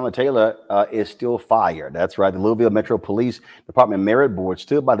for Breonna Taylor, is still fired. That's right. The Louisville Metro Police Department Merit Board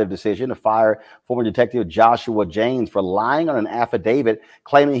stood by their decision to fire former Detective Joshua James for lying on an affidavit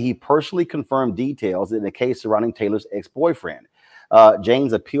claiming he personally confirmed details in the case surrounding Taylor's ex-boyfriend.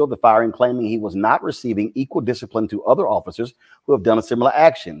 James appealed the firing, claiming he was not receiving equal discipline to other officers who have done similar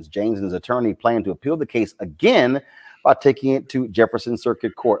actions. James and his attorney plan to appeal the case again by taking it to Jefferson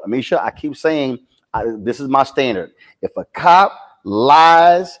Circuit Court. Amisha, I keep saying, this is my standard. If a cop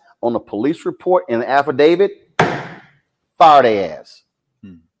lies on a police report in an affidavit, fire their ass.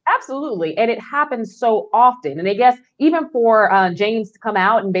 Absolutely. And it happens so often. And I guess even for James to come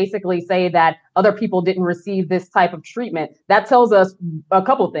out and basically say that other people didn't receive this type of treatment, that tells us a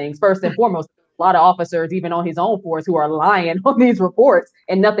couple of things. First and foremost, a lot of officers, even on his own force, who are lying on these reports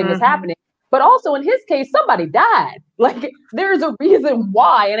and nothing is happening. But also in his case, somebody died. Like, there's a reason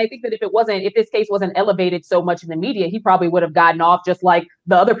why. And I think that if this case wasn't elevated so much in the media, he probably would have gotten off just like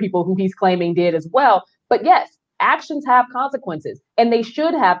the other people who he's claiming did as well. But yes, actions have consequences, and they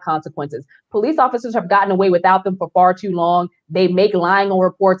should have consequences. Police officers have gotten away without them for far too long. They make lying on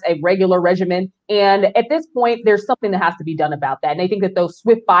reports a regular regimen. And at this point, there's something that has to be done about that. And I think that those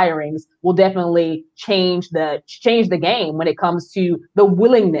swift firings will definitely change the game when it comes to the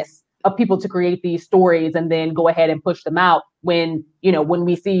willingness of people to create these stories and then go ahead and push them out when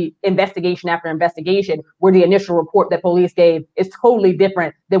we see investigation after investigation where the initial report that police gave is totally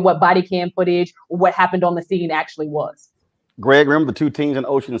different than what body cam footage or what happened on the scene actually was. Greg, remember the two teens in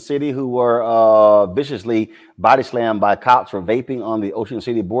Ocean City who were viciously body slammed by cops for vaping on the Ocean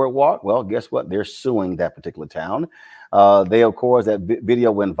City boardwalk? Well, guess what? They're suing that particular town. Of course, that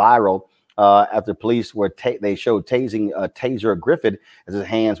video went viral after police they showed tasing Taser Griffith as his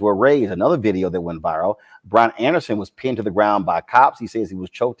hands were raised. Another video that went viral. Brian Anderson was pinned to the ground by cops. He says he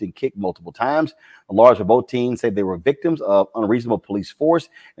was choked and kicked multiple times. The lawyers for both teens said they were victims of unreasonable police force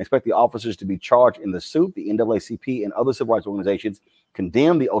and expect the officers to be charged in the suit. The NAACP and other civil rights organizations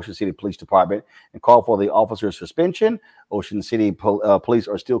condemned the Ocean City Police Department and called for the officers' suspension. Ocean City police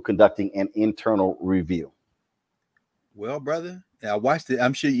are still conducting an internal review. Well, brother, I watched it.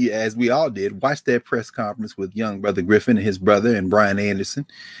 I'm sure you, as we all did, watched that press conference with young brother Griffin and his brother and Brian Anderson,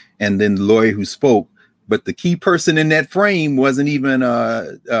 and then the lawyer who spoke. But the key person in that frame wasn't even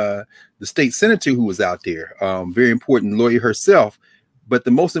the state senator who was out there. Very important lawyer herself. But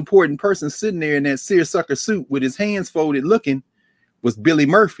the most important person sitting there in that seersucker suit with his hands folded looking was Billy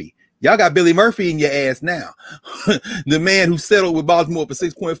Murphy. Y'all got Billy Murphy in your ass now. The man who settled with Baltimore for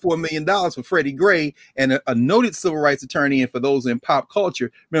 $6.4 million for Freddie Gray, and a noted civil rights attorney. And for those in pop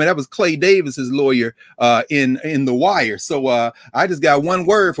culture, remember that was Clay Davis's lawyer in The Wire. So I just got one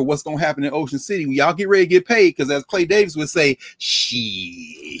word for what's going to happen in Ocean City. Y'all get ready to get paid, because as Clay Davis would say,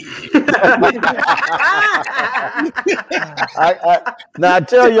 shit. Now I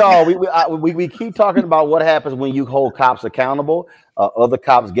tell y'all, we keep talking about what happens when you hold cops accountable. Other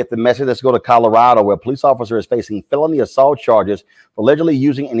cops get the message. Let's go to Colorado, where a police officer is facing felony assault charges for allegedly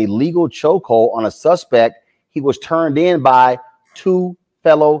using an illegal chokehold on a suspect. He was turned in by two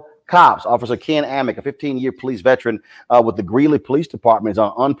fellow cops. Officer Ken Amick, a 15-year police veteran with the Greeley Police Department, is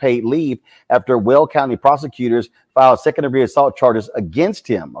on unpaid leave after Weld County prosecutors filed second-degree assault charges against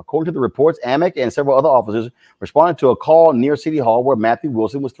him. According to the reports, Amick and several other officers responded to a call near City Hall where Matthew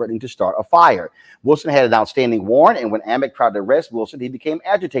Wilson was threatening to start a fire. Wilson had an outstanding warrant, and when Amick tried to arrest Wilson, he became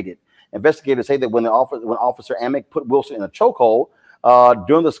agitated. Investigators say that when Officer Amick put Wilson in a chokehold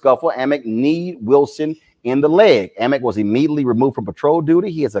during the scuffle, Amick kneed Wilson in the leg. Amick was immediately removed from patrol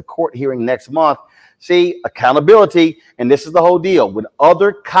duty. He has a court hearing next month. See, accountability, and this is the whole deal. When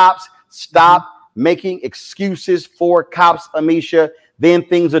other cops stop making excuses for cops, Amisha, then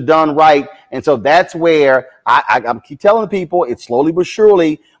things are done right. And so that's where I keep telling people, it's slowly but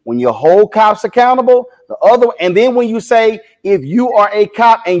surely, when you hold cops accountable, and then when you say, if you are a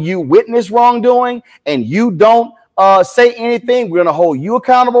cop and you witness wrongdoing and you don't say anything, we're gonna hold you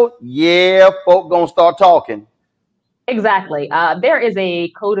accountable. Yeah, folk gonna start talking. Exactly. There is a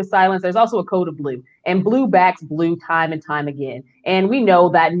code of silence. There's also a code of blue, and blue backs blue time and time again. And we know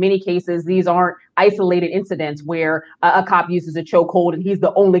that in many cases, these aren't isolated incidents where a cop uses a chokehold and he's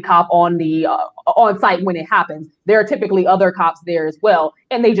the only cop on the on site when it happens. There are typically other cops there as well,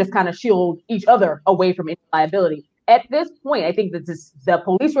 and they just kind of shield each other away from any liability. At this point, I think that the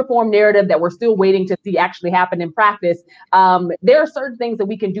police reform narrative that we're still waiting to see actually happen in practice. There are certain things that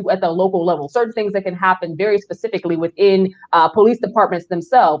we can do at the local level, certain things that can happen very specifically within police departments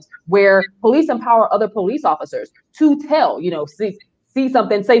themselves, where police empower other police officers to tell, see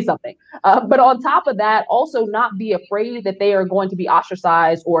something, say something. But on top of that, also not be afraid that they are going to be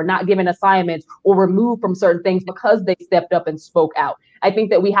ostracized or not given assignments or removed from certain things because they stepped up and spoke out. I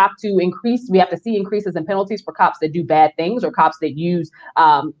think that we have to see increases in penalties for cops that do bad things, or cops that use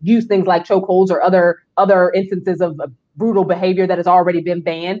things like chokeholds or other instances of brutal behavior that has already been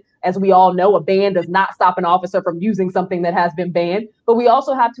banned. As we all know, a ban does not stop an officer from using something that has been banned. But we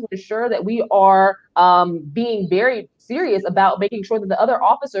also have to ensure that we are being very serious about making sure that the other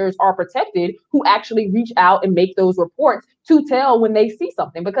officers are protected who actually reach out and make those reports to tell when they see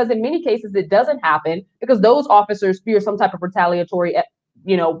something, because in many cases it doesn't happen because those officers fear some type of retaliatory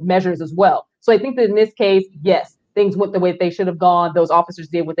measures as well. So I think that in this case, yes, things went the way they should have gone. Those officers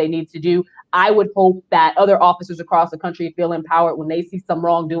did what they needed to do. I would hope that other officers across the country feel empowered when they see some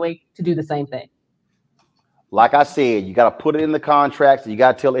wrongdoing to do the same thing. Like I said, you got to put it in the contracts. You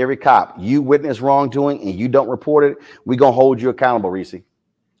got to tell every cop, you witness wrongdoing and you don't report it, we're going to hold you accountable, Reese.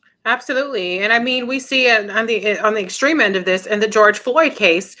 Absolutely. And I mean, we see it on the extreme end of this in the George Floyd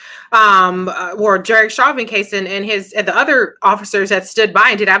case, or Derek Chauvin case, and the other officers that stood by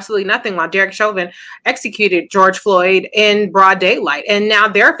and did absolutely nothing while Derek Chauvin executed George Floyd in broad daylight. And now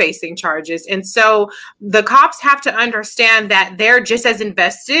they're facing charges. And so the cops have to understand that they're just as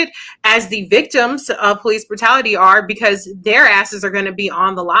invested as the victims of police brutality are, because their asses are going to be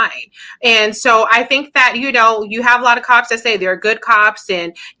on the line. And so I think that, you know, you have a lot of cops that say they're good cops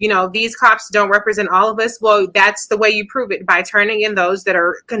and, you know, these cops don't represent all of us. Well, that's the way you prove it, by turning in those that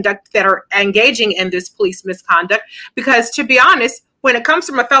are engaging in this police misconduct. Because to be honest, when it comes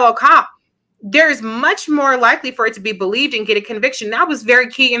from a fellow cop, there is much more likely for it to be believed and get a conviction. That was very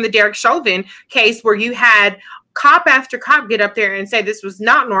key in the Derek Chauvin case, where you had cop after cop get up there and say this was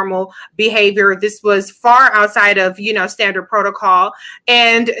not normal behavior. This was far outside of, you know, standard protocol.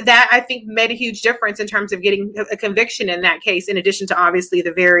 And that, I think, made a huge difference in terms of getting a conviction in that case, in addition to obviously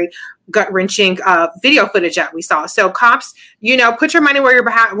the very gut-wrenching video footage that we saw. So cops, you know, put your money where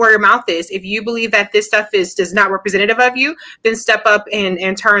your mouth is. If you believe that this stuff is not representative of you, then step up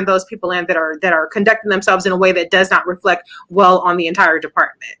and turn those people in that are conducting themselves in a way that does not reflect well on the entire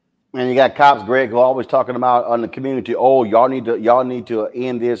department. And you got cops, Greg, who are always talking about on the community, oh, y'all need to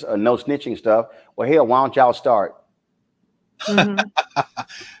end this no snitching stuff. Well, hell, why don't y'all start?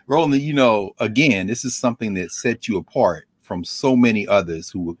 Roland, you know, again, this is something that sets you apart from so many others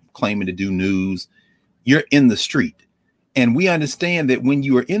who are claiming to do news. You're in the street. And we understand that when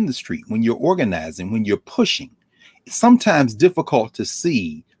you are in the street, when you're organizing, when you're pushing, it's sometimes difficult to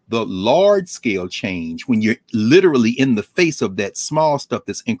see the large scale change when you're literally in the face of that small stuff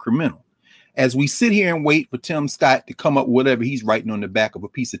that's incremental. As we sit here and wait for Tim Scott to come up with whatever he's writing on the back of a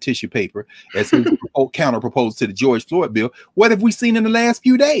piece of tissue paper as his counter proposed to the George Floyd bill, what have we seen in the last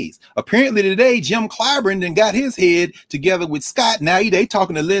few days? Apparently today, Jim Clyburn then got his head together with Scott. Now they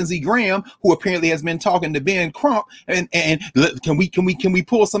talking to Lindsey Graham, who apparently has been talking to Ben Crump. And can we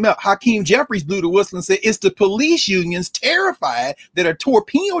pull some out? Hakeem Jeffries blew the whistle and said it's the police unions terrified that are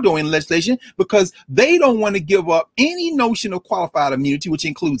torpedoing legislation because they don't want to give up any notion of qualified immunity, which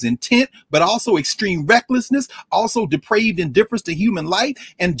includes intent, but also extreme recklessness, also depraved indifference to human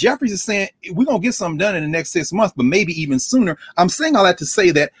life. And Jeffries is saying we're going to get something done in the next 6 months, but maybe even sooner. I'm saying all that to say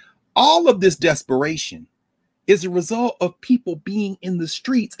that all of this desperation is a result of people being in the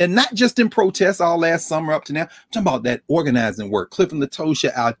streets, and not just in protests all last summer up to now. I'm talking about that organizing work, Cliff and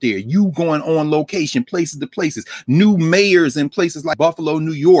Latosha out there, you going on location, places to places, new mayors in places like Buffalo,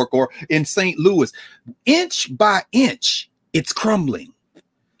 New York, or in St. Louis. Inch by inch, it's crumbling.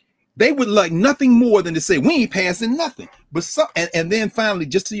 They would like nothing more than to say, we ain't passing nothing. But and then finally,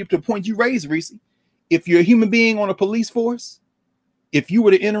 just to the point you raised, Reese, if you're a human being on a police force, if you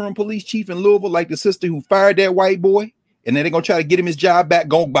were the interim police chief in Louisville, like the sister who fired that white boy, and then they're going to try to get him his job back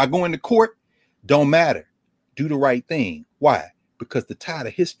by going to court, don't matter. Do the right thing. Why? Because the tide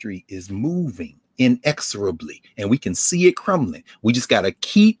of history is moving inexorably, and we can see it crumbling. We just got to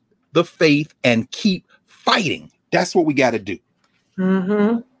keep the faith and keep fighting. That's what we got to do.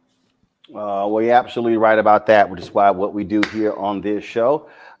 Mm-hmm. Well, you're absolutely right about that, which is why what we do here on this show,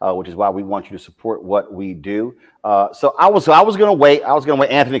 which is why we want you to support what we do. So I was going to wait.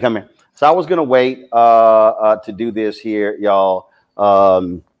 Anthony, come here. So I was going to wait to do this here, y'all.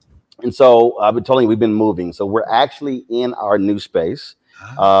 And so I've been telling you, we've been moving. So we're actually in our new space.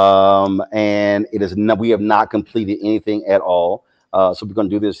 And we have not completed anything at all. So we're going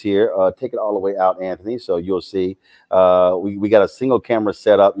to do this here. Take it all the way out, Anthony. So you'll see we got a single camera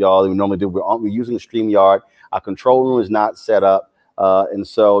set up, y'all. We normally do. We're using StreamYard. Our control room is not set up. And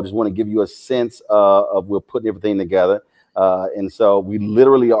so just want to give you a sense of we're putting everything together. And so we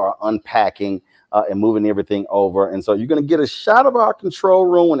literally are unpacking and moving everything over. And so you're going to get a shot of our control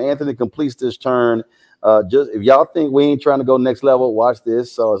room when Anthony completes this turn. Just if y'all think we ain't trying to go next level, watch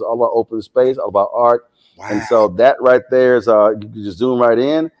this. So it's all about open space, all about art. Wow. And so that right there is, you can just zoom right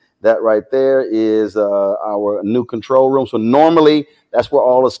in. That right there is our new control room. So normally that's where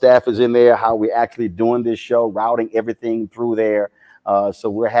all the staff is in there, how we're actually doing this show, routing everything through there. So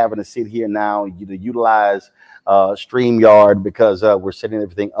we're having to sit here now to utilize StreamYard because we're setting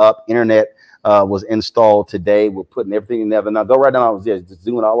everything up. Internet was installed today. We're putting everything together. Now go right down. Yeah, just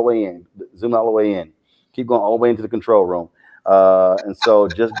zoom all the way in. Zoom all the way in. Keep going all the way into the control room. And so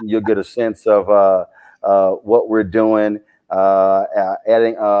just you'll get a sense of what we're doing,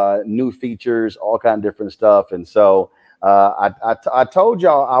 adding new features, all kind of different stuff. And so I told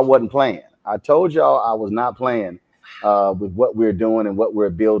y'all I wasn't playing. I told y'all I was not playing with what we're doing and what we're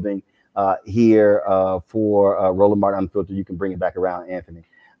building. here for Roland Martin Unfiltered. You can bring it back around, Anthony.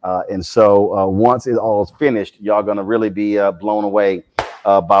 And so once it all is finished, y'all going to really be blown away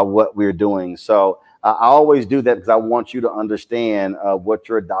by what we're doing. So I always do that because I want you to understand what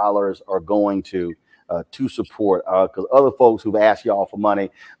your dollars are going to support. Because other folks who've asked y'all for money,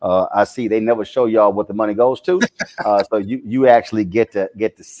 I see they never show y'all what the money goes to. So you actually get to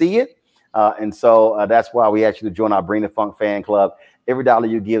see it. And so that's why we ask you to join our Bring the Funk fan club. Every dollar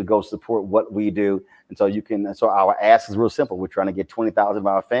you give goes to support what we do. And so you can, so our ask is real simple. We're trying to get 20,000 of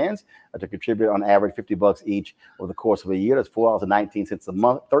our fans to contribute on average $50 each over the course of a year. That's $4.19 a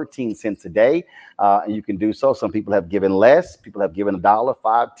month, 13 cents a day. And you can do so. Some people have given less. People have given $1,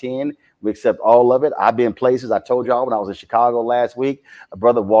 $5, 10. We accept all of it. I've been places. I told y'all when I was in Chicago last week, a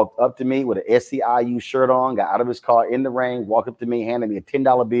brother walked up to me with an SCIU shirt on, got out of his car in the rain, walked up to me, handed me a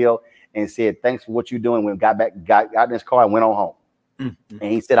 $10 bill and said, "Thanks for what you're doing." When got in his car and went on home. Mm-hmm.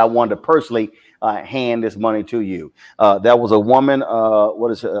 And he said, "I wanted to personally hand this money to you." That was a woman.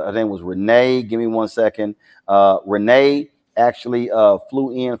 What is her name? Was Renee. Give me 1 second. Renee actually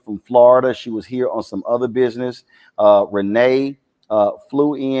flew in from Florida. She was here on some other business. Renee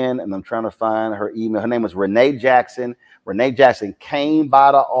flew in, and I'm trying to find her email. Her name was Renee Jackson. Renee Jackson came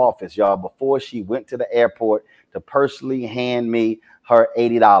by the office, y'all, before she went to the airport to personally hand me her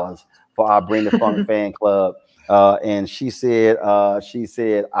 $80 for our Bring the Funk fan club. And she said,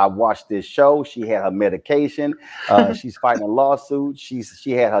 "I watched this show." She had her medication. She's fighting a lawsuit. She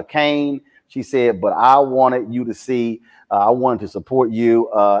had her cane. She said, "But I wanted you to see. I wanted to support you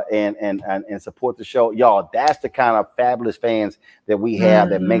and support the show." Y'all, that's the kind of fabulous fans that we have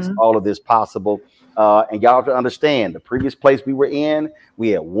that makes all of this possible. And y'all have to understand, the previous place we were in,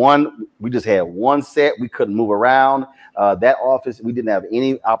 we just had one set. We couldn't move around. That office, we didn't have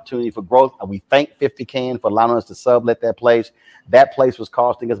any opportunity for growth. We thank 50 Can for allowing us to sublet that place. That place was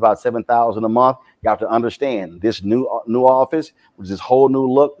costing us about $7,000 a month. You have to understand, this new office, which is this whole new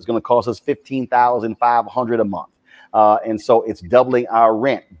look, is going to cost us $15,500 a month. And so it's doubling our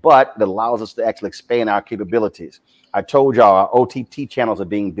rent, but it allows us to actually expand our capabilities. I told y'all our OTT channels are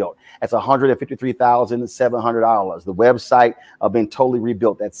being built. That's $153,700. The website being totally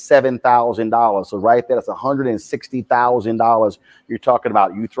rebuilt. That's $7,000. So right there, that's $160,000 you're talking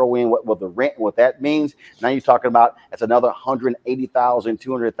about. You throw in what the rent, what that means. Now you're talking about that's another $180,000,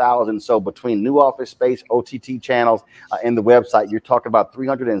 $200,000. So between new office space, OTT channels, and the website, you're talking about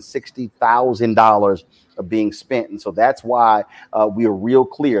 $360,000 of being spent. And so that's why we are real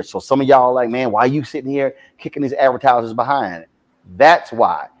clear. So some of y'all are like, "Man, why are you sitting here kicking these advertisers behind?" That's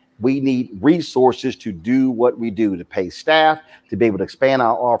why we need resources to do what we do, to pay staff, to be able to expand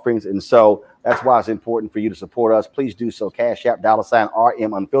our offerings. And so that's why it's important for you to support us. Please do so. Cash App,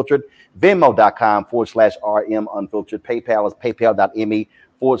 $RM Unfiltered, Venmo.com/RM Unfiltered. PayPal is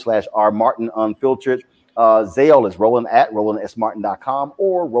paypal.me/R Martin Unfiltered. Zelle is Roland@RolandSMartin.com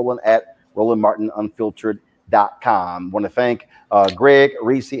or Roland@RolandMartinUnfiltered.com. Want to thank Greg,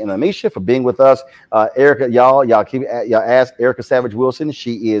 Reese, and Amisha for being with us. Erica, y'all ask Erica Savage Wilson.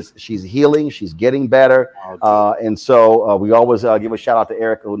 She's healing. She's getting better. And so we always give a shout out to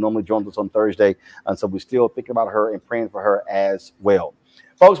Erica, who normally joins us on Thursday. And so we're still thinking about her and praying for her as well.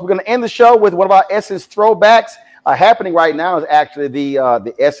 Folks, we're going to end the show with one of our Essence throwbacks. Happening right now is actually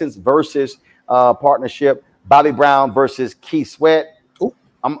the Essence versus partnership, Bobby Brown versus Keith Sweat.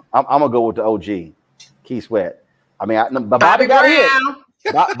 I'm gonna go with the OG, Keith Sweat. I mean, but Bobby got hits.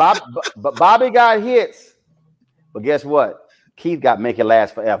 Bobby got hits, but guess what? Keith got Make It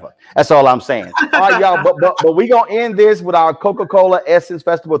Last Forever. That's all I'm saying. All right, y'all. But we gonna end this with our Coca-Cola Essence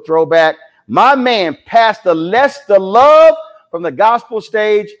Festival throwback. My man, Pastor Lester Love from the gospel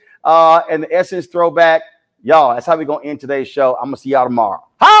stage, and the Essence throwback. Y'all, that's how we gonna end today's show. I'm gonna see y'all tomorrow.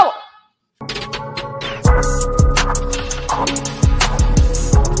 Holla!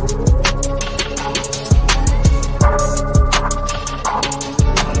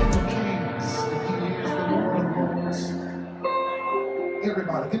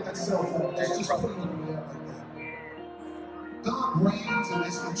 Everybody, get that cell phone. Just put it in the air like that. God reigns and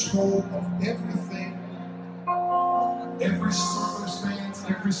is control of everything, every circumstance,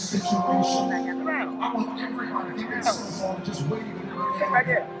 every situation. I want everybody to get that cell phone and just wave it in the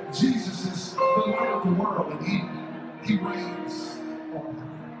air. Jesus is the light of the world, and He reigns on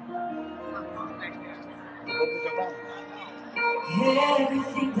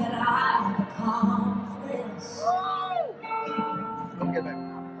everything that I have accomplished.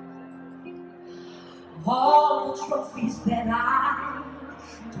 All the trophies that I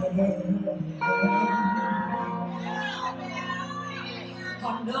get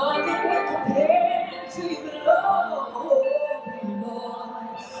are nothing but compared to the glory, Lord.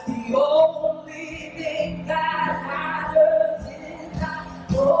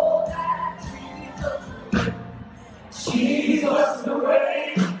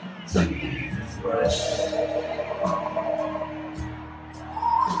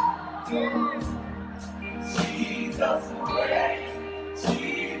 Jesus reigns.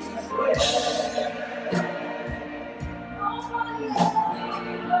 Jesus reigns. Nobody else.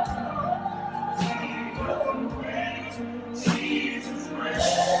 Jesus reigns.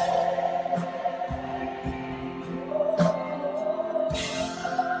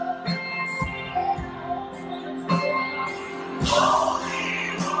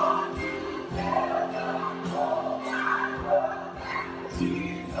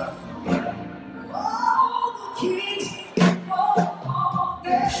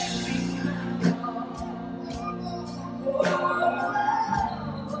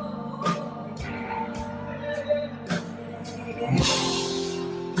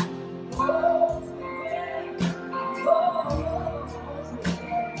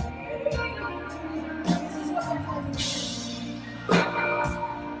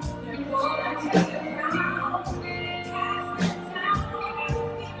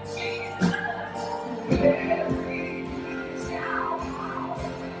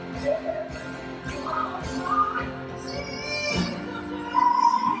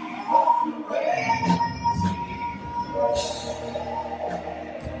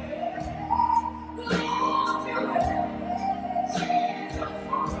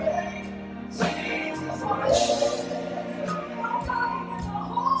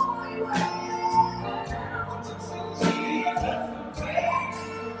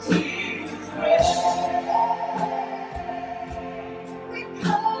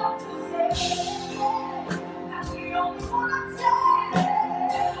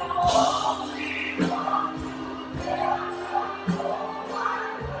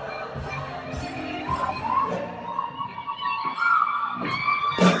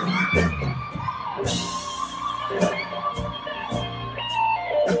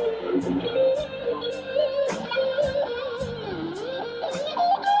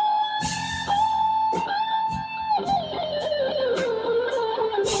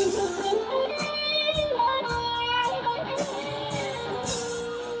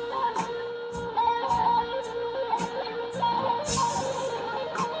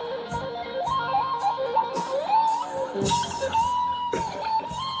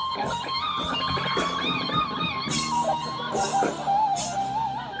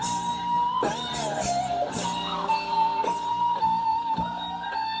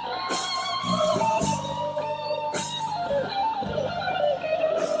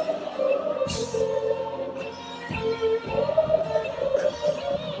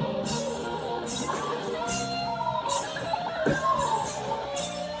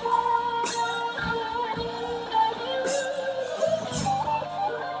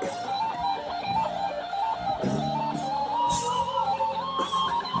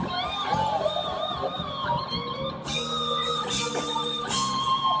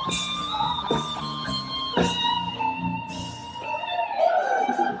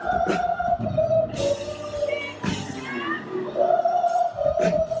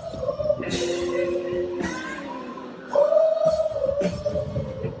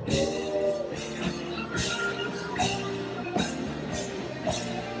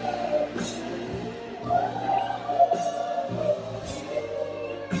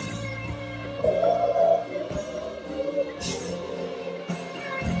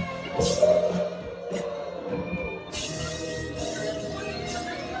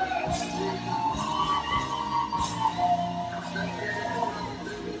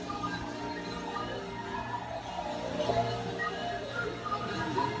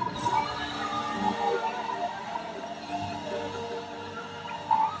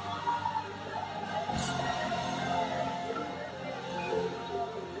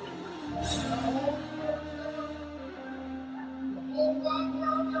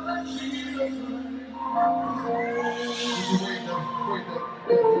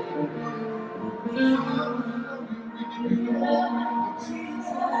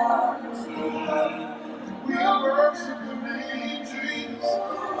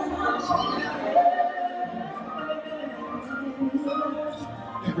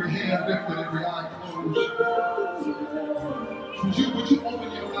 Every hand lifted, every eye closed. Would you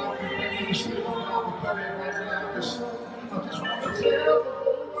open your mouth and pray? You should open up and pray right now. I just want to tell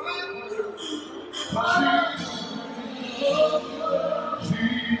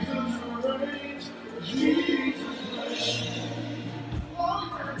Jesus reigns. Jesus reigns.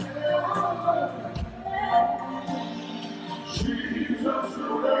 Jesus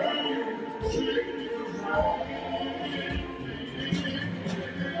reigns.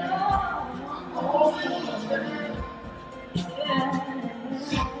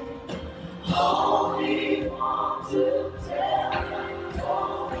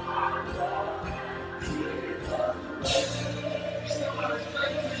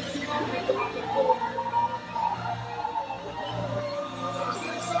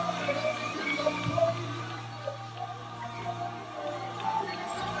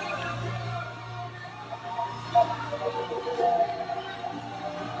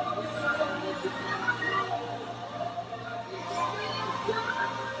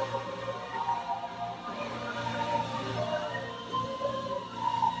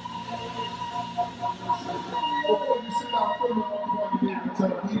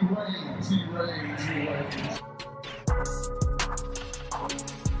 T. Reigns.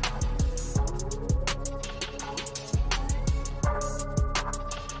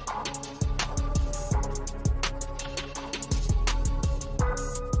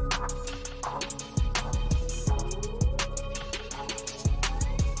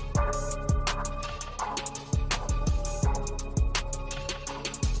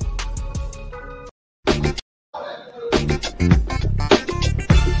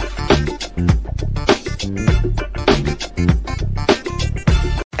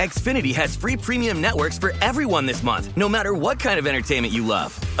 Xfinity has free premium networks for everyone this month, no matter what kind of entertainment you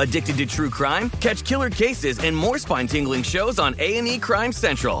love. Addicted to true crime? Catch killer cases and more spine-tingling shows on A&E Crime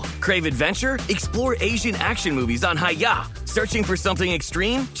Central. Crave adventure? Explore Asian action movies on Hi-Ya. Searching for something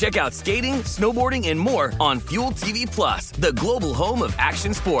extreme? Check out skating, snowboarding, and more on Fuel TV Plus, the global home of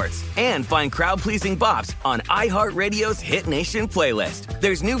action sports. And find crowd-pleasing bops on iHeartRadio's Hit Nation playlist.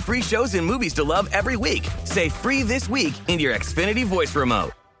 There's new free shows and movies to love every week. Say free this week in your Xfinity voice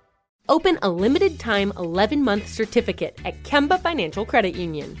remote. Open a limited-time 11-month certificate at Kemba Financial Credit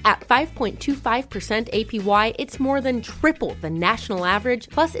Union. At 5.25% APY, it's more than triple the national average,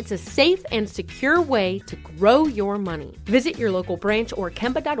 plus it's a safe and secure way to grow your money. Visit your local branch or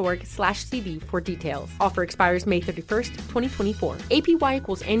kemba.org/CD for details. Offer expires May 31st, 2024. APY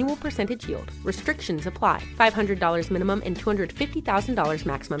equals annual percentage yield. Restrictions apply. $500 minimum and $250,000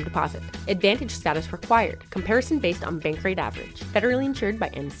 maximum deposit. Advantage status required. Comparison based on bank rate average. Federally insured by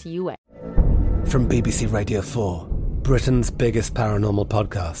NCUA. From BBC Radio 4, Britain's biggest paranormal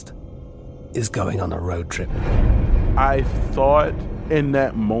podcast is going on a road trip. I thought in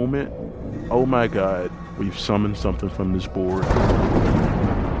that moment, oh my God, we've summoned something from this board.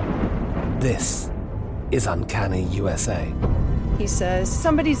 This is Uncanny USA. He says,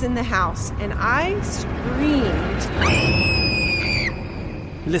 somebody's in the house, and I screamed.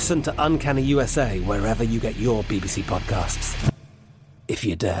 Listen to Uncanny USA wherever you get your BBC podcasts, if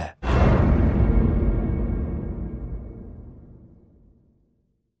you dare.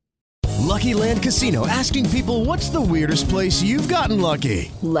 Lucky Land Casino, asking people, what's the weirdest place you've gotten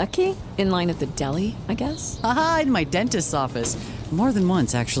lucky? Lucky? In line at the deli, I guess? Aha, in my dentist's office. More than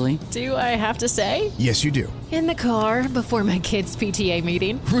once, actually. Do I have to say? Yes, you do. In the car before my kids' PTA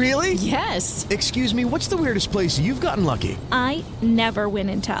meeting. Really? Yes. Excuse me, what's the weirdest place you've gotten lucky? I never win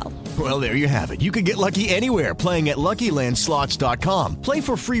and tell. Well, there you have it. You can get lucky anywhere, playing at LuckyLandSlots.com. Play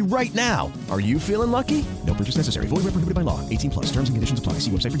for free right now. Are you feeling lucky? No purchase necessary. Void where prohibited by law. 18+. Terms and conditions apply.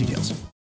 See website for details.